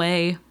only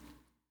way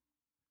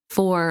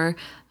for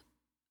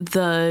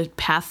the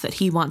path that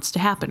he wants to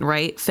happen,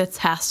 right? Fitz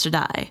has to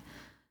die.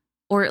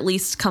 Or at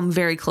least come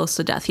very close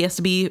to death. He has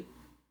to be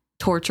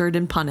tortured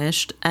and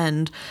punished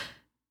and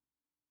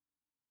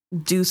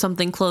do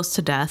something close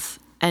to death.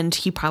 And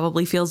he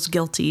probably feels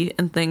guilty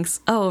and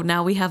thinks, oh,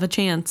 now we have a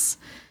chance.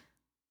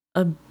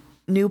 A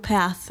new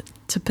path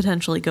to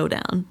potentially go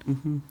down.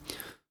 Mm-hmm.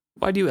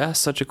 Why do you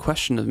ask such a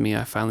question of me?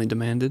 I finally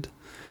demanded.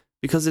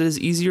 Because it is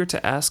easier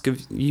to ask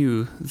of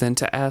you than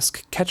to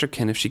ask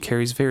Ketcherkin if she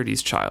carries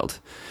Verity's child.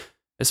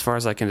 As far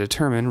as I can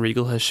determine,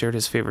 Regal has shared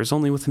his favors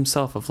only with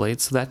himself of late,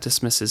 so that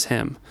dismisses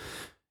him.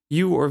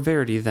 You or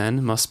Verity,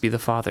 then, must be the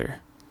father.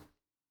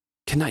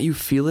 Cannot you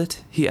feel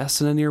it? He asked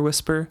in a near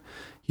whisper.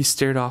 He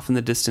stared off in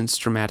the distance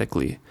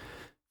dramatically.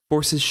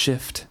 Forces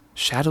shift,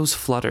 shadows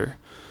flutter.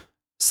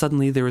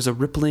 Suddenly there is a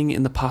rippling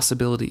in the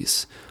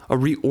possibilities, a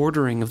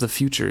reordering of the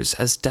futures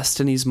as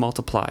destinies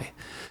multiply.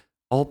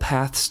 All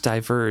paths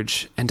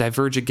diverge, and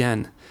diverge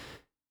again.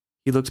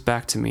 He looked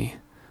back to me.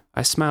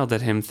 I smiled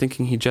at him,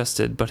 thinking he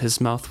jested, but his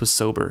mouth was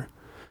sober.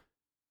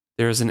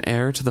 There is an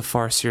heir to the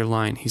Farseer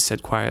line, he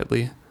said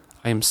quietly.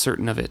 I am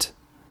certain of it.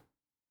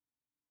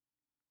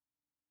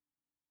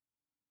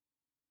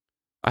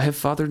 I have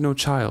fathered no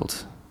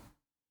child,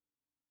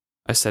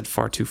 I said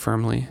far too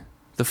firmly.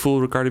 The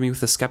Fool regarded me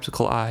with a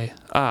skeptical eye.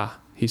 Ah,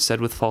 he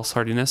said with false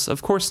heartiness,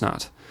 of course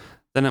not.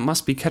 Then it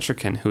must be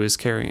Ketcherkin who is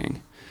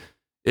carrying.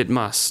 It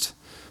must.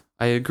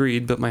 I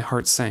agreed, but my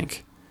heart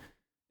sank.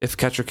 If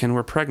Ketcherkin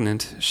were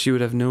pregnant, she would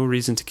have no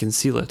reason to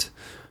conceal it,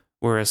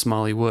 whereas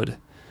Molly would.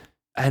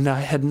 And I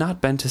had not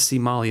been to see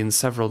Molly in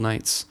several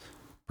nights.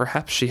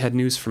 Perhaps she had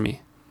news for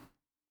me.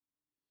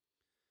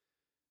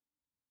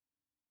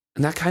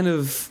 And that kind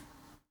of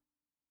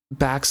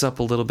backs up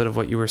a little bit of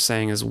what you were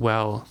saying as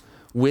well.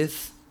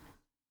 With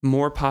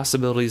more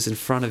possibilities in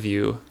front of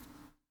you,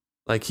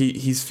 like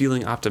he's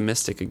feeling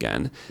optimistic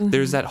again.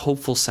 There's that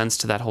hopeful sense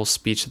to that whole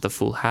speech that the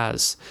Fool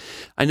has.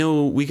 I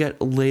know we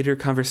get later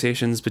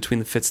conversations between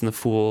the Fitz and the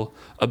Fool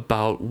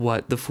about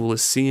what the Fool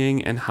is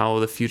seeing and how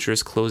the future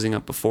is closing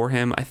up before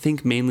him. I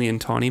think mainly in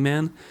Tawny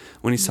Man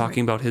when he's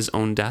talking about his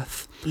own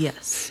death.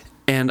 Yes.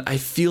 And I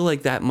feel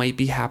like that might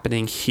be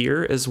happening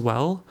here as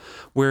well,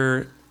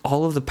 where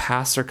all of the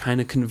paths are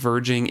kind of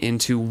converging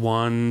into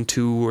 1,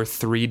 2, or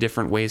 3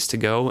 different ways to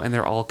go, and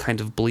they're all kind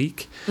of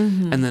bleak.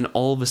 And then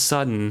all of a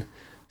sudden,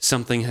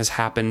 something has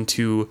happened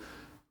to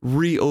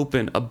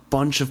reopen a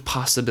bunch of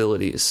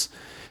possibilities.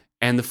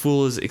 And the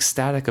fool is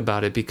ecstatic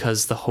about it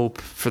because the hope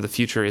for the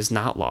future is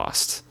not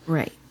lost.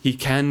 Right. He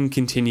can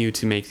continue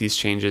to make these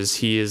changes.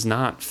 He is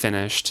not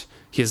finished.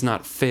 He has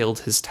not failed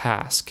his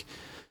task.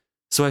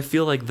 So I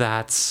feel like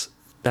that's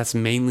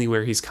mainly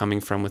where he's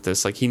coming from with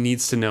this. Like, he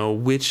needs to know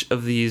which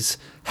of these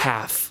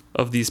half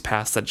of these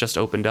paths that just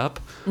opened up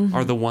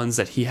are the ones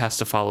that he has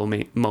to follow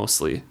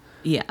mostly.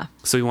 Yeah.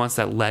 So he wants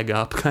that leg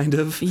up, kind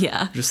of.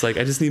 Yeah. Just like,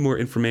 I just need more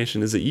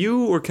information. Is it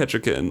you or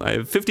Kettricken? I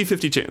have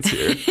 50-50 chance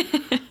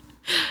here.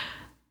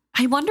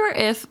 I wonder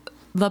if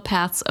the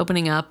paths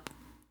opening up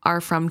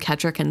are from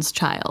Kettricken's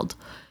child.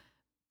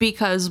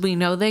 Because we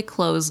know they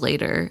close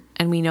later,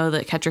 and we know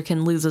that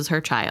Kettricken loses her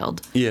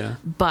child. Yeah.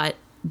 But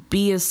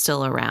B is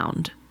still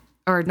around.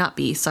 Or not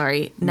B,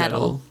 sorry.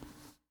 Nettle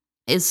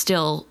is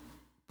still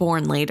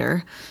born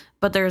later.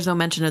 But there is no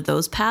mention of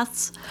those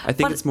paths. I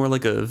think it's more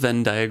like a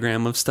Venn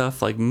diagram of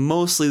stuff. Like,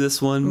 mostly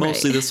this one,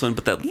 mostly this one.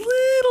 But that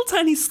little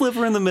tiny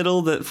sliver in the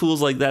middle that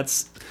feels like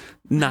that's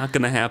not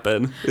going to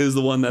happen is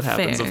the one that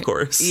happens, Fair. Of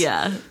course.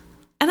 Yeah.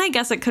 And I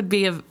guess it could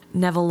be a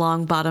Neville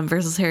Longbottom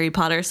versus Harry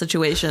Potter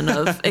situation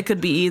of it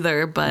could be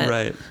either, but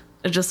Right.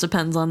 It just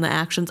depends on the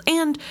actions.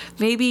 And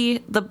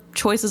maybe the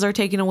choices are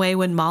taken away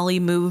when Molly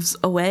moves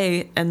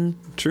away and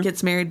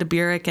gets married to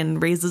Burrich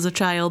and raises a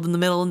child in the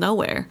middle of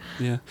nowhere.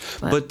 Yeah.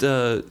 But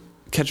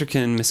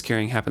Kettricken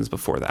miscarrying happens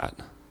before that.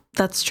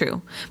 That's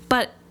true.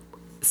 But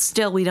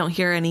still, we don't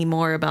hear any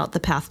more about the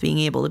path being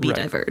able to be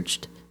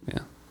diverged. Yeah.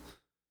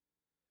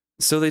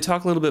 So they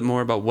talk a little bit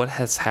more about what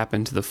has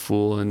happened to the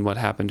fool and what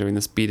happened during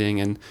this beating.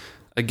 And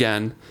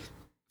again,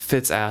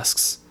 Fitz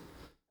asks,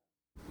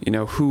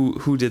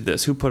 who did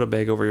this? Who put a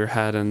bag over your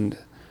head? And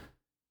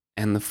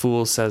the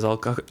fool says, I'll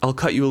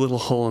cut you a little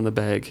hole in the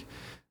bag.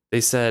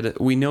 They said,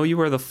 we know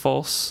you are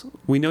false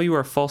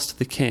to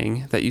the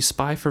king, that you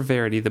spy for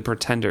Verity the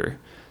Pretender.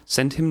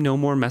 Send him no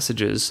more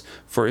messages,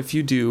 for if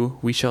you do,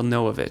 we shall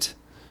know of it.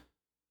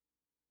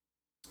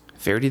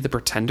 Verity the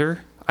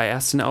Pretender? I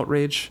asked in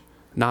outrage.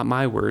 Not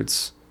my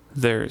words.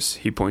 Theirs,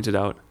 he pointed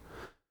out.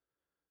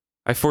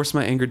 I forced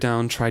my anger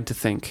down, tried to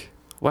think.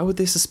 Why would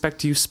they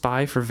suspect you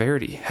spy for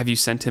Verity? Have you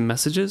sent him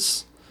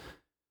messages?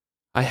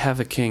 I have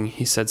a king,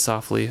 he said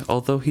softly,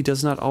 although he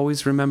does not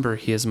always remember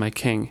he is my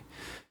king.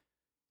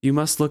 You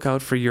must look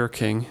out for your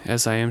king,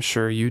 as I am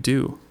sure you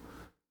do.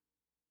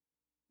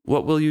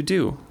 What will you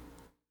do?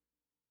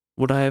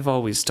 What I have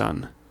always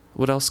done.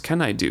 What else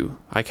can I do?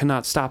 I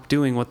cannot stop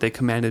doing what they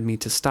commanded me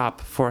to stop,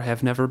 for I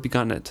have never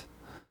begun it.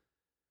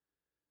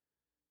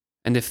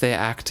 And if they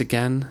act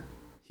again,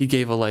 he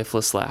gave a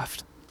lifeless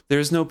laugh. There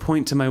is no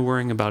point to my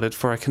worrying about it,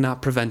 for I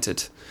cannot prevent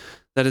it.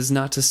 That is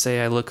not to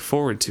say I look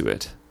forward to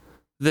it.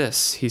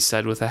 This, he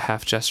said with a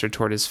half gesture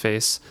toward his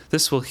face,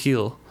 this will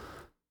heal.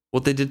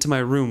 What they did to my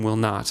room will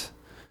not.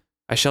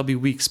 I shall be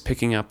weeks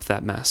picking up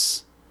that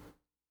mess.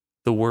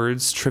 The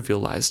words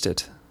trivialized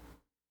it.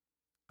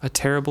 A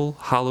terrible,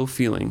 hollow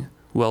feeling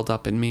welled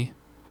up in me.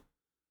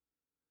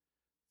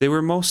 They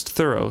were most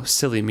thorough,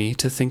 silly me,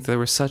 to think there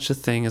was such a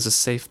thing as a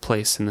safe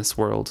place in this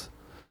world.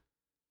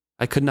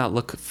 I could not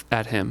look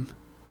at him.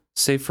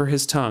 Save for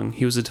his tongue,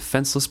 he was a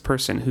defenseless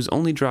person whose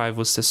only drive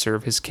was to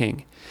serve his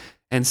king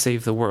and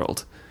save the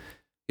world.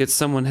 Yet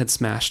someone had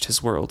smashed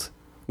his world.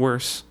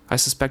 Worse, I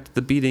suspected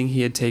the beating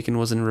he had taken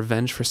was in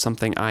revenge for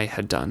something I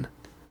had done.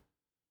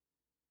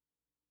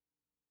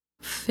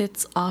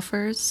 Fitz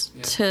offers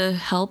to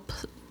help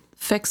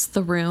fix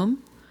the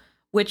room,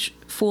 which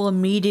Fool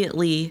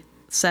immediately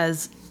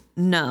says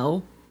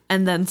no,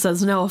 and then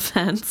says no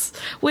offense,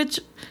 which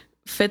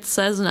Fitz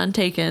says and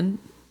untaken.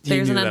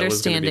 There's an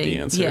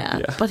understanding. Yeah,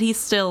 but he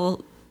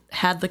still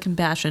had the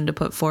compassion to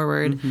put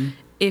forward,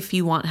 if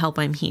you want help,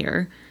 I'm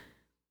here.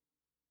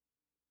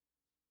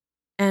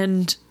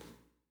 And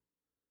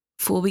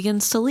Fool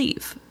begins to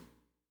leave.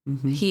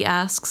 He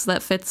asks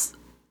that Fitz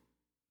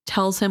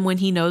tells him when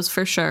he knows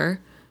for sure.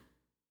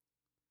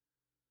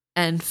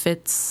 And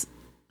Fitz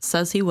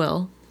says he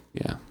will.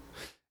 Yeah.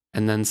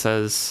 And then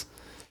says,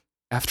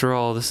 after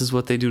all, this is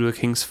what they do to a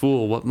king's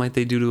fool. What might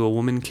they do to a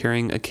woman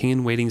carrying a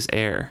king-in-waiting's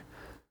heir?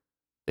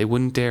 They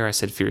wouldn't dare, I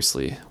said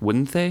fiercely.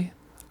 Wouldn't they?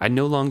 I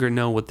no longer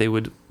know what they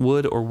would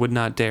or would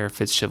not dare,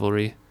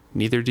 Fitzchivalry.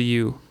 Neither do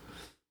you.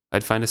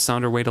 I'd find a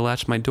sounder way to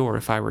latch my door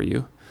if I were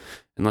you,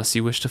 unless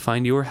you wish to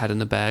find your head in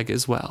the bag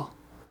as well.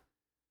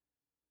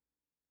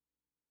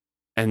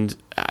 And,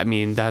 I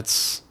mean,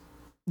 that's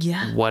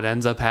what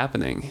ends up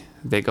happening.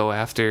 They go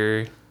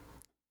after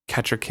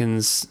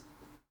Kettricken's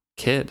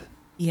kid.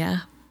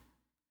 Yeah.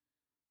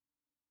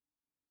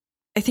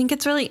 I think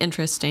it's really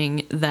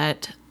interesting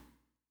that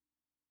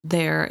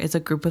there is a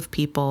group of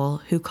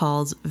people who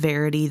calls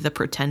Verity the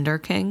Pretender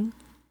King.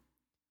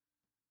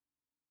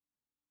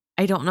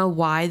 I don't know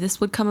why this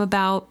would come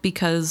about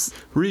because...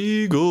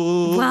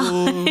 Regal!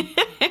 Well,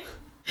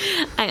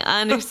 I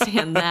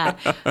understand that.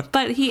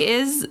 But he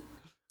is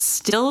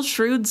still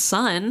Shrewd's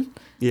son.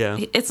 Yeah.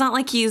 It's not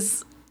like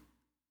he's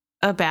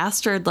a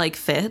bastard like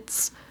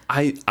Fitz.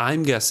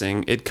 I'm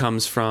guessing it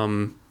comes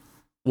from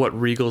what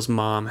Regal's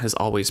mom has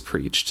always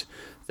preached,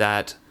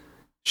 that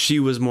she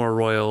was more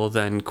royal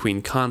than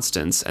Queen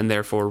Constance, and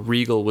therefore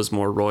Regal was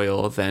more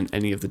royal than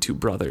any of the two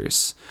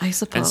brothers. I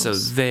suppose. And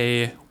so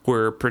they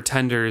were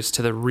pretenders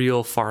to the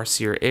real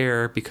Farseer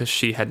heir because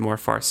she had more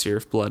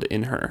Farseer blood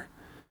in her.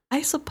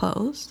 I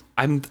suppose.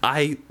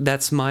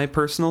 That's my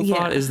personal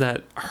thought, is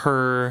that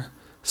her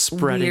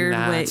spreading weird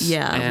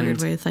and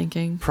way of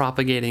thinking,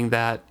 propagating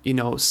that,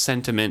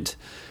 sentiment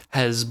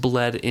has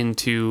bled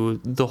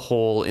into the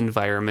whole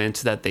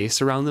environment that they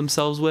surround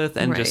themselves with,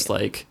 and just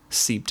like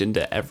seeped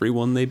into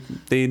everyone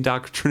they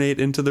indoctrinate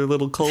into their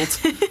little cult.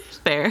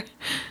 Fair.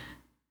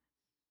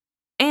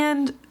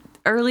 And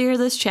earlier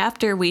this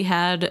chapter, we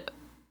had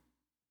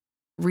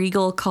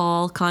Regal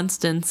call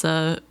Constance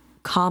a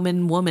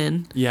common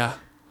woman. Yeah.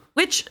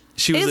 Which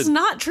is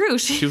not true.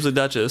 She was a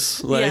duchess.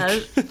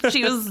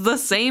 She was the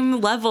same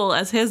level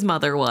as his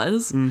mother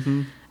was.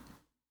 Mm-hmm.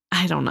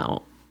 I don't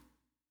know.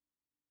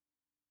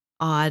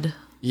 Odd.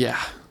 Yeah.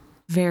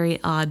 Very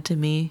odd to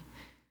me.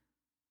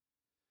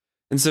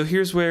 And so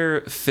here's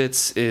where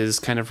Fitz is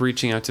kind of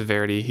reaching out to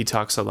Verity. He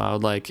talks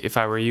aloud, like, if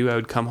I were you, I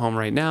would come home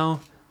right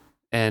now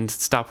and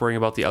stop worrying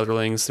about the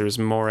otherlings. There's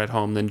more at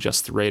home than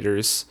just the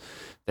raiders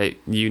that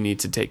you need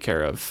to take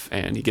care of.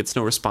 And he gets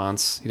no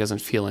response. He doesn't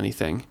feel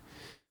anything.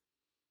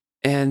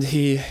 And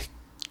he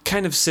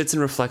kind of sits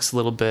and reflects a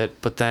little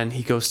bit, but then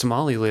he goes to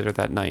Molly later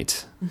that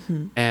night.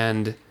 Mm-hmm.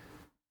 And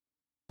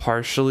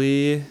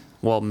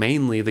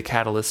mainly the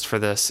catalyst for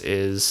this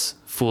is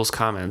Fool's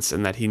comments,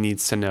 and that he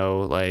needs to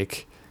know,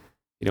 like,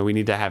 we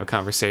need to have a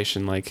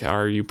conversation, like,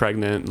 are you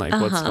pregnant? Like,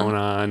 what's going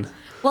on?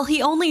 Well,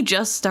 he only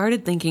just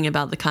started thinking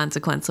about the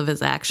consequence of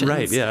his actions.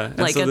 Right, yeah.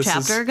 Like a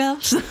chapter ago.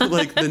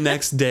 Like the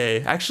next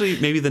day. Actually,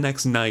 maybe the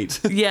next night.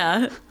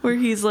 Yeah, where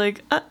he's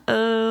like,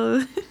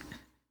 uh-oh.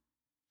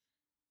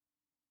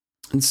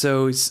 And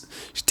so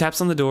she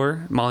taps on the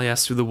door. Molly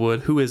asks through the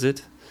wood, "Who is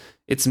it?"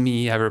 "It's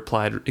me," I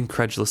replied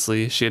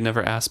incredulously. She had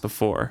never asked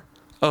before.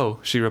 "Oh,"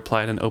 she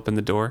replied and opened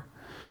the door.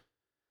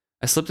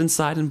 I slipped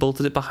inside and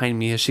bolted it behind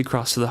me as she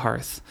crossed to the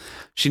hearth.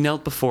 She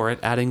knelt before it,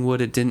 adding wood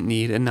it didn't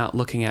need and not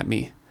looking at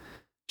me.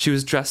 She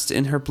was dressed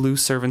in her blue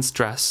servant's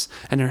dress,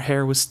 and her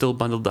hair was still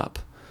bundled up.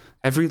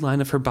 Every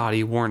line of her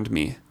body warned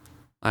me.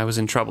 I was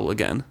in trouble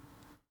again.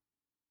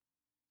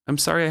 "I'm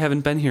sorry I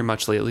haven't been here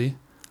much lately."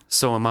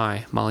 "So am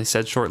I," Molly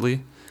said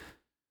shortly.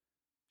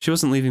 She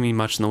wasn't leaving me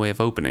much in the way of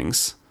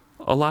openings.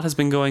 A lot has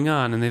been going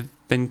on, and they've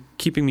been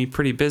keeping me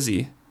pretty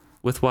busy.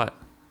 With what?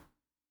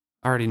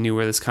 I already knew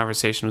where this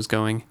conversation was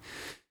going.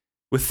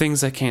 With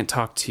things I can't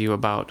talk to you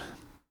about.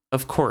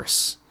 Of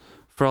course.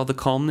 For all the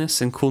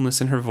calmness and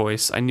coolness in her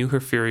voice, I knew her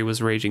fury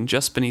was raging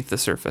just beneath the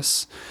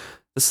surface.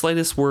 The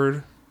slightest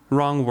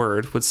wrong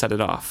word, would set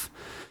it off.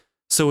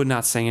 So would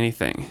not saying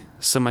anything.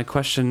 So my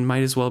question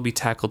might as well be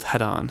tackled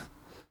head on.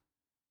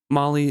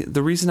 "Molly,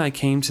 the reason I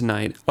came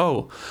tonight..."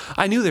 "Oh,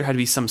 I knew there had to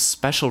be some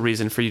special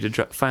reason for you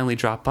to finally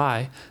drop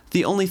by.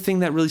 The only thing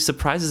that really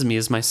surprises me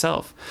is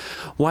myself.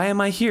 Why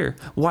am I here?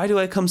 Why do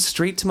I come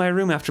straight to my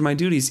room after my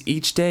duties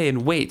each day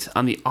and wait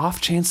on the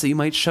off chance that you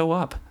might show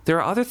up? There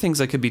are other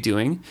things I could be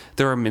doing.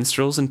 There are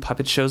minstrels and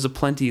puppet shows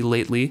aplenty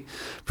lately.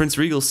 Prince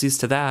Regal sees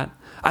to that.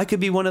 I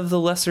could be one of the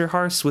lesser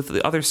hearths with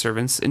the other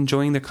servants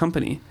enjoying their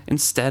company,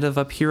 instead of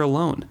up here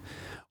alone.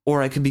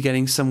 Or I could be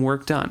getting some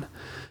work done.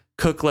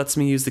 Cook lets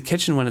me use the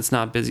kitchen when it's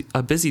not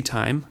a busy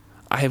time.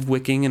 I have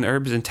wicking and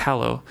herbs and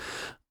tallow.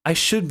 I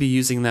should be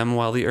using them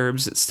while the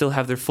herbs still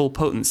have their full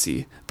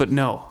potency. But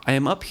no, I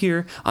am up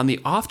here on the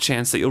off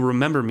chance that you'll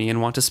remember me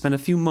and want to spend a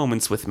few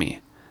moments with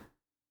me."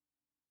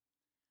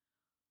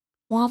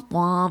 Womp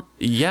womp.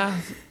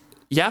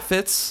 Yeah,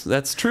 Fitz.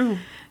 That's true.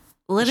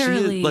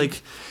 Literally.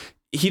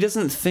 He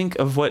doesn't think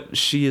of what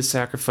she is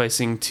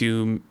sacrificing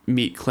to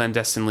meet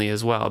clandestinely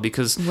as well,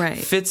 because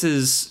Fitz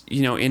is,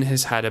 in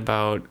his head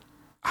about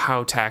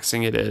how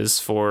taxing it is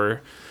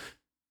for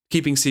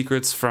keeping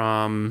secrets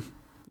from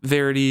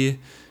Verity,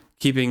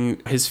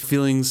 keeping his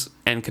feelings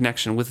and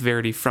connection with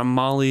Verity from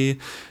Molly,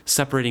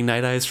 separating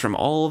Night Eyes from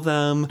all of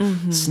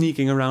them,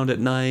 sneaking around at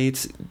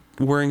night,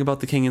 worrying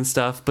about the king and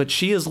stuff. But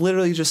she is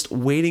literally just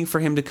waiting for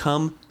him to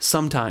come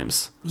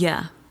sometimes.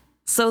 Yeah.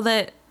 So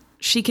that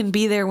she can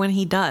be there when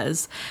he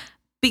does,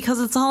 because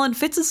it's all in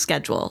Fitz's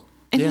schedule.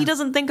 And he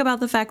doesn't think about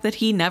the fact that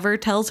he never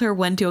tells her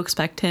when to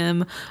expect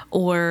him,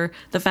 or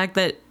the fact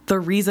that the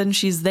reason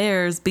she's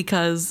there is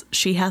because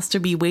she has to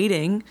be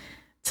waiting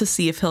to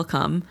see if he'll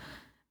come.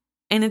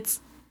 And it's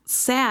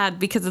sad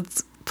because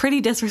it's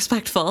pretty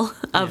disrespectful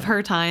of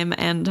her time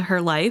and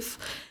her life,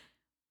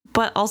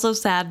 but also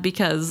sad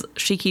because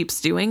she keeps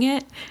doing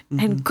it.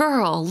 And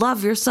girl,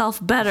 love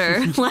yourself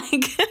better.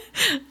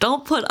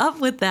 Don't put up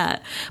with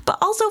that. But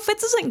also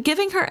Fitz isn't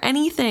giving her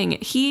anything.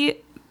 He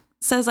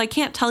says, "I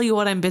can't tell you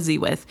what I'm busy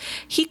with."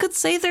 He could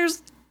say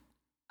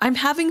I'm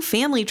having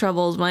family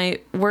troubles.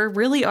 We're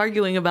really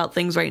arguing about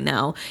things right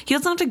now. He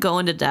doesn't have to go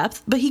into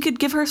depth, but he could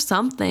give her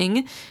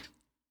something.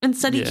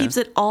 Instead, he Yeah. keeps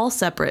it all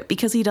separate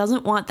because he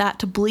doesn't want that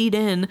to bleed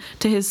in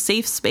to his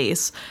safe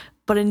space.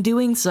 But in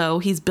doing so,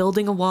 he's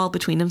building a wall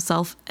between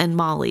himself and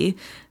Molly,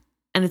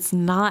 and it's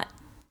not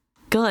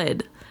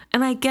good.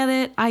 And I get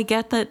it. I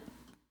get that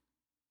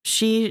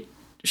she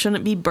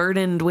shouldn't be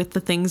burdened with the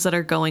things that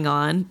are going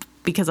on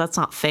because that's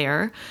not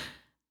fair.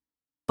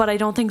 But I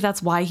don't think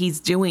that's why he's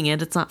doing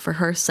it. It's not for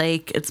her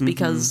sake. It's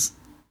because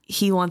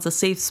he wants a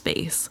safe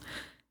space.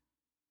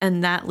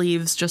 And that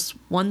leaves just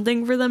one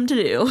thing for them to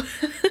do.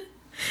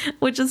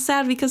 Which is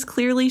sad because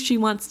clearly she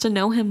wants to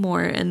know him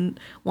more and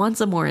wants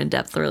a more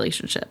in-depth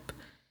relationship.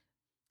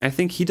 I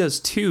think he does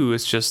too.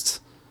 It's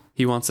just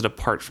he wants it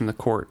apart from the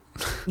court.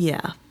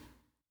 Yeah.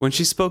 When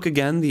she spoke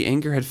again, the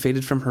anger had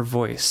faded from her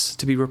voice,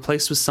 to be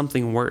replaced with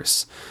something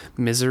worse,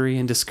 misery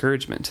and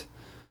discouragement.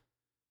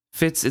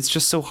 Fitz, it's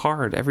just so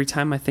hard. Every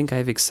time I think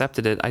I've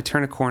accepted it, I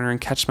turn a corner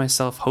and catch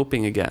myself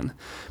hoping again.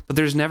 But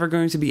there's never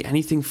going to be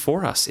anything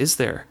for us, is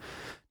there?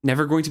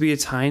 Never going to be a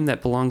time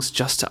that belongs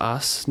just to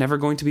us. Never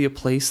going to be a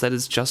place that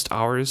is just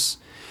ours.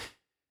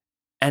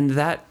 And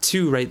that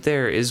too, right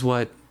there, is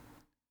what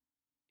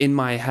in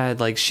my head,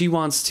 like, she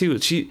wants too.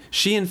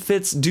 She and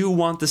Fitz do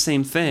want the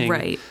same thing.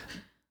 Right.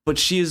 But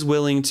she is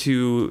willing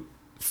to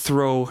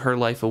throw her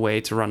life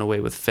away to run away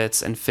with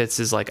Fitz. And Fitz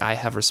is like, I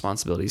have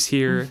responsibilities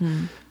here.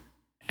 Mm-hmm.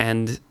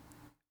 And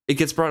it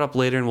gets brought up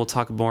later and we'll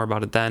talk more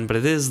about it then. But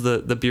it is the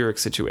Burek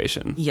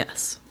situation.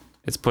 Yes.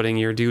 It's putting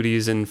your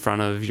duties in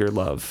front of your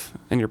love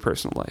and your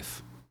personal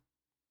life.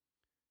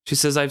 She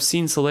says, I've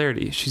seen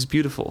Celerity. She's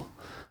beautiful.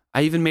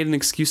 I even made an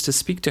excuse to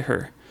speak to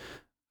her.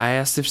 I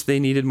asked if they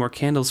needed more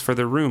candles for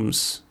their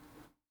rooms.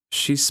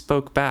 She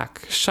spoke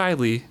back,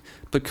 shyly,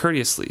 but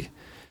courteously.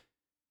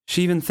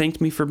 She even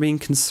thanked me for being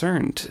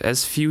concerned,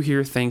 as few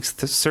here thanks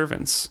the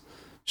servants.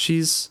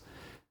 She's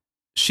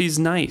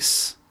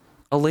nice.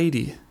 A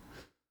lady.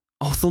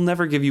 Oh, they'll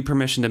never give you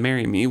permission to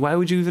marry me. Why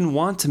would you even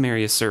want to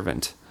marry a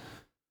servant?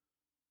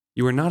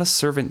 You are not a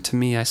servant to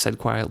me, I said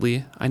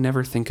quietly. I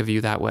never think of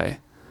you that way.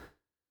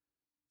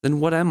 Then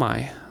what am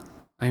I?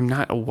 I am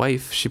not a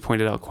wife, she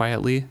pointed out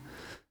quietly.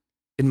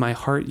 In my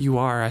heart you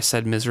are, I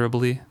said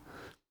miserably.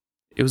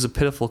 It was a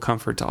pitiful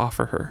comfort to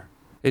offer her.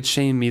 It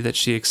shamed me that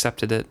she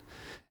accepted it,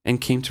 and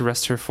came to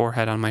rest her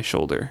forehead on my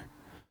shoulder.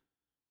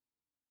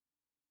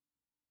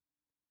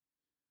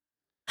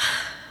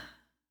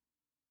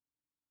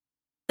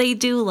 They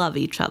do love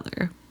each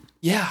other.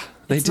 Yeah,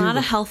 they It's do. not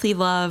a healthy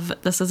love.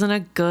 This isn't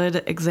a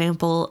good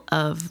example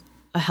of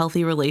a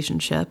healthy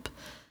relationship.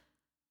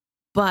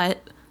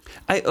 But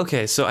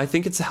So I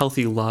think it's a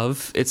healthy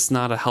love. It's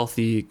not a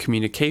healthy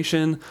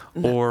communication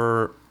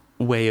or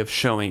way of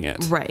showing it.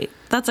 right,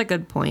 that's a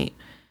good point.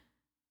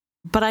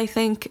 But I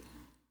think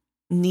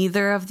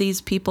neither of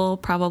these people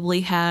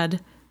probably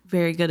had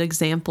very good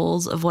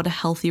examples of what a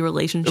healthy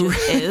relationship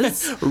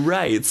is.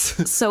 Right.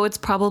 So it's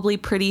probably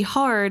pretty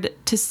hard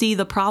to see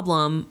the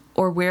problem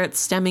or where it's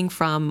stemming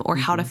from or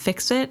how to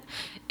fix it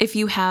if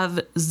you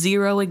have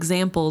zero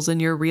examples in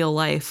your real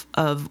life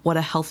of what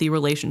a healthy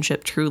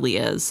relationship truly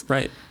is.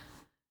 Right.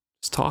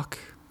 Just talk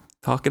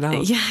it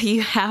out. Yeah,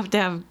 you have to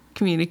have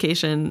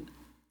communication,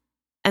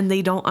 and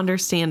they don't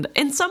understand.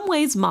 In some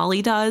ways,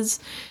 Molly does,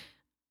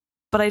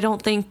 but I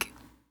don't think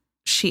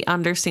she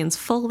understands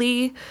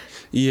fully.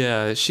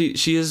 Yeah, she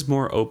is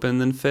more open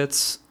than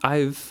Fitz.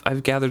 I've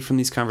gathered from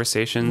these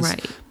conversations.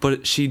 Right.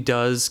 But she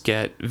does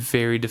get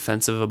very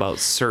defensive about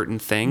certain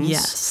things.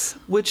 Yes.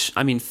 Which,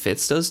 I mean,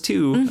 Fitz does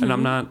too. And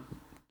I'm not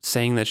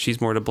saying that she's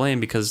more to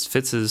blame because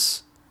Fitz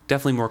is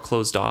definitely more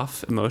closed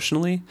off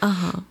emotionally.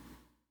 Uh-huh.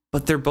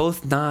 But they're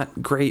both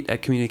not great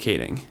at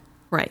communicating.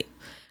 Right.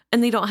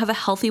 And they don't have a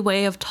healthy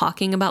way of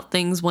talking about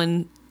things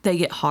when they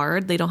get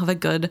hard. They don't have a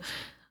good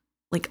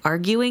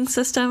arguing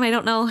system. I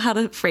don't know how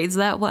to phrase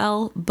that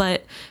well,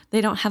 but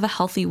they don't have a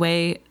healthy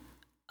way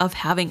of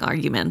having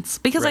arguments,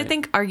 because I Right.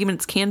 think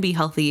arguments can be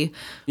healthy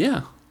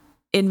Yeah.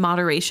 in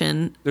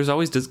moderation. There's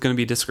always going to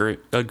be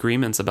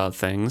disagreements about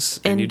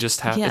things, and you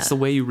just have, it's the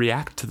way you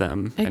react to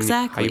them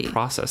Exactly. and how you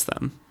process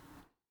them.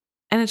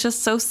 And it's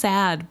just so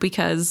sad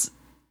because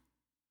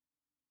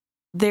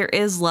there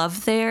is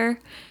love there.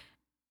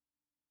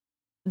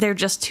 They're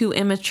just too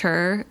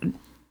immature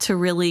to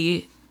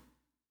really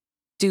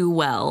do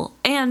well.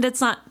 And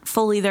it's not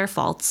fully their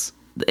faults.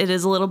 It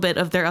is a little bit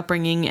of their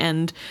upbringing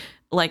and,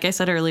 like I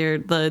said earlier,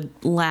 the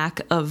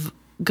lack of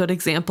good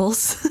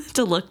examples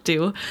to look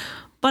to.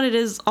 But it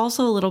is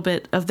also a little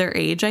bit of their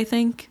age, I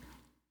think.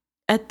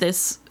 At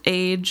this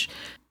age,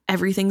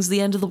 everything's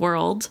the end of the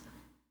world.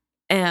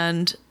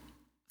 And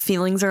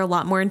feelings are a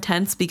lot more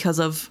intense because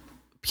of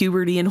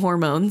puberty and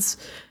hormones.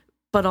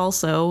 But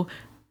also,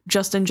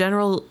 just in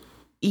general,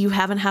 you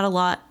haven't had a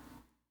lot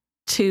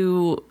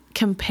to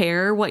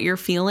compare what you're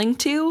feeling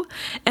to,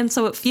 and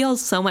so it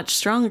feels so much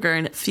stronger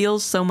and it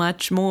feels so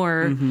much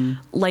more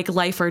like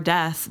life or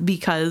death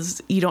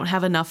because you don't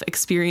have enough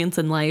experience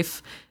in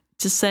life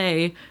to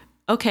say,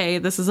 okay,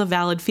 this is a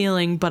valid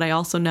feeling, but I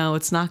also know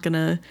it's not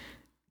gonna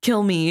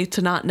kill me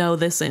to not know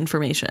this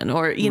information,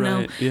 or you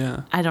know,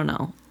 Yeah. I don't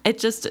know. It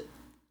just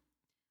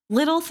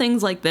little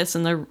things like this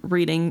in the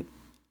reading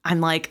I'm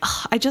like,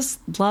 ugh, I just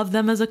love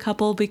them as a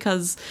couple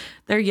because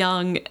they're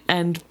young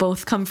and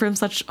both come from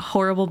such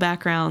horrible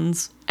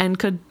backgrounds and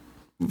could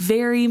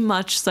very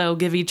much so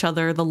give each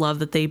other the love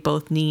that they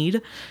both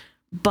need,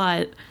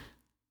 but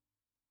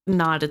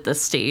not at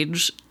this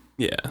stage.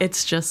 Yeah.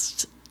 It's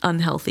just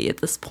unhealthy at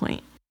this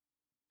point.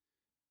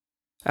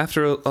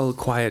 After a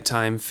quiet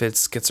time,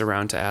 Fitz gets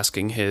around to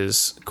asking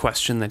his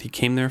question that he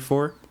came there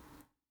for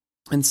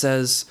and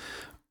says,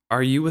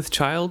 "Are you with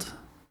child?"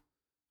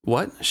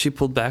 "What?" She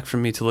pulled back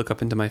from me to look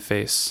up into my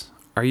face.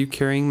 "Are you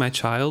carrying my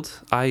child?"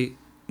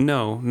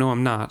 No,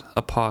 I'm not."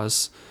 A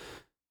pause.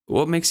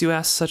 "What makes you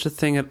ask such a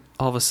thing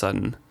all of a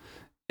sudden?"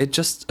 "It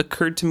just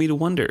occurred to me to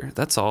wonder,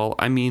 that's all.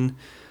 I mean,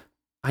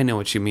 I know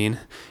what you mean.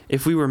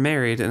 If we were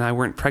married and I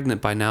weren't pregnant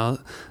by now,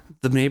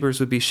 the neighbors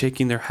would be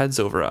shaking their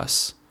heads over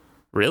us."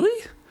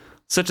 "Really?"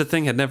 Such a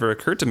thing had never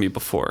occurred to me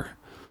before.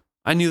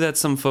 I knew that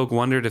some folk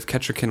wondered if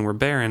Kettricken were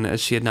barren, as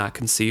she had not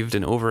conceived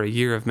in over a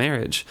year of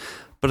marriage,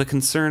 but a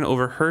concern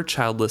over her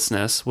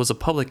childlessness was a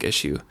public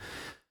issue.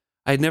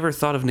 I had never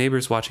thought of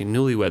neighbors watching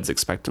newlyweds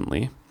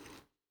expectantly.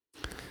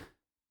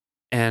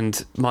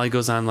 And Molly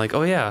goes on like,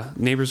 "Oh yeah,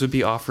 neighbors would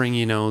be offering,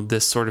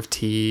 this sort of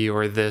tea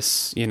or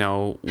this,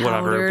 whatever.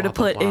 Powder to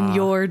put in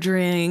your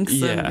drinks.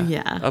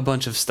 Yeah, a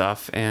bunch of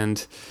stuff.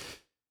 And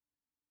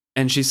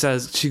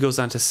she goes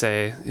on to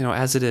say,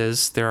 "As it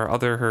is, there are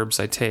other herbs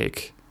I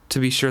take, to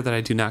be sure that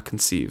I do not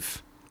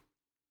conceive."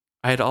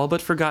 I had all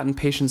but forgotten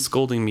Patience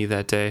scolding me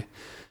that day.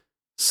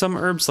 "Some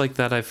herbs like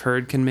that, I've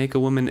heard, can make a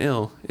woman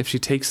ill, if she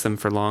takes them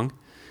for long."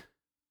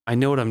 "I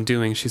know what I'm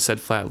doing," she said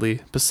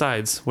flatly.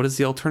 "Besides, what is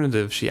the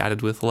alternative?" she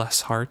added with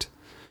less heart.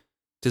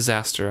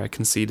 "Disaster," I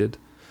conceded.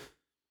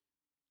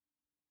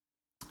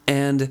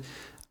 And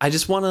I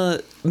just want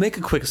to make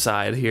a quick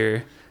aside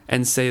here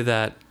and say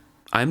that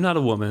I'm not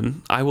a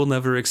woman. I will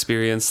never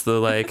experience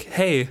the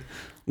hey,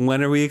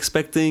 when are we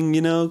expecting,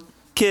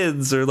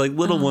 kids or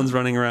little ones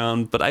running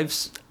around? But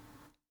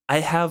I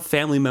have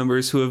family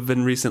members who have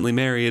been recently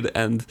married,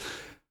 and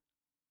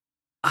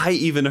I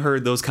even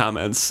heard those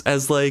comments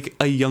as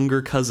a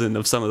younger cousin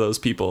of some of those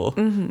people.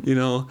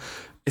 Mm-hmm.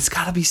 It's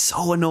gotta be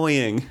so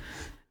annoying.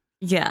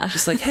 Yeah.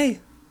 Just hey,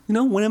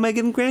 when am I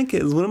getting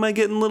grandkids? When am I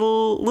getting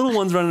little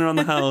ones running around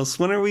the house?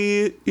 When are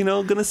we,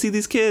 gonna see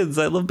these kids?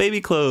 I love baby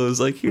clothes.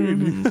 Here.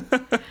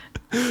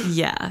 Mm-hmm.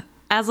 Yeah.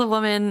 As a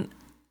woman,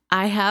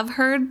 I have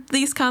heard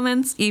these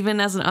comments even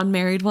as an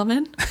unmarried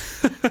woman.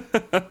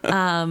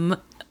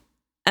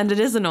 And it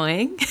is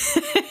annoying.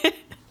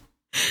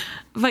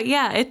 But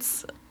yeah,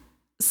 it's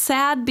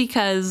sad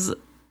because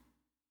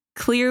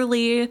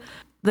clearly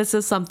this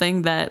is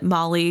something that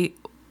Molly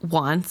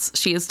wants.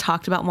 She has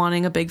talked about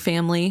wanting a big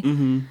family,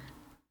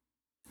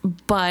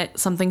 but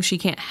something she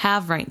can't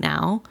have right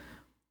now.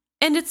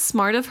 And it's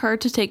smart of her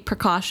to take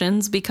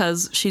precautions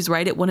because she's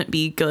right, it wouldn't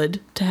be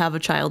good to have a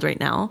child right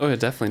now. Oh, yeah,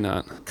 definitely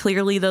not.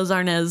 Clearly those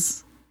aren't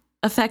as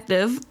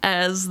effective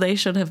as they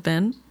should have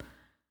been.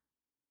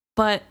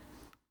 But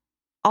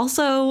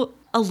also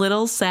a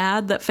little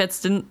sad that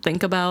Fitz didn't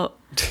think about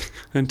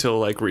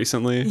until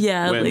recently.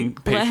 Yeah, when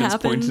Patience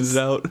pointed it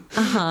out.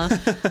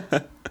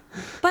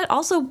 But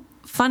also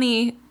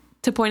funny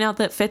to point out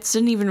that Fitz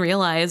didn't even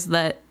realize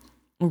that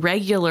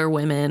regular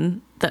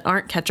women that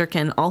aren't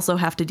Kettricken also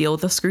have to deal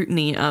with the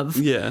scrutiny of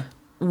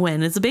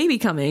when is a baby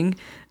coming,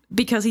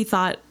 because he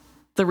thought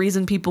the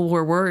reason people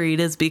were worried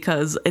is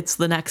because it's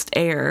the next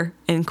heir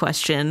in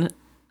question,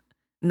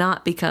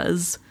 not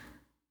because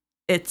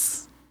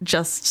it's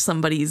just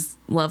somebody's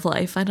love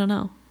life. I don't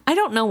know. I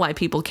don't know why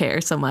people care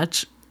so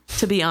much,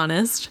 to be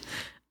honest.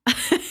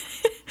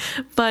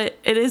 But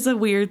it is a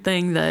weird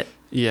thing that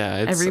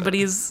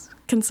everybody's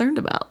concerned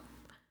about.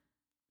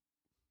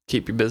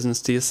 Keep your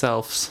business to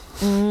yourselves.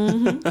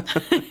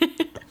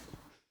 Mm-hmm.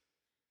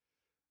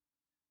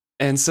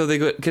 And so they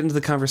get into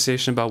the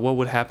conversation about what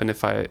would happen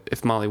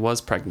if Molly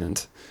was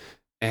pregnant.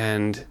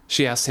 And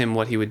she asks him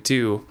what he would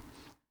do.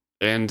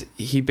 And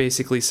he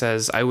basically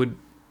says, I would,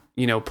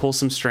 pull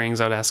some strings.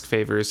 I would ask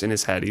favors in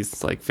his head.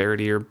 He's like,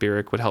 Verity or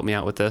Beric would help me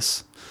out with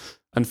this.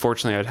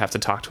 Unfortunately, I would have to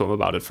talk to him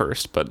about it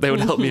first, but they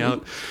would help me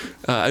out.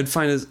 I'd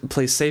find a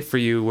place safe for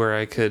you where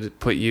I could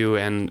put you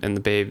and the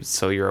babe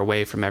so you're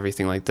away from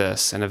everything like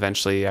this. And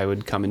eventually I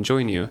would come and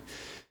join you.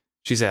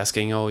 She's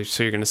asking, oh,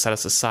 so you're going to set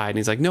us aside? And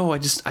he's like, no, I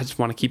just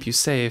want to keep you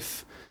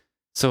safe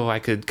so I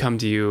could come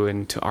to you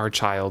and to our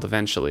child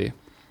eventually.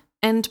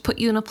 And put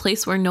you in a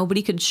place where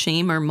nobody could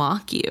shame or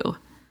mock you,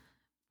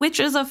 which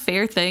is a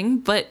fair thing.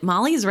 But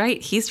Molly's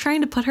right. He's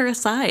trying to put her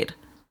aside.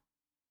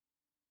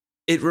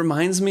 It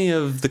reminds me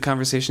of the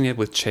conversation he had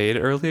with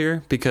Chade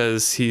earlier,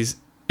 because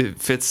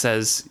Fitz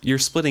says, you're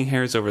splitting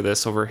hairs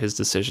over his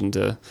decision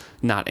to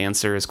not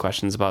answer his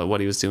questions about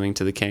what he was doing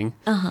to the king.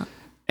 Uh-huh.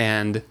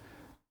 And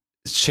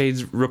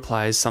Chade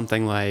replies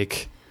something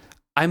like,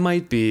 I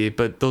might be,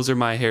 but those are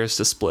my hairs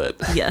to split.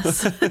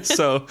 Yes.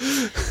 So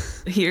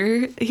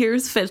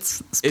here's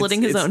Fitz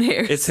splitting his own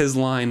hairs. It's his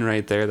line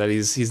right there that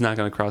he's not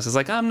going to cross. It's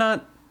like, I'm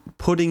not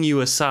putting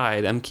you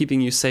aside. I'm keeping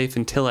you safe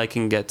until I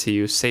can get to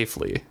you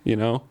safely,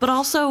 But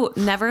also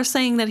never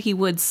saying that he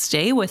would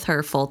stay with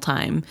her full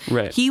time.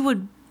 Right. He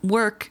would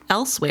work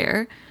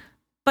elsewhere.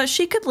 But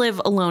she could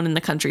live alone in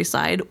the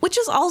countryside, which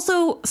is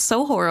also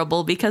so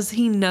horrible because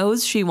he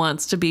knows she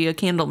wants to be a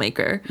candle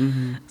maker.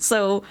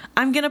 So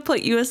I'm going to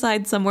put you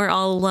aside somewhere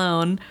all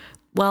alone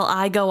while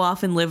I go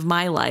off and live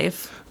my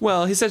life.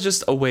 Well, he said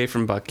just away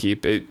from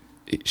Buckkeep.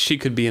 She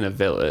could be in a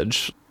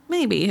village.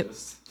 Maybe.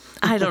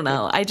 I don't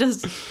know. I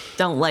just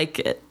don't like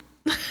it.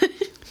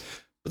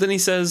 But then he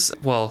says,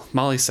 well,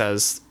 Molly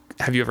says,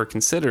 have you ever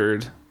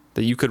considered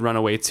that you could run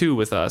away too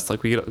with us?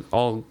 Like we could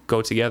all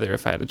go together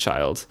if I had a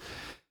child.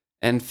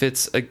 And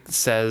Fitz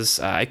says,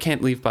 I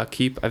can't leave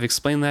Buckkeep. I've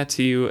explained that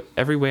to you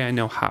every way I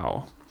know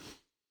how.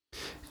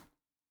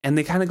 And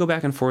they kind of go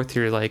back and forth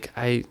here. Like,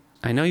 I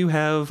know you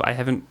have. I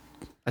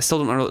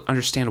still don't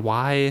understand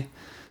why.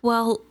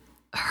 Well,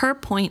 her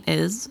point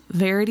is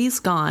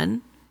Verity's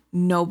gone.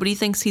 Nobody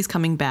thinks he's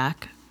coming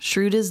back.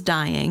 Shrewd is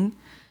dying.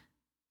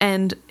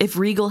 And if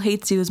Regal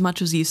hates you as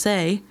much as you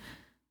say,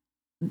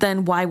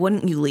 then why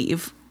wouldn't you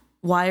leave?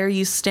 Why are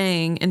you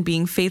staying and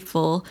being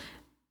faithful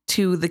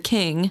to the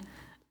king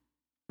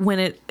when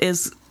it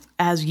is,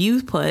 as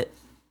you put,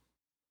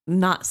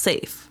 not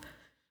safe?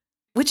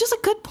 Which is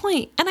a good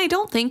point. And I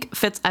don't think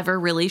Fitz ever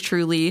really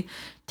truly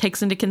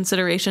takes into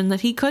consideration that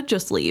he could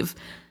just leave.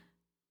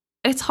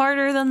 It's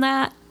harder than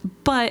that,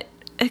 but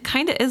it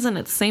kind of isn't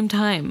at the same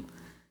time.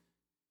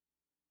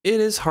 It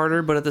is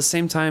harder, but at the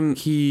same time,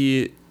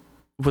 he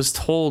was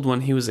told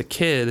when he was a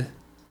kid,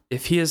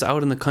 if he is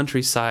out in the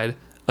countryside,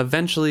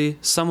 eventually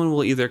someone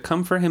will either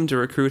come for him to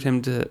recruit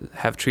him to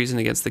have treason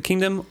against the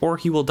kingdom, or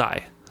he will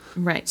die.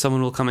 Right.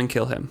 Someone will come and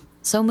kill him.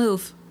 So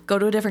move. Go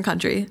to a different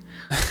country.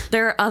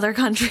 There are other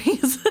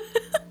countries.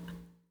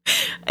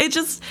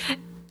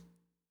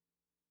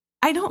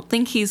 I don't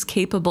think he's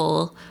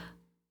capable.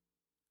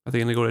 Are they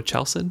going to go to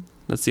Chelsea?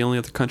 That's the only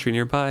other country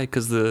nearby,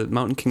 because the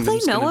Mountain Kingdom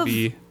is going to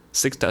be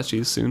 6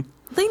 duchies soon.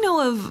 They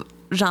know of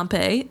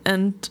Jeanpay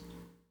and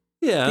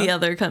the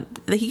other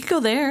country. He could go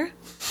there.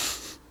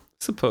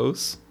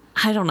 Suppose.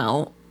 I don't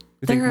know.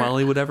 You think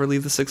Molly would ever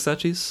leave the 6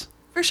 duchies?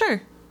 For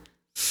sure.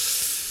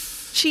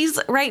 She's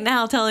right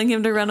now telling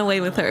him to run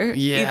away with her.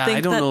 Yeah,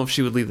 I don't know if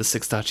she would leave the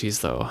 6 duchies,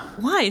 though.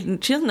 Why?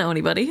 She doesn't know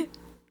anybody.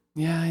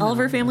 Yeah, I know. All of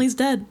her family's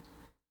dead.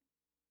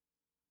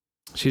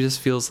 She just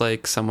feels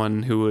like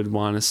someone who would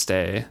want to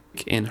stay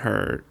in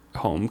her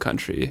home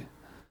country.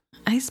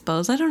 I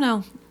suppose. I don't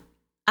know.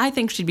 I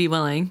think she'd be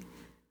willing.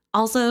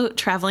 Also,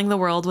 traveling the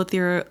world with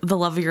the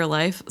love of your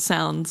life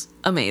sounds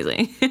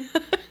amazing.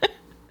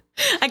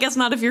 I guess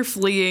not if you're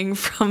fleeing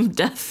from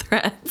death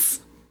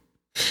threats.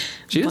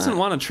 She doesn't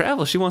want to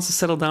travel. She wants to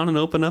settle down and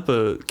open up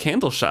a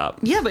candle shop.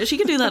 Yeah, but she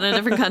could do that in a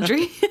different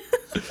country.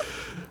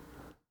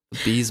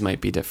 Bees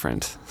might be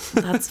different.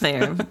 That's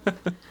fair.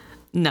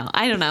 No,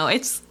 I don't know.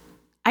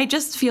 I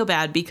just feel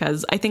bad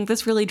because I think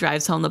this really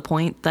drives home the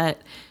point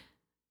that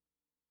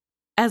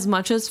as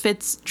much as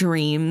Fitz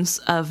dreams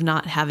of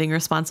not having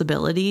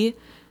responsibility,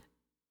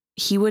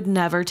 he would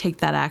never take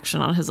that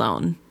action on his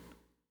own.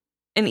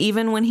 And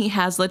even when he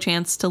has the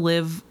chance to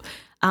live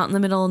out in the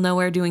middle of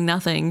nowhere doing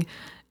nothing,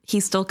 he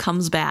still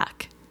comes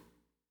back.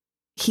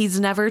 He's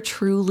never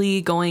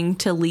truly going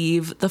to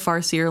leave the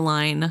Farseer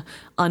line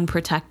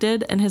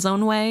unprotected in his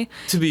own way.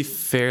 To be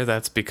fair,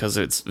 that's because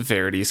it's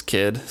Verity's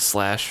kid /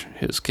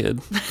 his kid,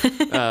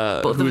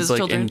 Both of who's his like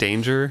children. in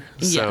danger.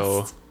 Yes.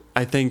 So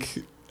I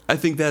think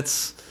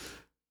that's,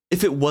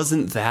 if it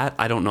wasn't that,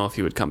 I don't know if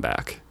he would come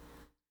back.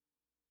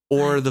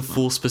 Or the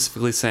fool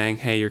specifically saying,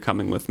 "Hey, you're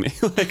coming with me."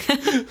 Like,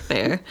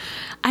 fair.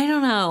 I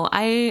don't know.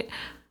 I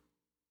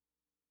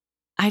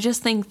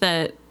just think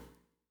that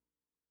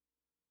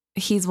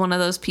he's one of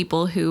those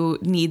people who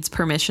needs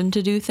permission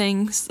to do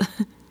things.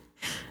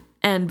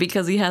 And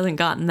because he hasn't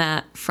gotten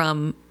that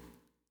from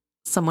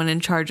someone in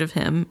charge of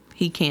him,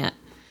 he can't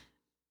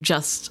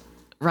just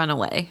run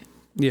away.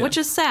 Yeah. Which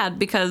is sad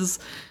because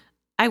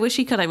I wish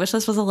he could. I wish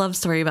this was a love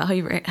story about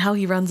how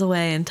he runs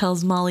away and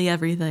tells Molly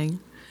everything.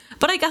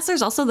 But I guess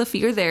there's also the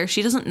fear there.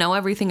 She doesn't know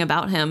everything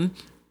about him.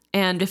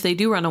 And if they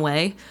do run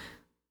away,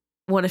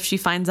 what if she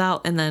finds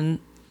out and then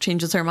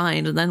changes her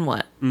mind, and then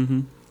what?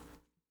 Mm-hmm.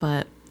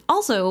 But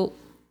also,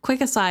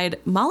 quick aside,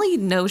 Molly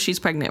knows she's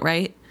pregnant,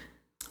 right?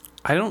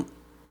 I don't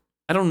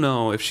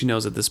know if she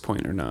knows at this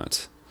point or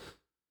not.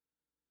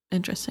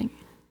 Interesting.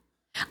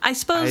 I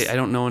suppose I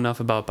don't know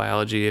enough about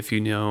biology if you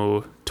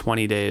know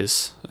 20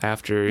 days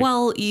after.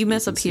 Well, you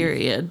miss a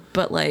period,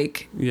 but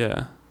like,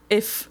 yeah,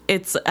 if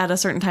it's at a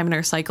certain time in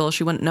her cycle,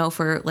 she wouldn't know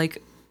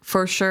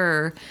for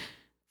sure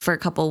for a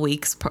couple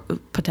weeks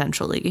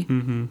potentially.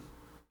 Mm-hmm.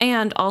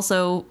 And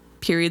also,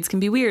 periods can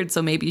be weird,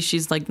 so maybe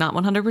she's like not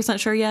 100%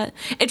 sure yet.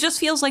 It just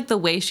feels like the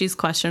way she's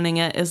questioning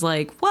it is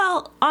like,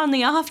 well, on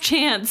the off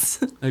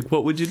chance. Like,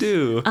 what would you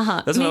do?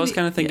 Uh-huh. That's what I was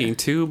kind of thinking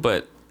too,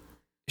 but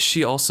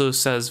she also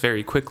says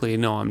very quickly,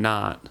 "No, I'm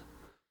not."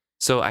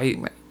 So I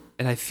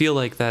feel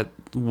like that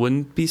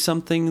wouldn't be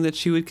something that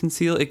she would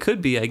conceal. It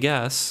could be, I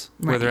guess,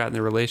 where they're at in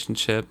their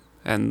relationship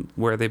and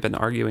where they've been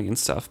arguing and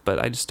stuff, but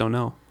I just don't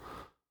know.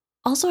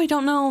 Also, I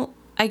don't know,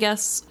 I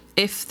guess,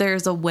 if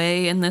there's a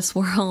way in this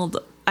world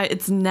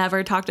it's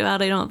never talked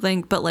about, I don't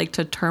think, but like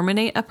to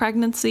terminate a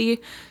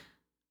pregnancy.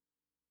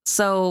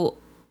 So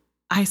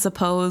I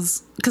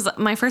suppose, because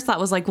my first thought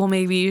was like, well,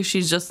 maybe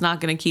she's just not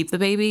going to keep the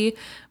baby,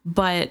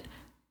 but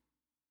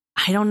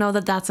I don't know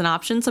that that's an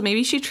option. So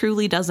maybe she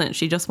truly doesn't.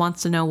 She just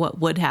wants to know what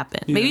would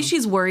happen. Yeah. Maybe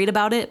she's worried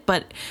about it,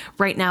 but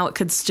right now it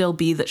could still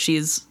be that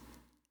she's,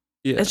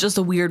 it's just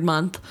a weird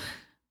month.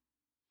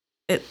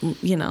 It, I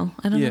don't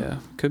know. Yeah,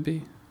 could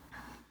be.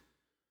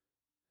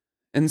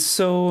 And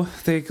so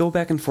they go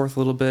back and forth a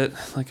little bit.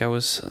 Like I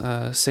was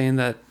saying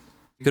that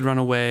he could run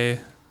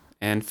away,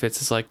 and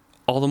Fitz is like,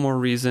 all the more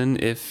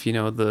reason if,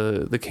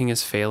 the king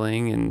is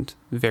failing and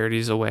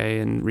Verity's away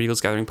and Regal's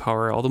gathering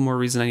power, all the more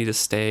reason I need to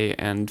stay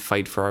and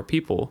fight for our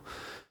people.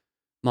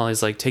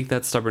 Molly's like, take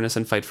that stubbornness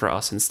and fight for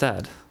us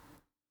instead.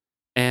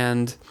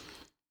 And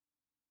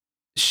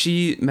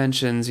she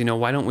mentions,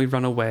 why don't we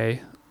run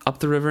away up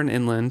the river and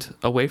inland,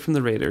 away from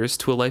the raiders,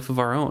 to a life of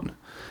our own?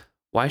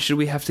 Why should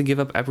we have to give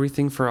up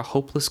everything for a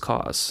hopeless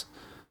cause?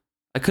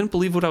 I couldn't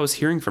believe what I was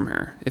hearing from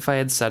her. If I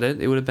had said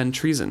it, it would have been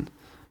treason.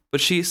 But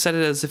she said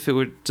it as if it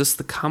were just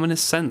the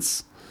commonest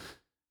sense.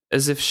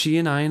 As if she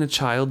and I and a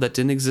child that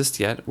didn't exist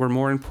yet were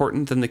more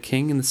important than the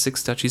king and the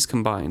 6 duchies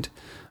combined.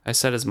 I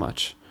said as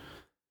much.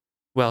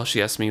 Well,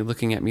 she asked me,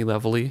 looking at me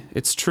levelly,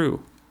 it's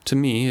true. To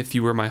me, if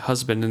you were my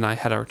husband and I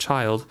had our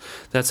child,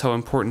 that's how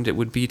important it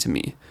would be to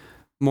me.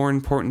 More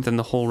important than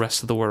the whole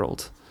rest of the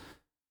world.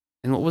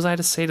 And what was I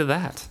to say to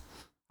that?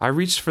 I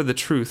reached for the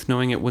truth,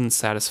 knowing it wouldn't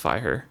satisfy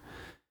her.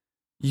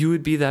 You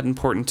would be that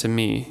important to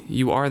me.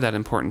 You are that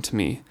important to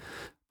me.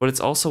 But it's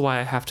also why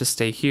I have to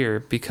stay here,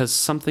 because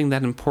something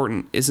that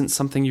important isn't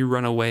something you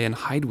run away and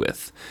hide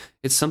with.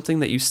 It's something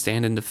that you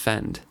stand and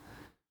defend.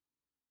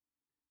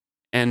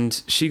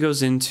 And she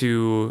goes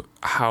into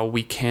how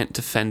we can't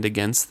defend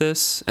against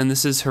this, and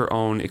this is her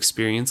own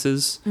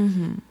experiences.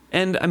 Mm-hmm.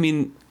 And I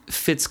mean,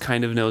 Fitz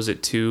kind of knows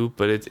it too,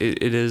 but it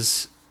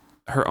is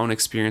her own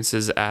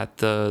experiences at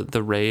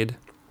the raid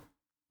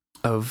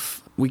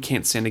of, we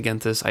can't stand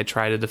against this. I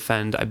try to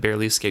defend. I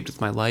barely escaped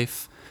with my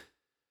life.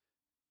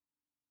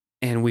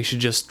 And we should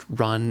just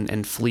run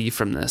and flee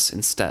from this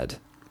instead.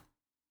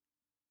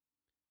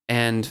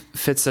 And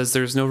Fitz says,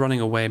 there's no running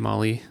away,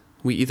 Molly.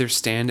 We either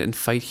stand and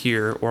fight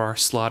here or are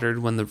slaughtered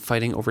when the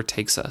fighting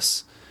overtakes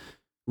us.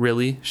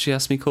 Really? She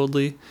asked me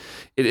coldly.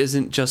 It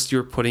isn't just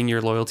you're putting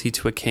your loyalty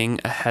to a king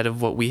ahead of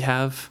what we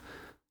have?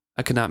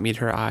 I could not meet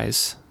her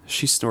eyes.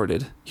 She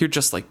snorted. You're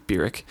just like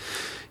Beric.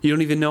 You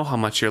don't even know how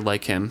much you're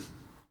like him.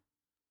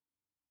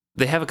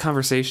 They have a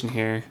conversation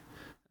here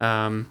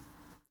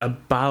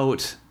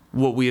about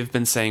what we have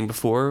been saying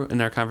before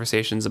in our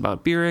conversations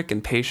about Beric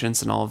and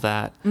patience and all of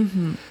that.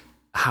 Mm-hmm.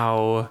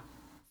 How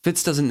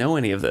Fitz doesn't know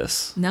any of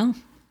this. No.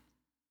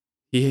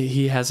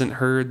 He hasn't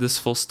heard this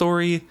full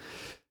story.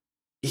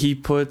 He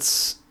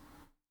puts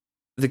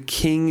the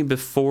king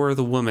before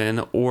the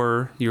woman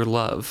or your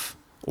love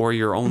or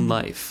your own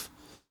life.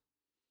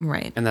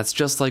 Right. And that's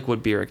just like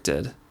what Beric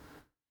did.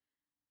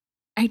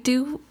 I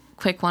do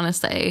want to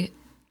say,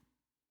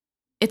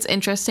 it's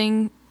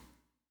interesting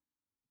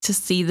to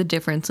see the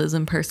differences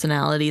in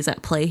personalities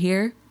at play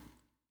here.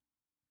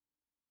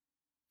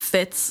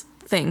 Fitz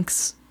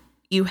thinks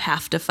you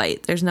have to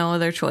fight. There's no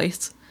other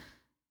choice.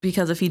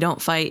 Because if you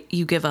don't fight,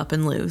 you give up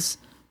and lose.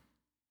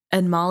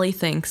 And Molly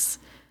thinks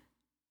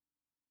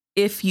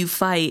if you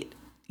fight,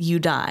 you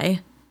die.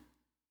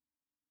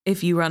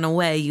 If you run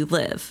away, you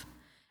live.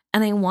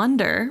 And I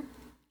wonder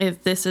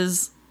if this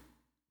is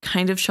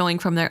kind of showing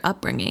from their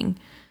upbringing.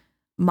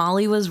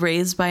 Molly was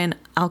raised by an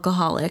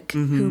alcoholic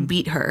who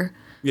beat her.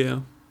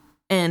 Yeah.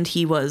 And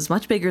he was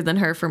much bigger than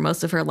her for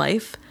most of her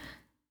life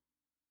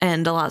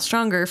and a lot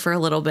stronger for a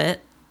little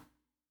bit.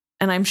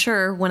 And I'm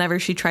sure whenever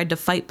she tried to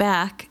fight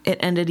back, it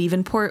ended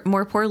even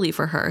more poorly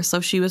for her. So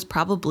she was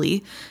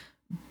probably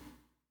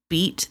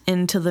beat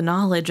into the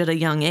knowledge at a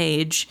young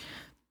age.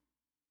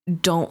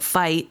 Don't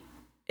fight.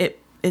 It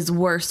is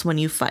worse when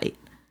you fight.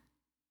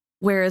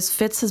 Whereas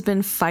Fitz has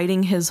been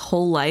fighting his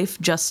whole life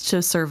just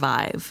to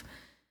survive.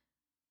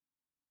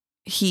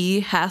 He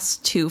has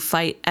to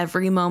fight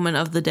every moment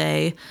of the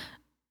day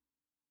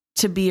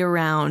to be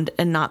around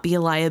and not be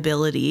a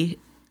liability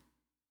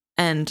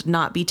and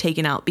not be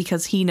taken out,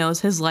 because he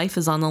knows his life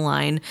is on the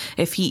line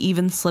if he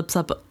even slips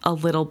up a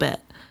little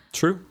bit.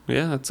 True.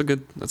 Yeah, that's a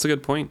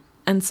good point.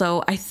 And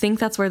so I think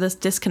that's where this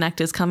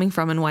disconnect is coming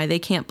from and why they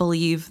can't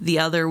believe the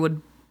other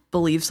would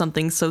believe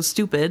something so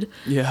stupid.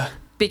 Yeah.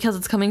 Because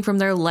it's coming from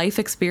their life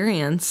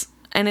experience.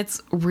 And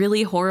it's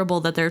really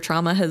horrible that their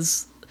trauma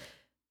has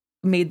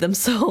made them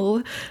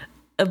so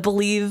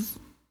believe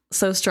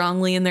so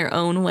strongly in their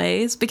own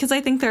ways, because I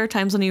think there are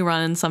times when you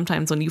run and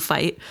sometimes when you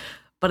fight,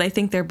 but I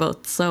think they're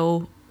both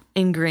so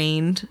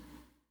ingrained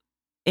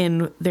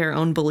in their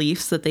own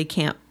beliefs that they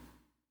can't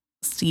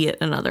see it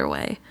another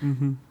way.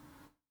 Mm-hmm.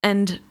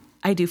 And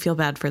I do feel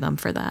bad for them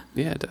for that.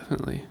 Yeah,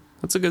 definitely.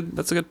 That's a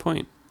good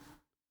point.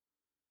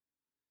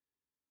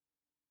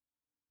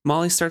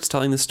 Molly starts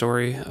telling the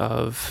story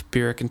of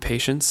Beric and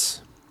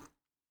Patience,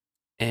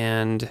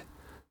 and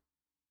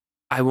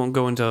I won't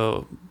go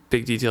into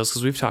big details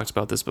because we've talked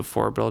about this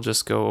before, but I'll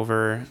just go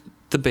over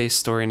the base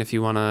story, and if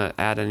you want to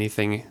add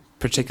anything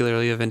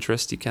particularly of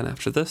interest, you can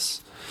after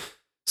this.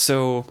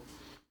 So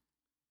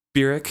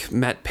Byrrc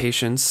met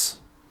Patience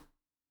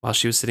while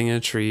she was sitting in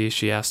a tree.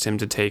 She asked him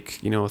to take,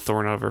 a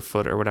thorn out of her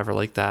foot or whatever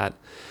like that.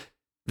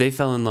 They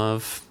fell in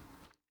love,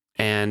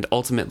 and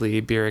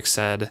ultimately Byrrc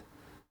said,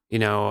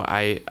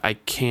 I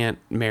can't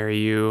marry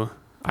you.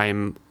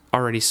 I'm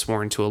already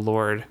sworn to a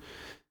lord,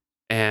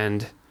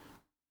 and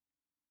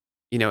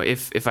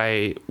if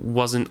I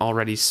wasn't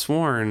already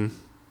sworn,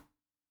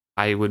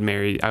 I would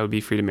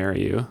be free to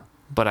marry you,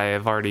 but I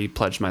have already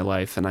pledged my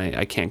life, and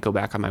I can't go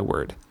back on my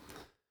word.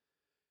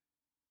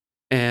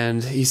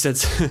 And he said,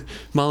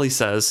 Molly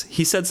says,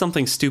 he said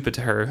something stupid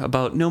to her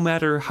about no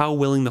matter how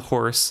willing the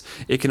horse,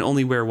 it can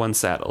only wear one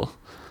saddle.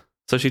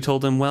 So she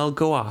told him, well,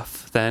 go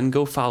off, then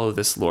go follow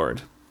this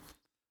lord.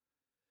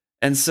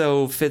 And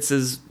so Fitz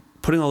is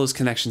putting all those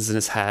connections in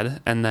his head,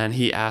 and then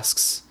he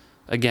asks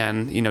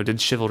again,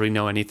 did Chivalry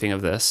know anything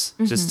of this?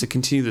 Mm-hmm. Just to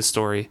continue the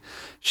story.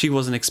 She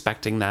wasn't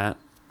expecting that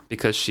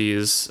because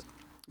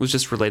was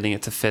just relating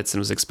it to Fitz and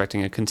was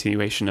expecting a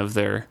continuation of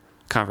their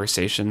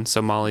conversation.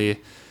 So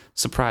Molly,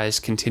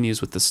 surprised,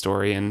 continues with the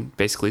story and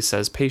basically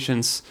says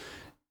Patience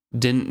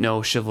didn't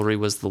know Chivalry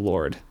was the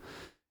Lord,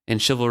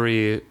 and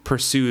Chivalry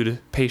pursued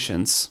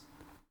Patience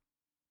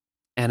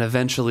and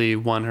eventually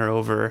won her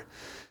over.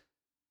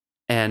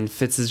 And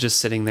Fitz is just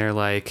sitting there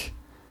like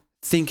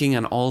thinking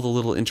on all the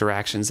little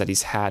interactions that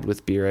he's had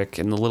with Byrrc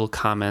and the little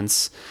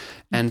comments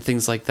and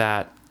things like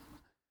that.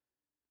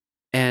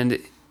 And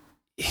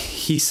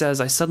he says,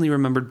 I suddenly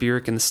remembered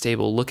Byrrc in the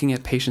stable looking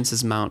at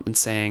Patience's mount and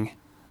saying,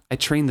 I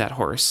trained that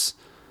horse.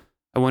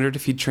 I wondered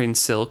if he'd trained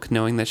Silk,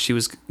 knowing that she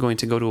was going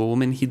to go to a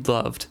woman he'd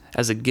loved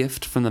as a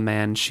gift from the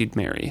man she'd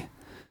marry.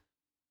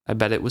 I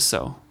bet it was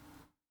so.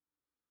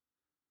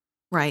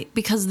 Right,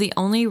 because the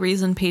only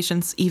reason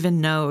Patience even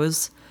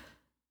knows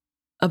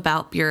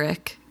about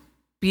Byrrc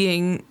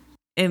being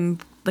in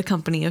the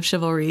company of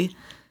Chivalry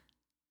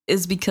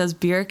is because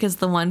Byrrc is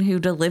the one who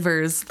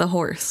delivers the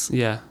horse.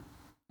 Yeah.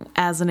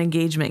 As an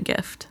engagement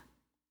gift.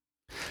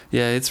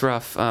 Yeah, it's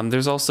rough.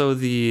 There's also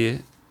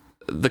the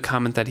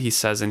comment that he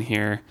says in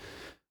here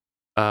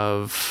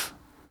of,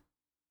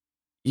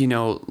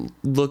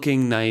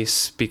 looking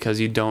nice because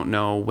you don't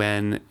know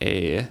when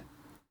a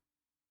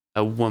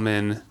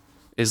woman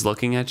is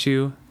looking at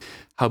you.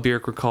 How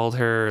Byrrc recalled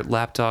her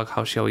lapdog,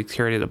 how she always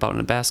carried it about in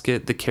a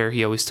basket, the care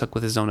he always took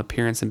with his own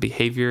appearance and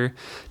behavior.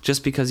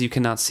 Just because you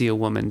cannot see a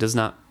woman does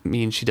not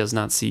mean she does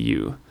not see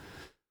you.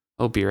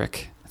 Oh,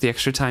 Byrrc, the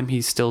extra time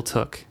he still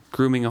took,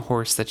 grooming a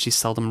horse that she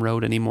seldom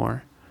rode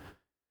anymore.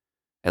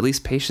 At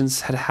least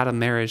Patience had had a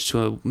marriage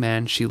to a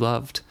man she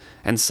loved,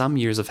 and some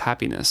years of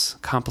happiness,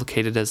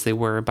 complicated as they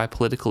were by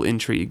political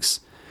intrigues.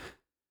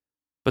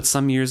 But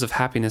some years of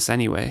happiness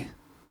anyway.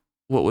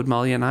 What would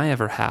Molly and I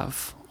ever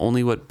have?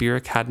 Only what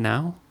Byrrc had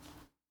now?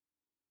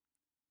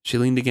 She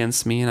leaned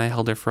against me and I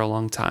held her for a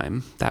long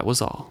time. That was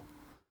all.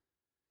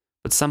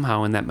 But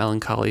somehow in that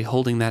melancholy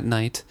holding that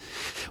night,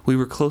 we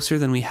were closer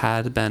than we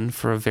had been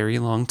for a very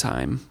long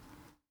time.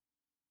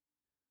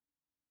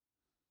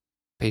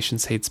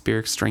 Patience hates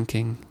Byrrc's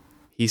drinking.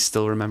 He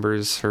still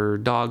remembers her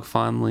dog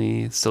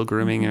fondly, still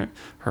grooming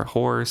her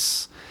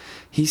horse.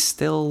 He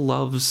still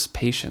loves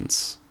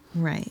Patience.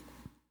 Right.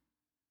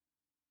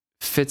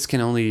 Fitz can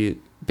only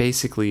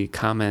basically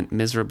comment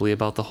miserably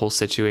about the whole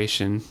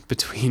situation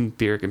between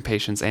Byrrc and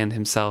Patience and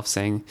himself,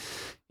 saying,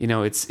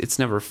 it's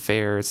never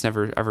fair. It's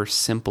never ever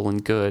simple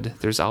and good.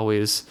 There's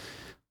always,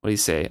 what do you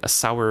say,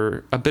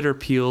 a bitter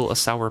peel, a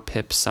sour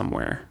pip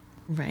somewhere.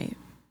 Right.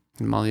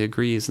 And Molly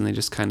agrees, and they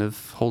just kind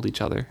of hold each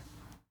other.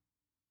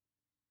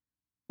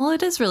 Well,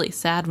 it is really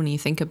sad when you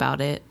think about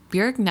it.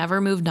 Byrrc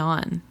never moved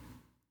on.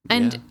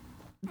 And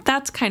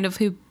that's kind of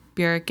who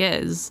Byrrc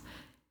is.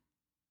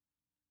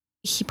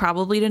 He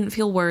probably didn't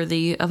feel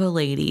worthy of a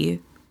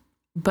lady,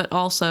 but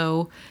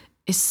also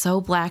is so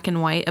black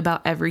and white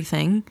about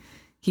everything.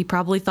 He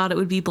probably thought it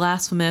would be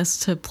blasphemous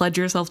to pledge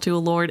yourself to a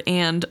lord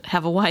and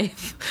have a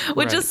wife,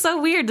 which is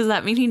so weird. Does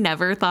that mean he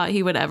never thought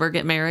he would ever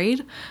get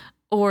married?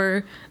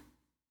 Or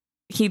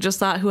he just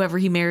thought whoever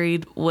he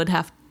married would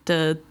have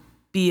to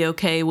be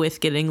okay with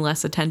getting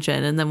less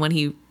attention, and then when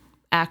he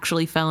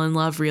actually fell in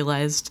love,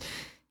 realized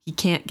he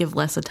can't give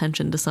less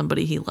attention to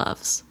somebody he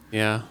loves.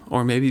 Yeah,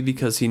 or maybe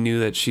because he knew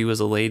that she was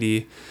a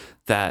lady,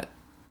 that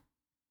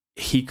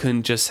he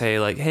couldn't just say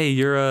like, "Hey,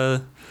 you're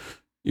a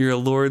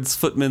lord's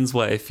footman's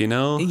wife,"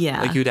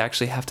 Yeah. Like, you'd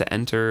actually have to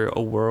enter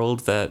a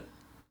world that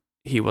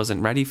he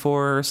wasn't ready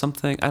for or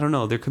something. I don't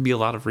know. There could be a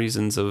lot of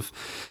reasons of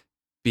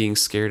being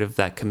scared of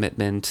that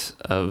commitment,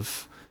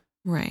 of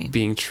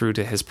being true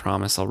to his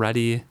promise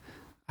already.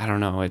 I don't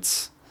know.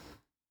 It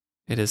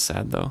is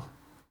sad though.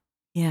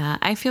 Yeah,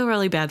 I feel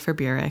really bad for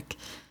Byrrc.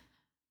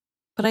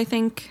 But I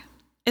think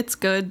it's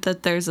good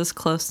that there's this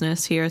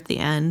closeness here at the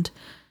end.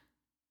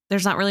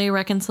 There's not really a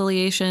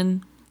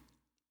reconciliation,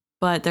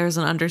 but there's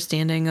an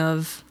understanding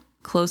of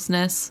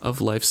closeness.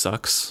 Of life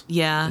sucks.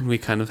 Yeah. And we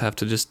kind of have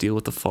to just deal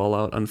with the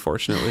fallout,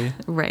 unfortunately.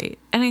 Right.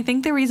 And I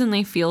think the reason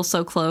they feel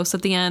so close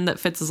at the end, that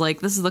Fitz is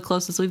like, this is the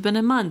closest we've been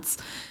in months,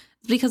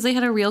 is because they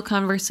had a real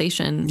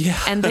conversation. Yeah.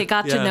 And they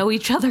got to know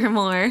each other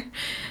more.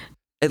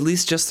 At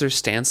least just their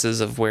stances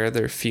of where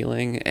they're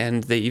feeling.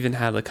 And they even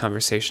had a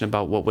conversation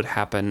about what would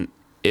happen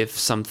if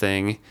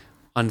something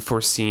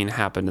unforeseen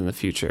happened in the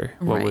future.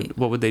 Right.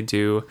 What would they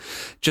do?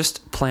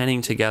 Just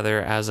planning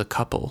together as a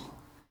couple.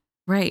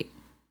 Right.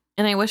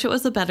 And I wish it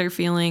was a better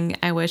feeling.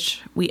 I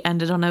wish we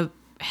ended on a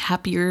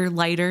happier,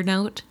 lighter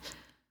note.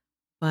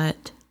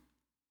 But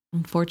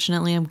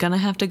unfortunately, I'm going to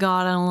have to go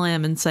out on a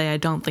limb and say I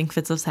don't think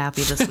Fitz is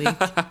happy this week.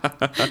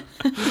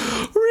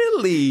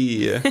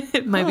 Really?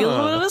 It might be a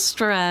little bit of a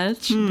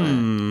stretch.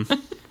 But...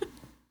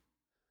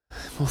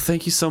 Well,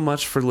 thank you so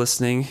much for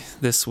listening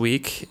this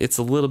week. It's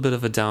a little bit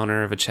of a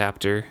downer of a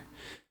chapter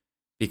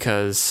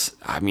because,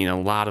 I mean, a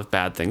lot of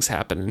bad things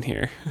happen in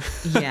here.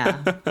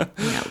 Yeah.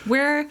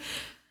 We're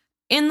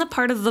in the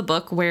part of the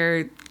book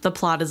where the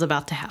plot is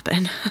about to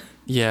happen.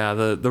 Yeah,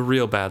 the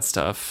real bad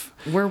stuff.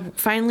 We're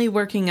finally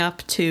working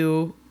up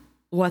to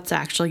what's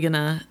actually going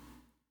to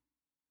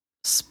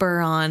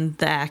spur on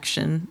the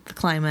action, the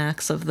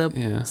climax of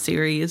the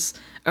series,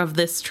 of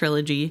this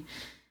trilogy.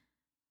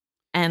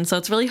 And so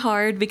it's really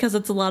hard because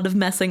it's a lot of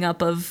messing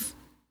up of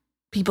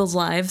people's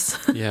lives.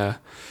 Yeah.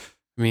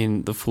 I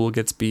mean, the fool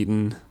gets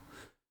beaten.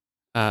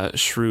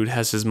 Shrewd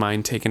has his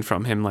mind taken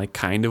from him, like,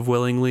 kind of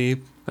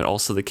willingly, but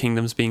also the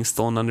kingdom's being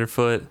stolen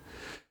underfoot.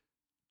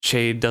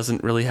 Chade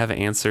doesn't really have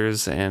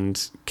answers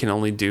and can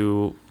only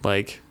do,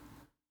 like,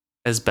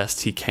 as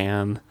best he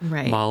can.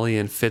 Right. Molly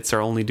and Fitz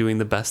are only doing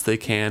the best they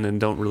can and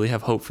don't really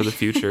have hope for the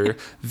future.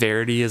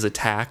 Verity is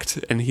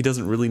attacked and he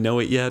doesn't really know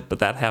it yet, but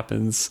that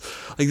happens.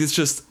 Like, it's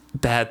just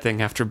bad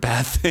thing after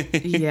bad thing.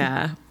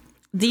 Yeah.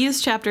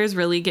 These chapters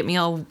really get me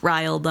all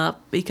riled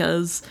up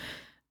because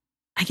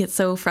I get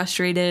so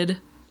frustrated.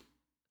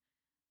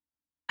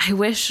 I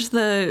wish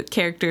the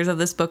characters of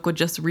this book would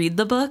just read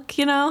the book,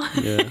 you know?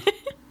 Yeah.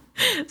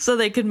 So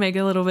they could make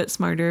a little bit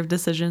smarter of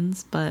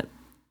decisions, but...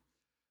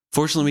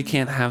 Fortunately, we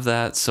can't have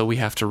that, so we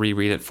have to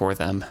reread it for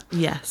them.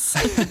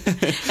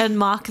 Yes. And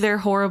mock their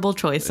horrible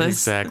choices.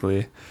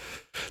 Exactly.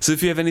 So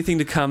if you have anything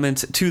to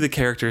comment to the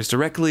characters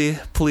directly,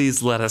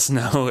 please let us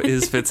know.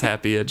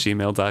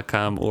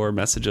 isfitzhappy@gmail.com or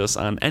message us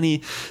on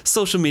any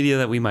social media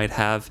that we might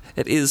have.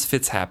 It is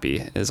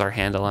fitzhappy is our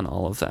handle on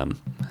all of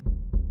them.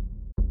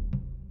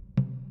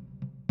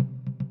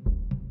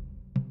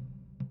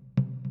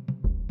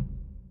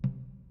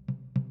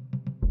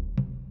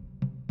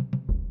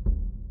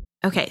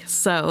 Okay,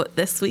 so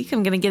this week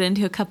I'm going to get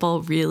into a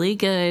couple really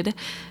good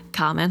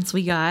comments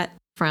we got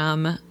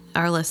from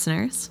our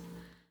listeners.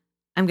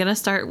 I'm going to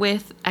start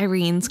with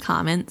Irene's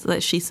comments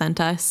that she sent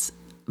us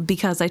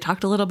because I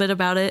talked a little bit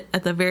about it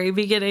at the very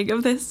beginning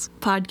of this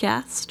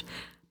podcast.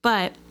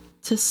 But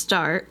to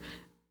start,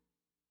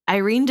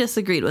 Irene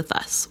disagreed with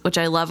us, which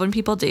I love when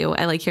people do.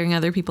 I like hearing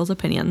other people's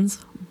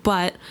opinions.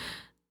 But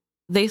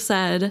they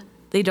said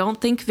they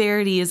don't think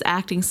Verity is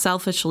acting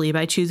selfishly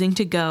by choosing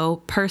to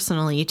go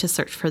personally to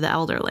search for the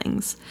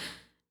Elderlings.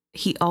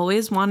 He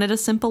always wanted a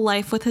simple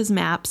life with his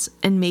maps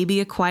and maybe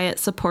a quiet,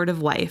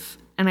 supportive wife.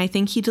 And I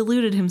think he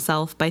deluded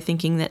himself by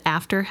thinking that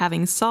after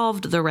having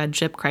solved the Red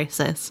Ship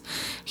crisis,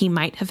 he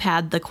might have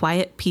had the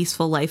quiet,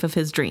 peaceful life of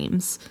his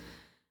dreams.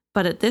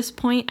 But at this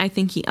point, I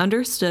think he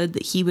understood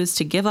that he was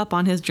to give up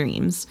on his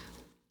dreams.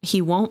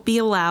 He won't be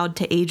allowed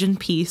to age in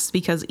peace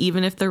because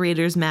even if the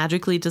raiders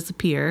magically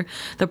disappear,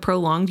 the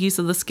prolonged use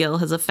of the skill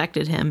has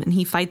affected him, and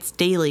he fights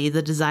daily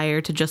the desire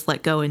to just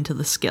let go into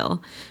the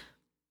skill.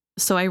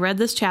 So I read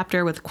this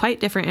chapter with quite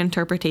different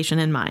interpretation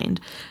in mind.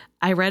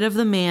 I read of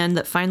the man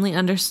that finally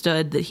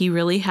understood that he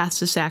really has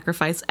to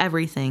sacrifice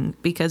everything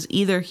because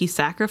either he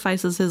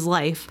sacrifices his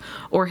life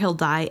or he'll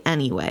die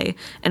anyway.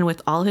 And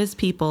with all his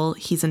people,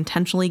 he's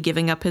intentionally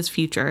giving up his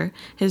future,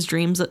 his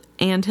dreams,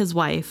 and his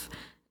wife.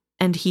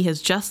 And he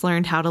has just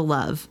learned how to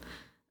love.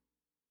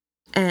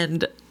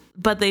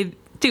 But they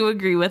do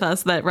agree with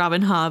us that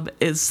Robin Hobb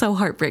is so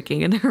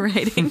heartbreaking in her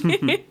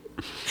writing.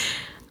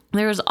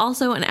 There was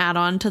also an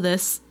add-on to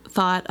this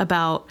thought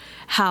about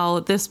how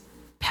this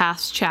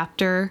past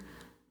chapter,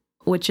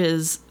 which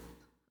is,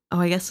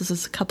 I guess this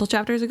is a couple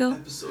chapters ago.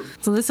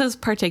 So this is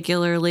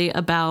particularly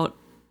about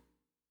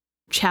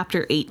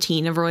chapter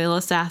 18 of Royal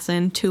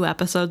Assassin 2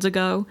 episodes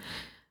ago.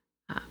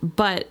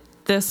 But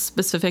this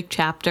specific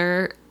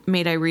chapter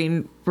made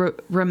Irene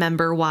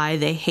remember why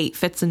they hate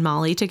Fitz and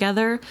Molly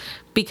together,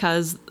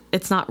 because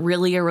it's not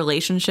really a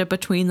relationship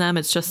between them.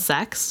 It's just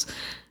sex.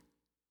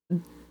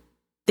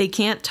 They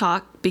can't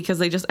talk because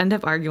they just end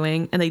up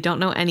arguing and they don't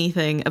know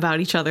anything about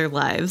each other's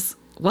lives.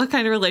 What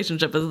kind of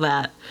relationship is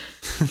that?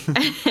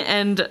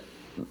 And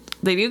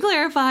they do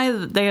clarify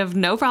that they have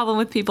no problem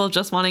with people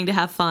just wanting to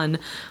have fun,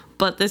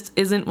 but this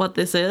isn't what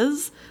this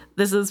is.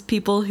 This is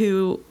people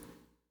who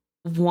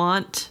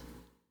want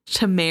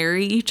to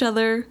marry each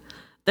other.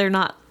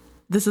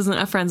 This isn't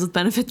a friends with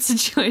benefits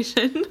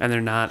situation. And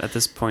they're not at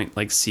this point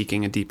like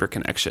seeking a deeper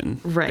connection,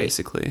 right?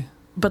 Basically.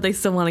 but they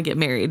still want to get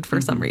married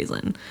for some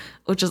reason,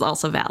 which is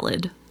also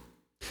valid.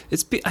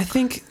 I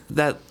think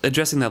that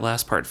addressing that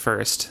last part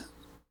first,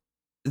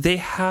 they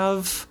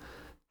have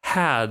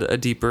had a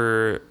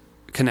deeper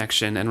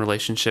connection and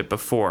relationship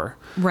before.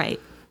 Right.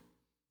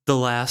 The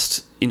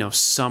last,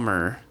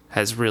 summer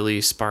has really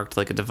sparked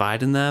like a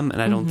divide in them,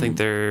 and I don't think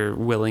they're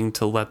willing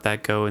to let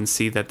that go and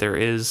see that there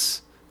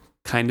is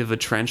kind of a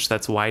trench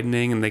that's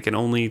widening, and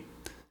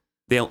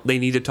they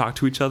need to talk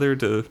to each other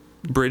to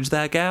bridge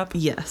that gap.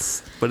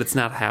 Yes. But it's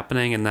not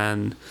happening, and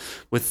then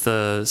with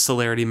the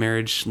Celerity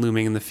marriage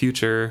looming in the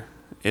future,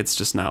 it's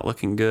just not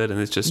looking good,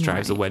 and it just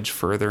drives a wedge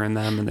further in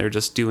them, and they're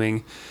just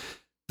doing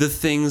the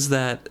things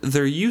that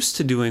they're used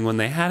to doing when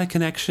they had a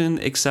connection,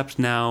 except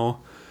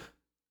now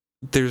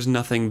there's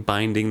nothing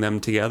binding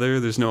them together.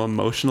 There's no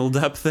emotional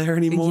depth there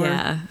anymore.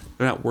 Yeah.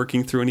 They're not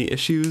working through any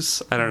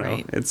issues. I don't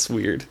know. It's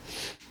weird.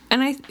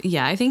 And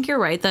I think you're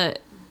right that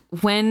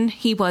when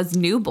he was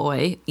New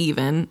Boy,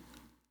 even,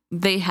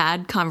 they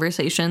had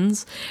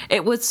conversations.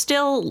 It was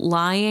still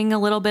lying a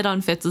little bit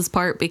on Fitz's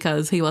part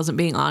because he wasn't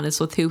being honest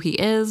with who he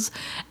is,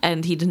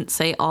 and he didn't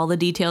say all the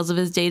details of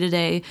his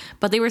day-to-day,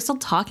 but they were still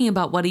talking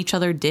about what each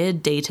other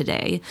did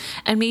day-to-day.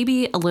 And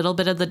maybe a little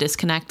bit of the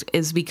disconnect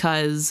is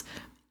because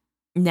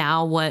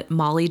now what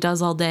Molly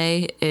does all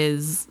day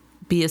is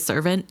be a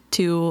servant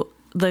to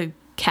the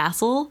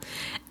castle,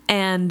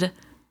 and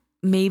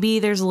maybe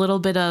there's a little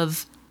bit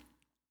of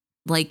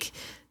like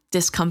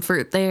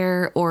discomfort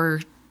there,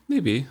 or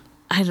maybe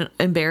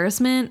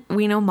embarrassment.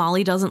 We know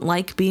Molly doesn't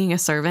like being a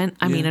servant.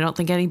 I mean, I don't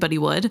think anybody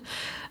would.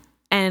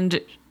 And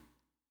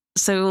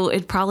so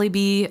it'd probably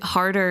be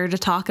harder to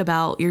talk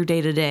about your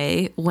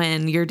day-to-day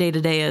when your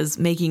day-to-day is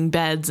making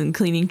beds and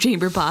cleaning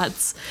chamber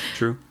pots.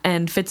 True.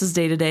 And Fitz's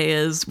day-to-day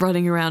is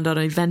running around on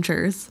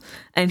adventures,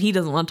 and he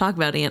doesn't want to talk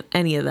about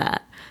any of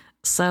that.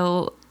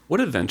 So what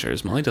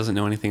adventures? Molly doesn't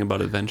know anything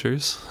about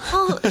adventures.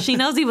 Well, she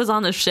knows he was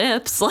on the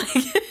ships. Like,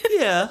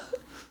 yeah,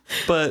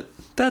 but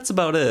that's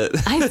about it.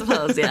 I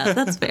suppose, yeah,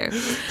 that's fair.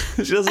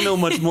 She doesn't know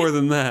much more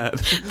than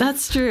that.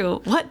 That's true.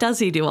 What does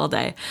he do all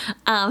day?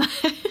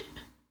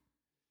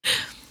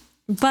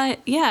 But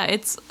yeah,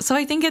 so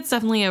I think it's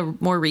definitely a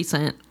more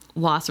recent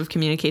loss of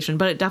communication,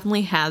 but it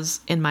definitely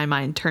has, in my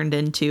mind, turned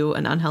into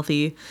an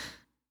unhealthy,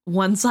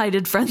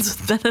 one-sided friends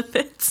with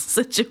benefits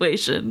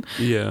situation.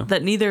 Yeah.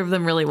 That neither of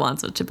them really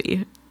wants it to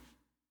be.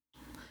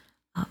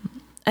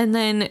 And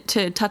then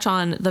to touch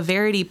on the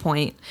Verity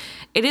point,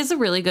 it is a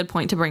really good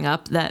point to bring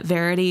up that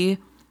Verity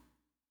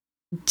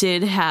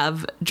did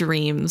have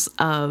dreams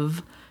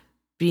of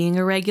being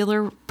a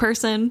regular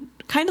person,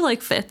 kind of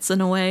like Fitz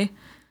in a way.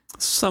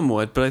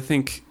 Somewhat, but I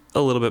think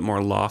a little bit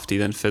more lofty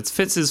than Fitz.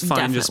 Fitz is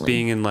fine just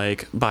being in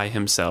like by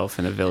himself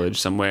in a village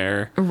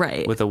somewhere,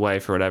 right, with a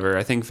wife or whatever.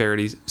 I think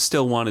Verity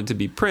still wanted to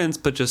be prince,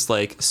 but just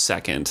like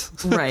second.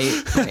 Right.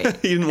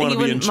 He didn't want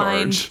to be in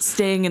charge. Mind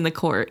staying in the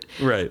court.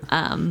 Right.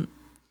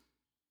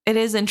 It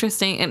is an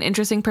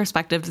interesting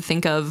perspective to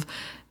think of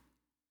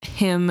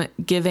him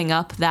giving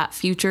up that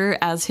future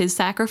as his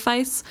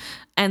sacrifice,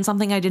 and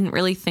something I didn't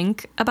really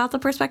think about the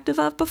perspective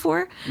of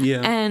before.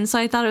 Yeah. And so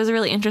I thought it was a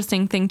really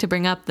interesting thing to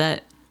bring up,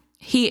 that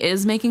he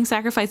is making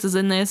sacrifices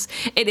in this.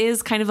 It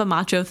is kind of a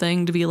macho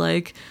thing to be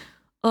like,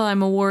 oh,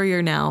 I'm a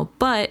warrior now,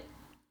 but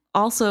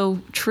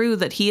also true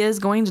that he is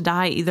going to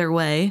die either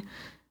way.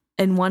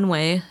 In one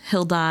way,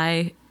 he'll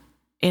die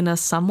in a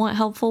somewhat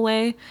helpful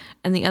way,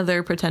 and the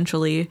other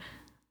potentially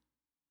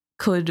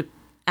could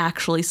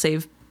actually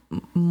save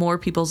more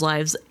people's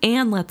lives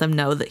and let them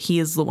know that he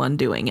is the one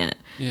doing it.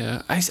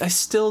 Yeah, I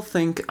still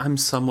think I'm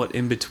somewhat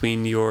in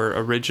between your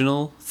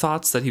original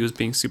thoughts that he was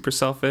being super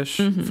selfish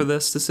for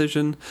this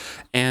decision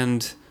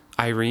and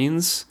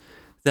Irene's,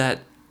 that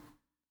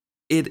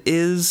it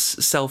is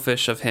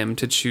selfish of him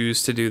to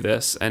choose to do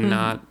this and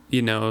not,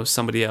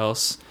 somebody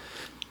else.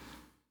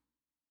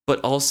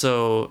 But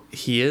also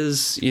he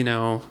is,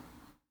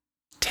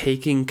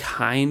 taking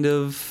kind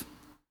of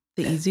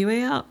the easy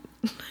way out.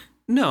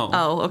 No.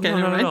 Oh, okay. No,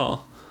 not at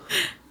all.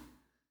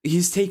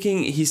 He's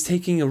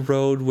taking a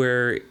road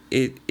where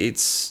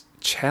it's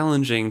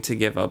challenging to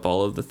give up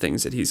all of the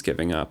things that he's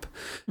giving up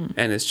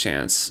and his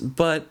chance.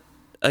 But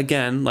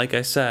again, like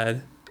I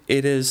said,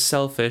 it is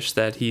selfish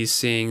that he's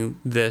seeing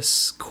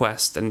this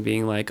quest and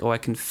being like, oh, I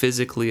can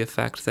physically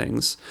affect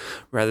things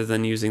rather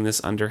than using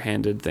this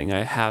underhanded thing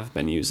I have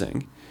been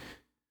using.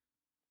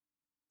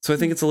 So I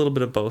think it's a little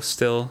bit of both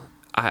still.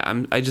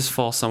 I just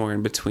fall somewhere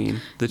in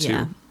between the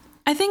two.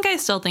 I think I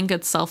still think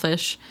it's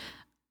selfish.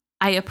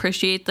 I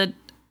appreciate the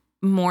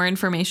more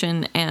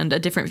information and a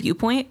different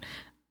viewpoint,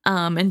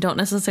 and don't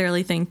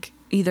necessarily think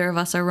either of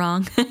us are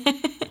wrong.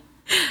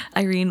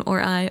 Irene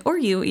or I, or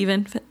you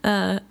even,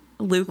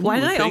 Luke. Why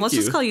did I almost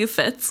just call you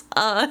Fitz?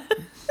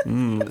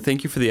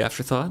 Thank you for the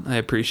afterthought. I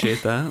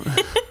appreciate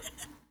that.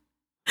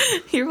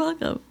 You're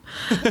welcome.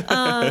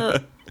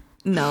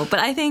 No, but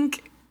I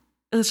think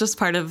it's just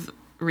part of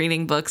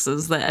reading books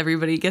is that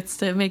everybody gets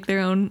to make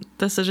their own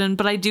decision.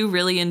 But I do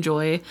really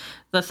enjoy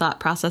the thought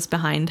process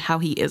behind how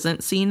he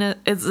isn't seen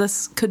as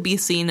this could be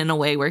seen in a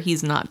way where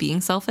he's not being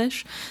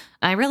selfish.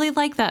 I really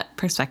like that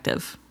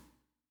perspective.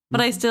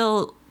 But I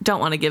still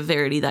don't want to give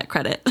Verity that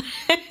credit.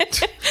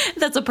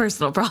 That's a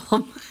personal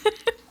problem.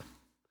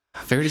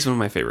 Verity's one of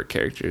my favorite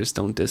characters.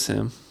 Don't diss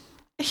him.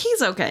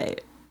 He's okay.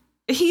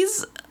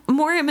 He's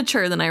more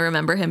immature than I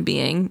remember him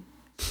being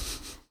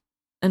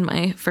in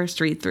my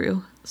first read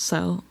through.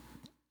 So,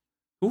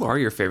 who are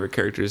your favorite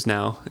characters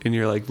now in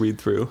your like read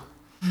through?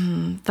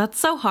 That's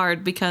so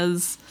hard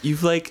because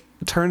you've like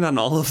turned on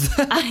all of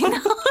them. I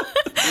know.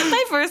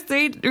 My first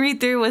read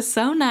through was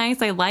so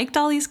nice. I liked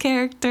all these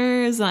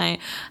characters. And I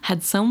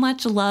had so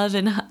much love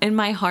in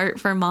my heart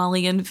for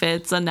Molly and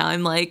Fitz. And now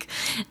I'm like,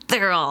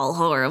 they're all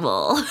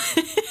horrible.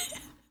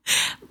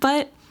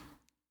 But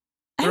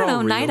I don't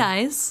know, Night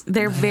Eyes,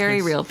 they're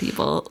very real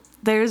people.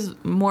 There's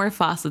more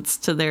facets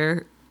to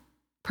their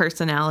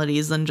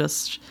personalities than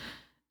just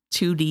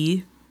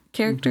 2D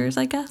characters,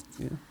 I guess.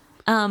 Yeah.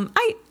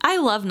 I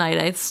love Night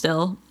Eyes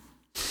still.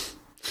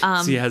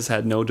 So he has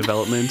had no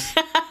development.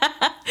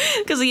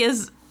 Because he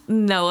has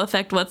no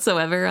effect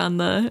whatsoever on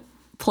the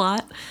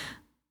plot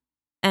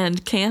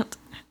and can't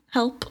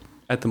help.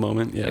 At the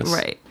moment, yes.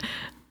 Right.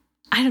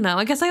 I don't know.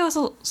 I guess I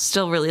also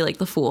still really like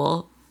the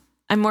Fool.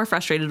 I'm more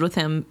frustrated with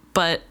him,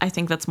 but I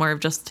think that's more of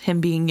just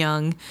him being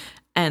young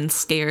and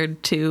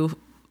scared to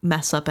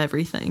mess up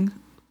everything,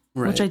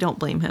 right. Which I don't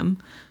blame him.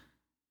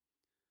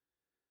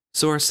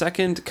 So our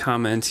second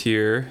comment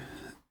here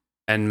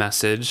and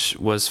message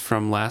was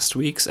from last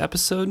week's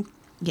episode.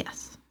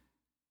 Yes.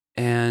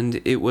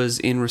 And it was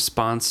in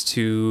response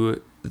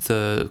to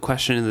the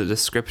question in the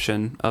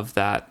description of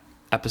that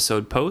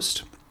episode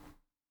post.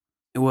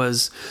 It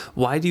was,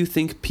 why do you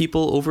think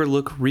people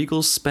overlook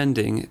Regal's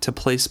spending to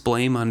place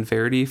blame on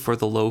Verity for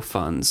the low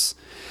funds?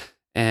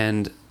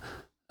 And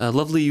a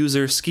lovely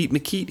user, Skeet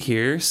McKeet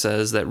here,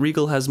 says that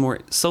Regal has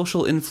more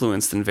social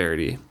influence than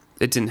Verity.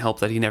 It didn't help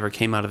that he never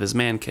came out of his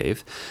man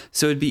cave,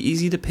 so it'd be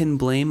easy to pin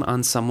blame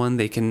on someone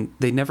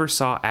they never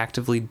saw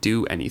actively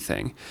do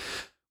anything.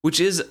 Which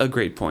is a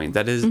great point.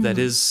 That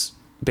is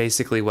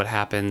basically what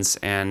happens,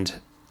 and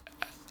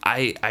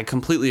I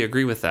completely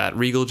agree with that.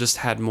 Regal just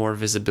had more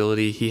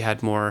visibility. He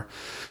had more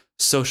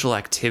social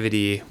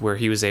activity where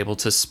he was able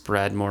to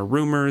spread more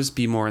rumors,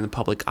 be more in the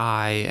public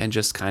eye, and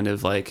just kind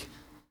of like,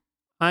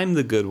 I'm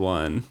the good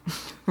one.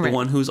 Right. The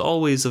one who's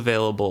always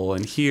available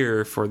and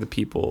here for the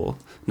people,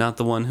 not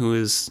the one who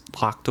is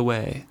locked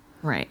away.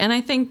 Right. And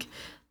I think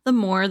the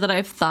more that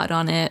I've thought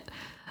on it,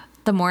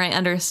 the more I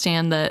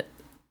understand that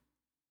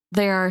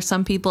there are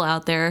some people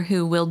out there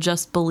who will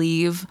just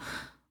believe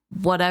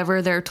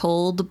whatever they're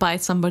told by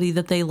somebody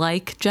that they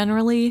like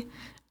generally,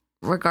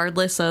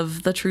 regardless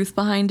of the truth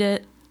behind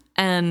it.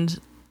 And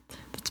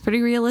that's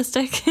pretty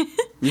realistic.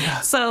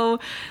 Yeah. So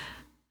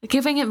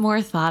giving it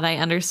more thought, I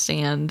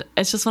understand.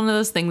 It's just one of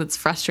those things that's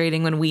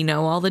frustrating when we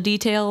know all the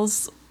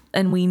details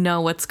and we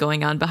know what's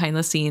going on behind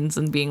the scenes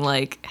and being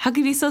like, how could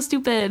you be so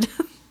stupid?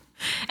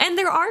 And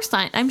there are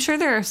signs. I'm sure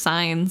there are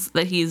signs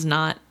that he's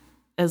not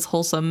as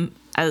wholesome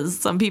as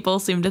some people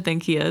seem to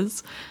think he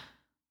is.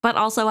 But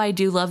also I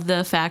do love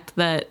the fact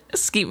that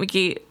Skeet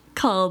McKeet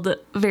called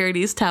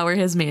Verity's tower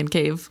his man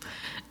cave.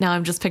 Now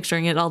I'm just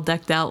picturing it all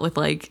decked out with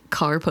like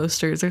car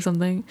posters or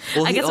something.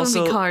 Well, I guess it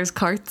would be cars,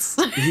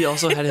 carts. He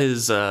also had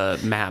his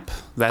map.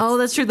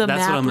 That's true. That's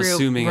what I'm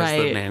assuming is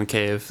the man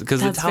cave.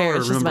 Because the tower,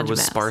 remember,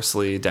 was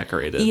sparsely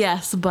decorated.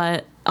 Yes,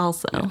 but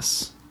also.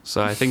 Yes.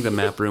 So I think the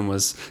map room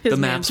was the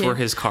maps were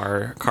his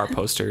car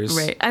posters.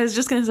 Right. I was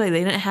just going to say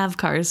they didn't have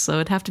cars, so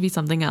it'd have to be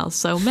something else.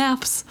 So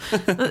maps.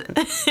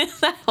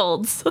 That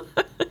holds.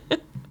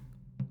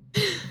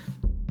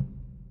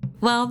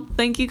 Well,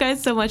 thank you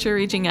guys so much for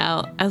reaching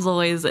out. As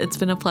always, it's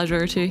been a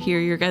pleasure to hear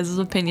your guys'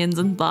 opinions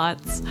and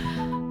thoughts.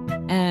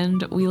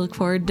 And we look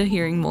forward to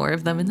hearing more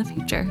of them in the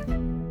future.